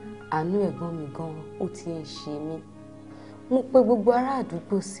àánú ẹ̀gbọ́n mi gan ó ti ń ṣe mí. Mo pè gbogbo ará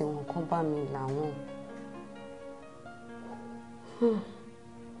àdúgbò sí wọn kan bá mi làwọn.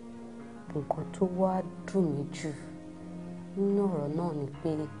 Nǹkan tó wá dùn mí jù nínú ọ̀rọ̀ náà ni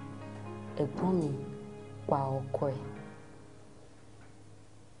pé ẹ̀gbọ́n mi pa ọkọ ẹ̀.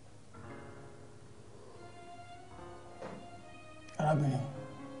 Arábìnrin,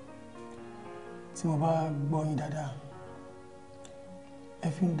 tí mo bá gbọ́ yín dáadáa, ẹ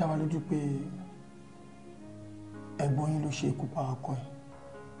fi ń dá wa lójú pé ẹ̀gbọ́n yín ló ṣe ikú pa ọkọ ẹ̀.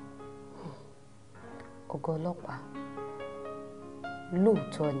 Ọ̀gá ọlọ́pàá,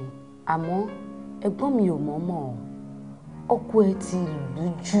 lóòótọ́ ni, àmọ́ ẹ̀gbọ́n mi ò mọ̀ọ́mọ̀ ọkọ ẹ̀ ti lù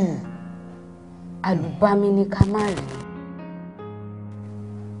jù. Àlùbami ni ká má rí.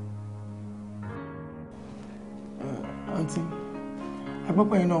 Àǹtí,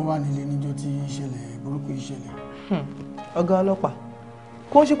 agbọ́pọ̀ yín náà wà nílé níjọ́ tí ìṣẹ̀lẹ̀ burúkú ìṣẹ̀lẹ̀. Ọ̀gá ọlọ́pàá,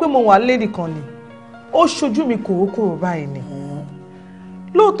 kò ń ṣe pé mo wà lédì kan ni, ó ṣojú mi kòrókòrò báyìí ni.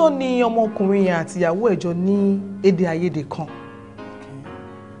 Lóòótọ́ ni ọmọkùnrin yẹn àti ìyàwó ẹ̀ jọ ní èdè àìyedè kan.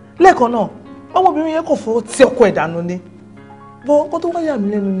 Lẹ́ẹ̀kan náà, ọmọbìnrin yẹn kò fọwọ́ tí ọkọ ẹ̀ dànù ni. Bọ́ ọkọ tó wáyà mí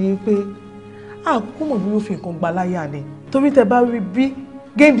lẹ́nu ni pé àkókò mọ̀ bí ó fi nǹkan gba láyà ni. Torí tẹ bá rí bí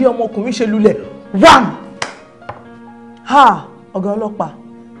géńdé ọmọkùnrin ṣe lulẹ̀ wham! Ọ̀gá ọlọ́pàá,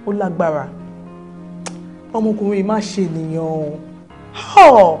 ó lágbára. Ọmọkùnrin yìí má ṣe ènìyàn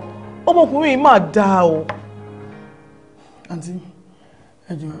o. Ọmọkùnrin yìí má dáa o. Àǹtí,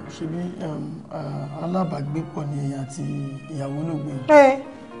 ẹ jọ̀ọ́ ṣe bí alábàágbépọ̀ ni ẹ̀yin àti ìyàwó olóògbé.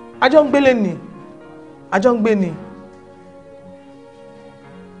 Àjọ ń gbélé ni. Àjọ ń gbé ni.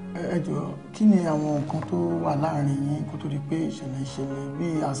 Ẹ jọ̀ọ́ kí ni àwọn nǹkan tó wà láàrin yín kó tó di pé ìṣẹ̀lẹ̀ bí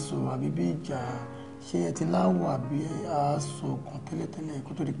aṣọ àbí bí ìjà ṣé ẹ ti láwọ̀ àbí aṣọ kan tẹ́lẹ̀tẹ́lẹ̀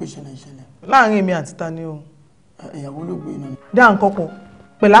kó tó di pé ìṣẹ̀lẹ̀? Láàrin èmi àti ta ni o? Ìyàwó olóògbé náà. Dá nǹkan pọ̀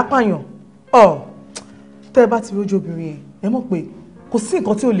pẹ̀lú apààyàn. Tẹ́ ẹ bá ti rójú obìnrin yẹn, ẹ mọ̀ pé kò sí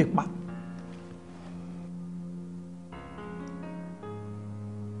nǹkan tí ò lè pa.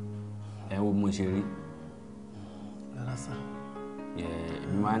 Ẹ wo mo ṣe rí. Rárá sá.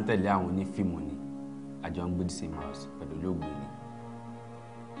 Èmi máa ń tẹ̀lé àwọn onífíìmù ni, àjọ ń gbé the same house pẹ̀lú olóògbé ni.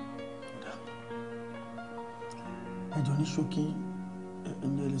 Ẹ jọ̀ọ́ ní ṣókí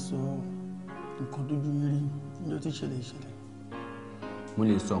ǹjẹ́ lè sọ nǹkan tójú mi rí níjọ́ tí ìṣẹ̀lẹ̀? Mo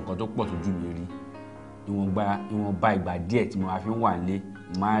lè sọ nǹkan tó pọ̀ tójú mi rí. Ìwọ̀nba ìgbà díẹ̀ tí mo máa fi ń wà nílé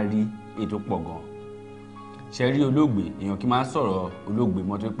máa rí èyí tó pọ̀ gan. Ṣe rí olóògbé, èèyàn kì í máa ń sọ̀rọ̀ olóògbé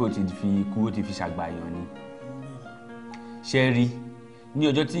mọ́ tó pé ó ti fi ikú ó ti fi ṣàgbà èèyàn ni. Ṣe rí ní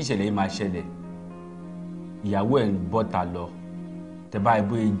ọjọ́ tí ìṣẹ̀lẹ̀ yìí máa ṣẹlẹ̀, ìyàwó ẹ̀ ń bọ́ta lọ. Tẹ́bá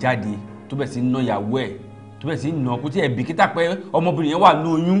ìbò yìí jáde tó bẹ̀ sí ń ná ìyàwó ẹ̀ tó bẹ̀ sí ń ná kó tí ẹ̀ bìkítà pé ọmọbìnrin yẹn wà ní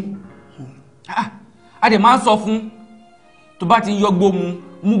oyún. A dẹ̀ máa ń sọ fún tó bá ti ń yọgbó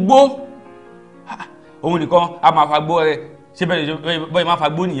mu gbó. Òun nìkan a máa fagbó rẹ̀ ṣé bẹ́ẹ̀ máa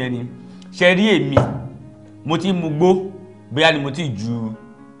fagbó nìyẹn ni. Ṣe rí èmi mo ti mu gbó bóyá ni mo ti ju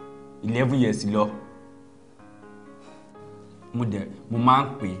 11 years lọ. Mo máa ń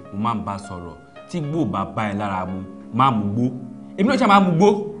pè, mo máa ń bá sọ̀rọ̀ tí gbó bá bá ẹ lára mu máa mú gbó. Èmi náà ṣe máa mú gbó.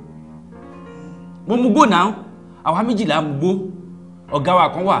 Mo mú gbó náà, àwa méjìlá mú gbó. Ọ̀gá wa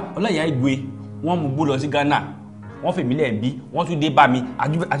kan wà Ọláìyá Ìgbé, wọ́n mú gbó lọ sí Ghana. Wọ́n fèmí lẹ̀ bí, wọ́n tún dé bá mi,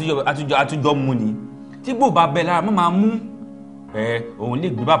 àtújọ mú ni. Tí gbó bá bẹ lára, mo máa mú. Òun lè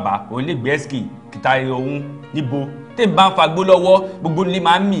gbé bàbá, òun lè gbé ẹ́sìkì, kìtà òun níbo. Tí n bá ń fagbó lọ́wọ́, gbogbo nílé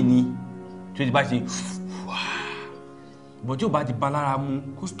máa ń mì ni. Tí ó ti bá ṣe bọ̀ tí ò bá ti bá lára mu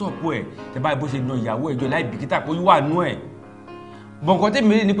kó stọ̀pù ẹ̀ tẹ́ bá bó ṣe na ìyàwó ẹjọ́ láì bìkítà kó wà nú ẹ̀. Bọ̀ nǹkan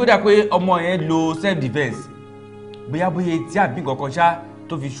tẹ́mi rí ni pé dà pé ọmọ yẹn lo self defence bóyá tí àbí nǹkan kan ṣá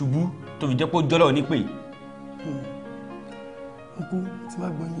tó fi ṣubú tó fi jẹ́ pé ó jọ́lọ̀ nípè. Nkú tí wàá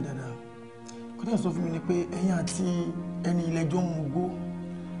gbọ́ yín dáadáa kó tẹ́ sọ fún mi ni pé ẹ̀yin àti ẹni ilé-ẹjọ́ mú gbó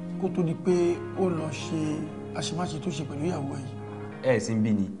kó tó di pé ó lọ ṣe àṣemáṣe tó ṣe pẹ̀lú ìyàwó ẹ̀. ẹ sì ń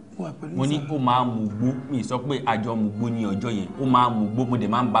bí ni mo ní ó máa mú gbó mi sọ pé àjọ mú gbó ní ọjọ́ yẹn ó máa mú gbó mo dẹ̀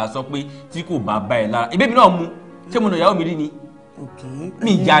máa ń bá a sọ pé tí kò bá bá ẹ lára ìbí mi náà mú ṣé mo nà ìyàwó mi rí ni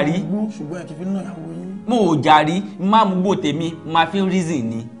mi jàrí mo ò jàrí máa mú gbó tèmi máa fi reason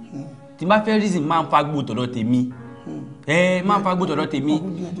ni tí máa fẹ́ reason máa ń fa gbó tọ̀dọ̀ tèmi máa ń fa gbó tọ̀dọ̀ tèmi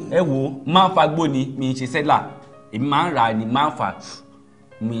ẹ wò ó máa ń fa gbó ni mi ń ṣe sẹ́là èmi máa ń rà ni máa ń fà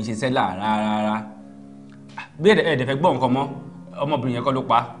mi ń ṣe sẹ́là rárá bí ẹ̀ẹ́dẹ̀ fẹ́ gbọ́ nǹkan mọ́ ọmọbìnrin yẹn kọ́ ló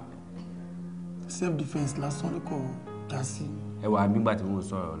pa. self defence lásán ló kọ dá sí. ẹ wà nígbà tí mo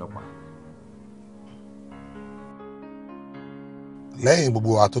sọ̀rọ̀ ọlọ́pàá. lẹ́yìn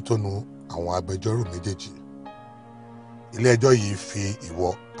gbogbo atótónu àwọn agbẹjọ́rò méjèèjì ilé-ẹjọ́ yìí fi ìwọ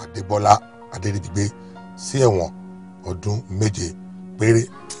Adébọ́lá Adéríbigbé sí ẹ̀wọ̀n ọdún 7 péré.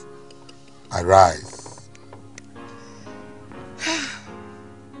 Arise.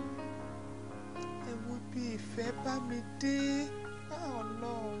 ẹ wo bí ìfẹ́ bá mi dé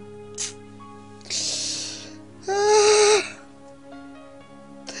Ọlọ́run.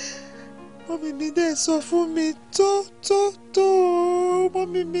 Mọ́mí mi dẹ̀ sọ fún mi tó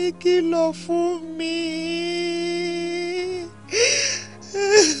mọ́mí mi kìlọ̀ fún mi.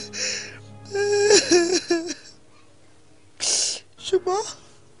 Ṣùgbọ́n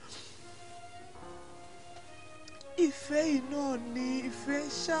ìfẹ́ iná ni ìfẹ́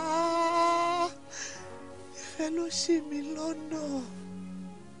ṣáá. Ìfẹ́ ló ṣì mí lọ́nà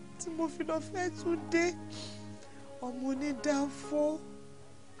tí mo fi lọ fẹ́ Túndé ọmọ onídàáfó.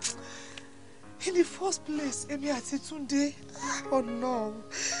 In the first place, èmi àti Túndé, oh no.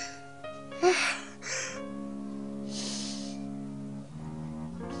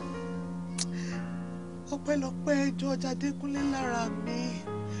 Ọpẹ́lọpẹ́ George Adékúnlé lára mi.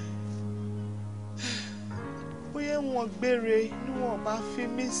 Bóyá wọn gbére ni wọn bá fi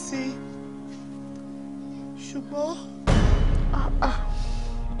mí sí. Ṣùgbọ́n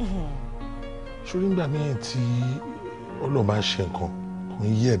ṣorí ń gbà míì tí Ọlọ́run bá ń ṣe nǹkan kò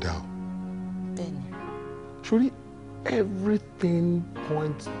ń yí ẹ̀dá o. Surely everything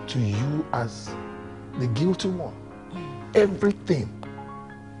points to you as the guilty one. Everything.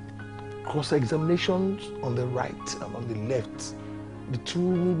 Cross-examinations on the right and on the left. The two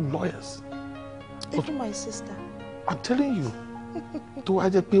lawyers. Even my sister. I'm telling you. To wá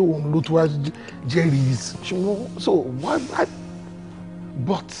jẹ́ pé òun ló tó wá jẹ́rìí. So why?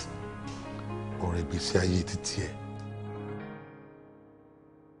 But ọ̀rọ̀ ìgbésí ayé títí ẹ̀.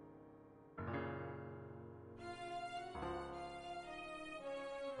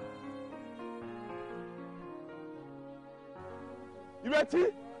 Ìrètí.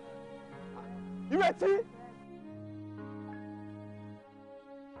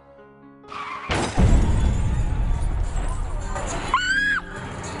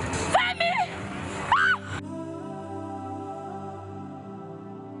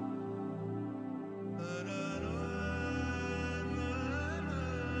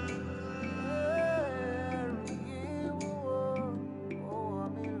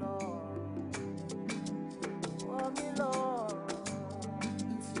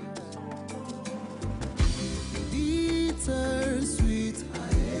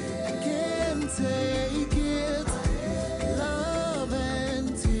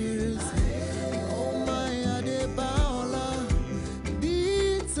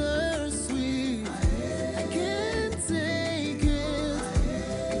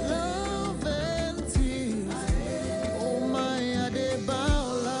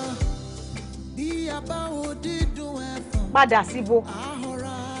 Padà síbo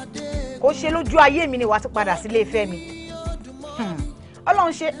kò ṣe lójú ayé mi ni wàá ti padà sílé ìfẹ́ mi.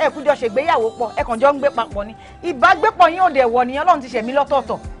 Ọlọ́run ṣe ẹ̀kújọ ṣègbéyàwó pọ̀ ẹ̀kàn jọ ń gbé papọ̀ ni ìbágbépọ̀ yín ò dẹ̀ wọ̀ nìyẹn. Ọlọ́run ti ṣẹ̀mí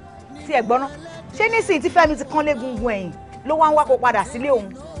lọ́tọ̀ọ̀tọ̀ tí ẹ̀ gbọ́ná ṣé nísìnyí tí Fẹ́mi ti kán légungun ẹ̀yìn ló wá ń wá kó padà sílé òun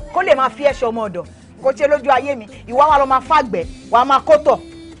kó lè máa fi ẹ̀ṣọ́ ọmọ ọ̀dọ̀. Kò ṣe lójú ayé mi ìwà wa lọ máa fàgbẹ́ wàá máa kó tọ̀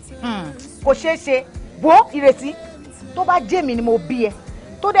kò ṣeé ṣe bó Ìrètí tó bá jẹ́ mi ni mo bí ẹ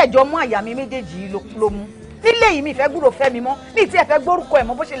tó dẹ̀ jọ mú àyà mi méjèèjì ló mú nílé yìí mi ìfẹ́ gbúrò fẹ́ mi mọ́ ní tí ẹ fẹ́ gbórúkọ ẹ̀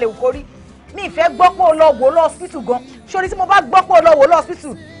mọ́ bó ṣe lè wù kó rí mi ìfẹ́ gbọ́ pé o lọ wò lọ hospital gan sórí tí mo bá gbọ́ pé o lọ wò lọ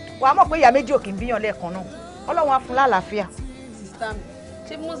hospital wàá mọ̀ pé ìyá méjì ò kì í bíyàn lẹ́ẹ̀kan náà Ọlọ́run á fún lálàáfíà. Sista mi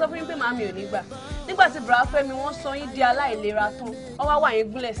ṣé bí mo sọ fún yín pé màámi ò ní gbà nígbà tí bùrọ̀ Fẹ́mi wọ́n sọ yín di aláìlera tán wọ́n wá wà yín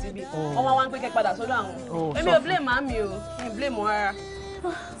gúnlẹ̀ síbi wọ́n wá ń pé kẹ́ padà sọ́dọ̀ àwọn èmi ò blame màámi o mi ò blame wọn rárá.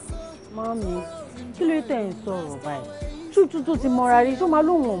 Màámi kí ló tẹ̀ ń sọ̀rọ̀ báyìí tútù tó ti mọra rí tó máa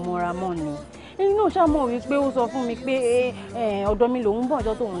lóun ò mọra mọ́ ni ẹ̀yin náà ṣàmọ̀ wípé ó sọ fún mi pé ọ̀dọ̀ mi lòun bọ̀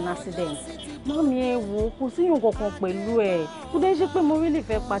ọjọ́ tóun ní accident. Màámi ẹ wò kò síyàn kankan pẹ̀lú ẹ̀ kò dé ṣe pé mo rí lè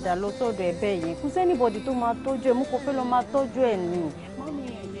fẹ́ padà lọ sọ́dọ̀ ẹ̀ bẹ́ẹ̀ yẹn kò sẹ́nìbọ̀dì tó máa tọ́jú ẹ̀ mo kò fẹ́ lọ máa tọ́jú ẹ̀ ni.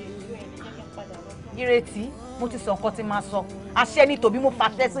 Ìrètí mo ti sọ nǹkan tí máa sọ àṣẹ ni tòbí mo fà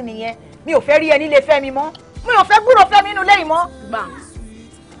tẹ́sí nìyẹn mi ò fẹ́ rí ẹ nílé fẹ́ mi mọ́ mi ò fẹ́ gbúrò fẹ́ mi nínú lẹ́yìn mọ́. gbà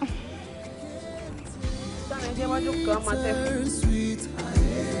sáré jẹ́ wájú kan máa tẹ́ fún.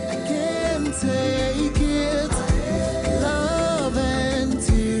 I can't take it, love and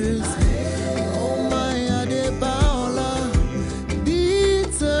tears. Oh my Adebola,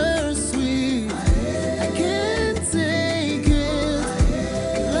 bittersweet. I can't take it,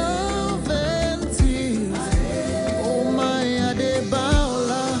 love and tears. Oh my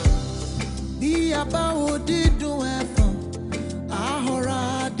Adebola, bí a bá wo dídùn ẹ̀fọn, ahọ́ra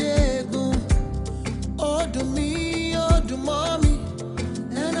adégún, ó dùn mí, ó dùn mọ́ mi.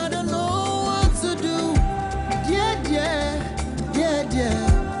 And I don't know what to do. Yeah.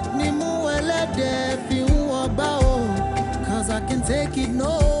 Nimu elede fi unwagba o. 'Cause I can take it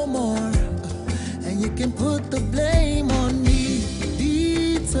no more. And you can put the blame